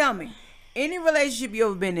 Now, tell me, any relationship you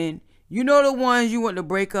ever been in, you know the ones you want to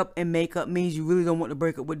break up and make up means you really don't want to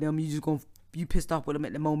break up with them. You pissed off with them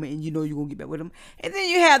at the moment and you know you're going to get back with them. And then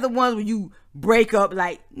you have the ones where you break up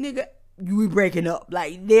like, nigga, you be breaking up.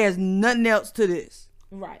 Like, there's nothing else to this.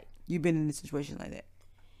 Right. You've been in a situation like that.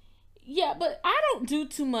 Yeah, but I don't do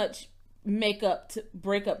too much break up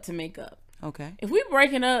to make up. Okay. If we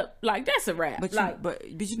breaking up, like, that's a wrap.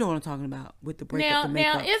 But you know what I'm talking about with the break now, up to make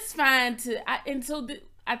up. Now, it's fine to...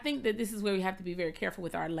 I think that this is where we have to be very careful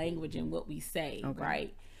with our language and what we say,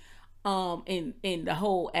 right? And the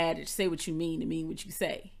whole adage, say what you mean to mean what you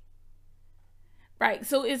say. Right?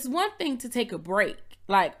 So it's one thing to take a break.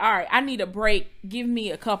 Like, all right, I need a break. Give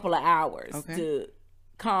me a couple of hours to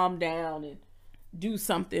calm down and do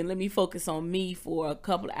something. Let me focus on me for a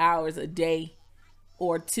couple of hours a day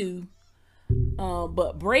or two.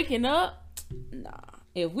 But breaking up, nah.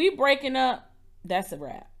 If we breaking up, that's a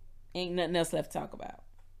wrap. Ain't nothing else left to talk about.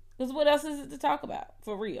 Because what else is it to talk about?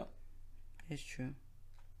 For real. It's true.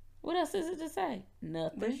 What else is it to say?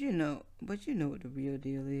 Nothing. But you know what the real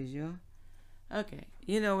deal is, y'all. Okay.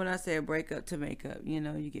 You know when I say break up to make up, you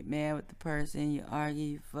know, you get mad with the person, you argue,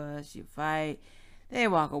 you fuss, you fight. They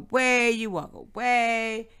walk away, you walk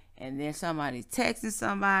away. And then somebody's texting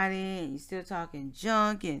somebody and you're still talking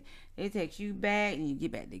junk and they text you back and you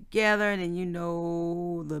get back together and then you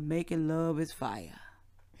know the making love is fire.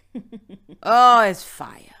 Oh, it's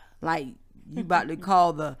fire. Like you about to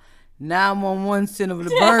call the 911 center of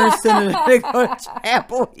the burn center to go to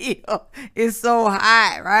Chapel Hill. It's so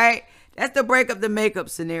hot, right? That's the break up the makeup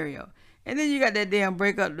scenario. And then you got that damn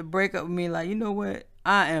break up with me like, you know what?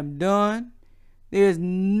 I am done. There's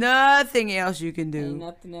nothing else you can do. Ain't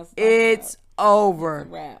nothing else. It's over. It's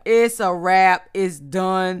a wrap. It's a wrap. It's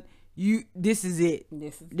done. This is it.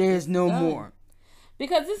 There's no more.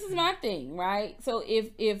 Because this is my thing, right? So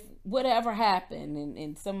if whatever happened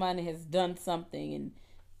and somebody has done something and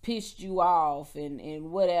pissed you off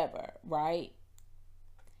and whatever, right?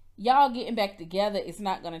 Y'all getting back together is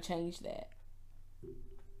not going to change that.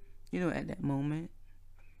 You know, at that moment,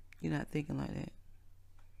 you're not thinking like that.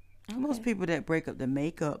 Okay. Most people that break up to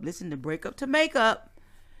make up, listen to break up to make up,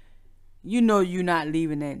 you know you're not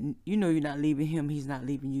leaving that. You know you're not leaving him. He's not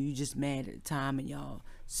leaving you. You just mad at the time and y'all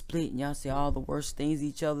split and y'all say all the worst things to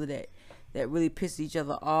each other that really piss each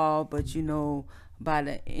other off. But you know by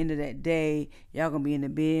the end of that day, y'all gonna be in the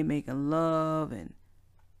bed making love and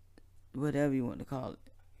whatever you want to call it.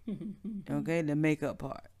 Okay, the makeup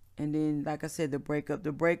part. And then, like I said, the breakup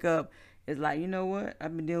is like, you know what?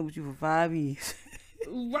 I've been dealing with you for 5 years.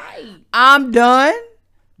 Right. I'm done.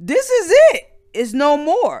 This is it. It's no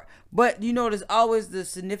more. But you know, there's always the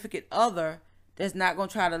significant other that's not gonna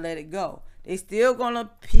try to let it go. They still gonna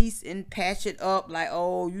piece and patch it up like,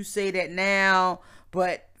 oh, you say that now,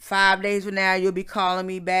 but 5 days from now you'll be calling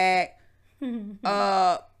me back.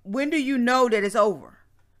 When do you know that it's over?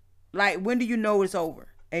 Like, when do you know it's over?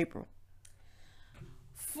 April.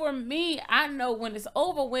 For me, I know when it's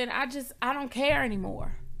over when I don't care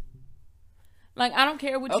anymore. Like, I don't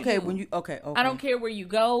care what you do. Okay. I don't care where you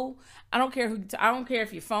go. I don't care I don't care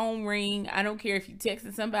if your phone ring. I don't care if you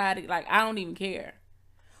texting somebody. Like, I don't even care.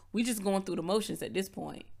 We just going through the motions at this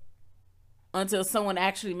point until someone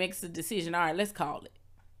actually makes a decision. All right, let's call it.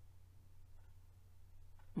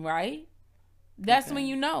 Right? That's when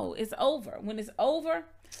you know it's over. When it's over.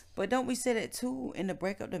 But don't we say that too in the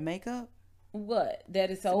breakup to makeup? What?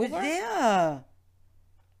 That it's over? Yeah.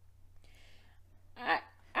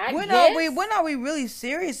 I when guess. are we really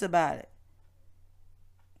serious about it?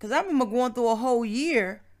 Because I remember going through a whole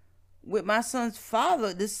year with my son's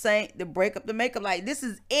father, the breakup, the makeup, like, this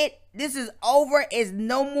is it. This is over. It's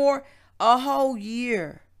no more. A whole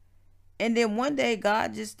year. And then one day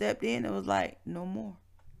God just stepped in and was like, no more.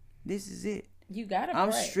 This is it. You gotta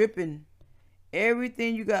I'm pray. stripping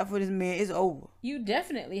everything you got for this man. It's over. You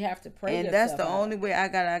definitely have to pray. And that's the only way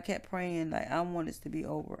I kept praying, like, I want this to be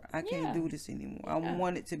over. I can't do this anymore. I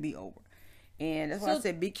want it to be over. And that's why I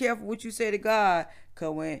said, be careful what you say to God,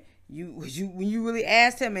 because when you really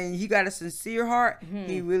ask him and he got a sincere heart,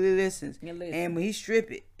 he really listens. And when he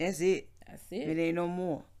strip it, that's it. It ain't no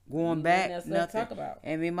more. Going back, nothing. Talk about.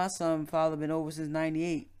 And me and my son and father been over since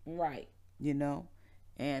 98. Right. You know?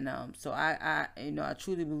 And so I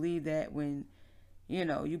truly believe that when,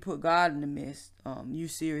 you put God in the midst, you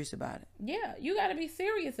serious about it. Yeah, you got to be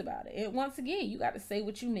serious about it. And once again, you got to say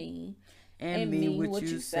what you mean and mean what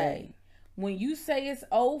you say. When you say it's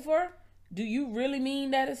over, do you really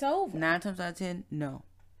mean that it's over? 9 times out of 10, no.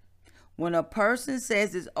 When a person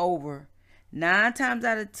says it's over, 9 times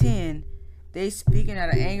out of 10, they speaking out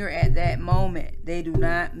of anger at that moment. They do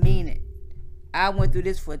not mean it. I went through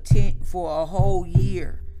this for a whole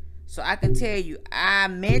year. So I can tell you, I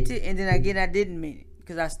meant it, and then again, I didn't mean it.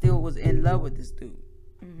 Because I still was in love with this dude.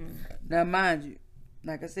 Mm-hmm. Now, mind you,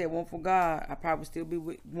 like I said, one for God, I probably still be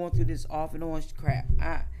going through this off and on crap.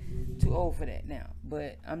 I'm too old for that now.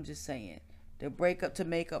 But I'm just saying, the breakup to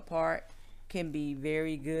makeup part can be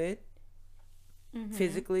very good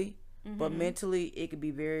physically. But mentally, it could be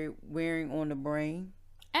very wearing on the brain.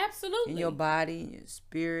 Absolutely. In your body, in your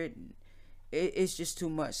spirit. It's just too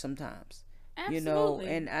much sometimes. Absolutely.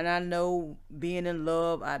 And I know being in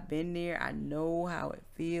love, I've been there. I know how it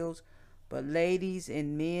feels. But ladies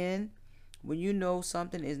and men, when you know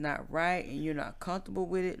something is not right and you're not comfortable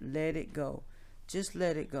with it, let it go. Just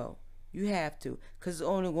let it go. You have to. Because it's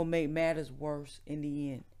only going to make matters worse in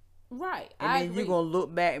the end. Right. And then you're going to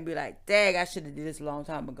look back and be like, dang, I should have did this a long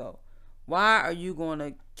time ago. Why are you going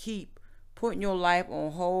to keep putting your life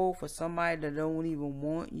on hold for somebody that don't even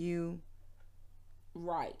want you?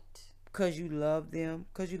 Right. Because you love them.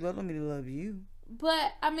 Because you love them and they love you.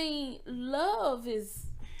 But, I mean, love is...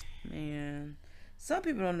 Man, some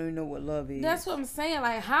people don't even know what love is. That's what I'm saying.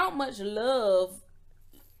 Like, how much love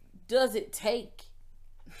does it take?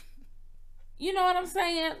 You know what I'm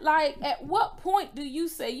saying? Like, at what point do you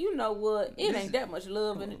say, you know what? It ain't that much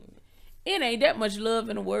love in it. It ain't that much love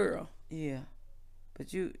in the world. Yeah.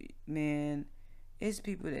 But man, it's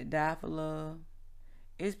people that die for love.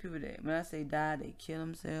 It's people that, when I say die, they kill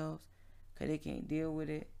themselves because they can't deal with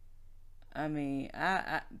it. I mean,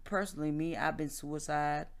 I personally, I've been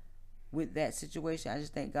suicide with that situation. I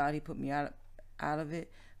just thank God he put me out of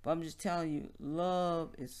it. But I'm just telling you,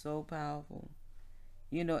 love is so powerful.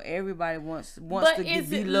 Everybody wants to be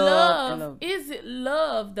loved. Is it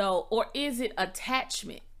love though, or is it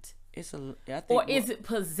attachment? Or is it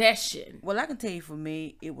possession? Well, I can tell you, for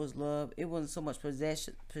me, it was love. It wasn't so much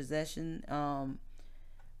possession.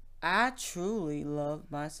 I truly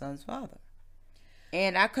loved my son's father,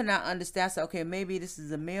 and I could not understand. So, okay, maybe this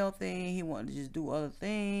is a male thing. He wanted to just do other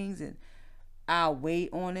things, and I'll wait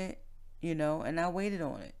on it, and I waited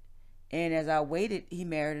on it. And as I waited, he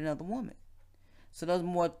married another woman. So that was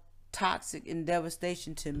more toxic and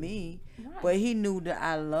devastation to me. Right. But he knew that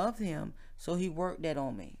I loved him, so he worked that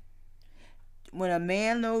on me. When a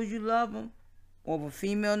man knows you love him, or if a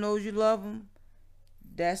female knows you love him,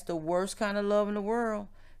 that's the worst kind of love in the world,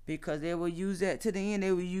 because they will use that to the end.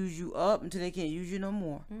 They will use you up until they can't use you no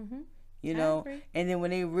more. Mm-hmm. And then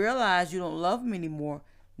when they realize you don't love them anymore,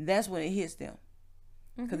 that's when it hits them,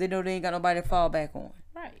 because they know they ain't got nobody to fall back on.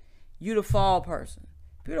 Right. You the fall person.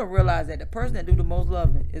 People don't realize that the person that do the most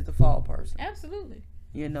loving is the fall person. Absolutely.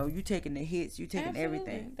 You taking the hits, you taking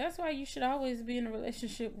everything. That's why you should always be in a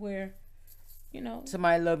relationship where,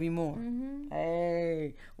 somebody love you more. Mm-hmm.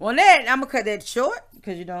 Hey, well, that I'm gonna cut that short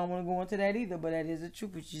because you don't want to go into that either. But that is the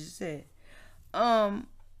truth, what you just said.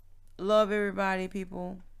 Love everybody,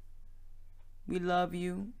 people. We love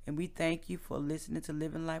you, and we thank you for listening to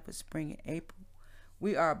Living Life with Spring and April.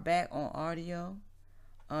 We are back on audio.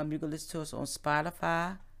 You can listen to us on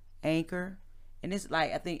Spotify, Anchor, and it's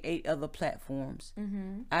like, I think, 8 other platforms.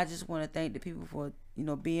 Mm-hmm. I just want to thank the people for,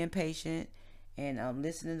 being patient and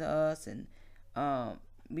listening to us, and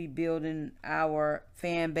we building our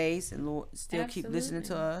fan base, and Lord, still keep listening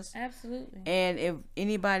to us. Absolutely. And if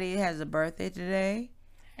anybody has a birthday today,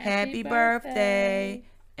 happy birthday.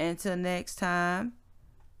 Until next time,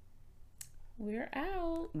 we're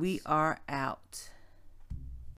out. We are out.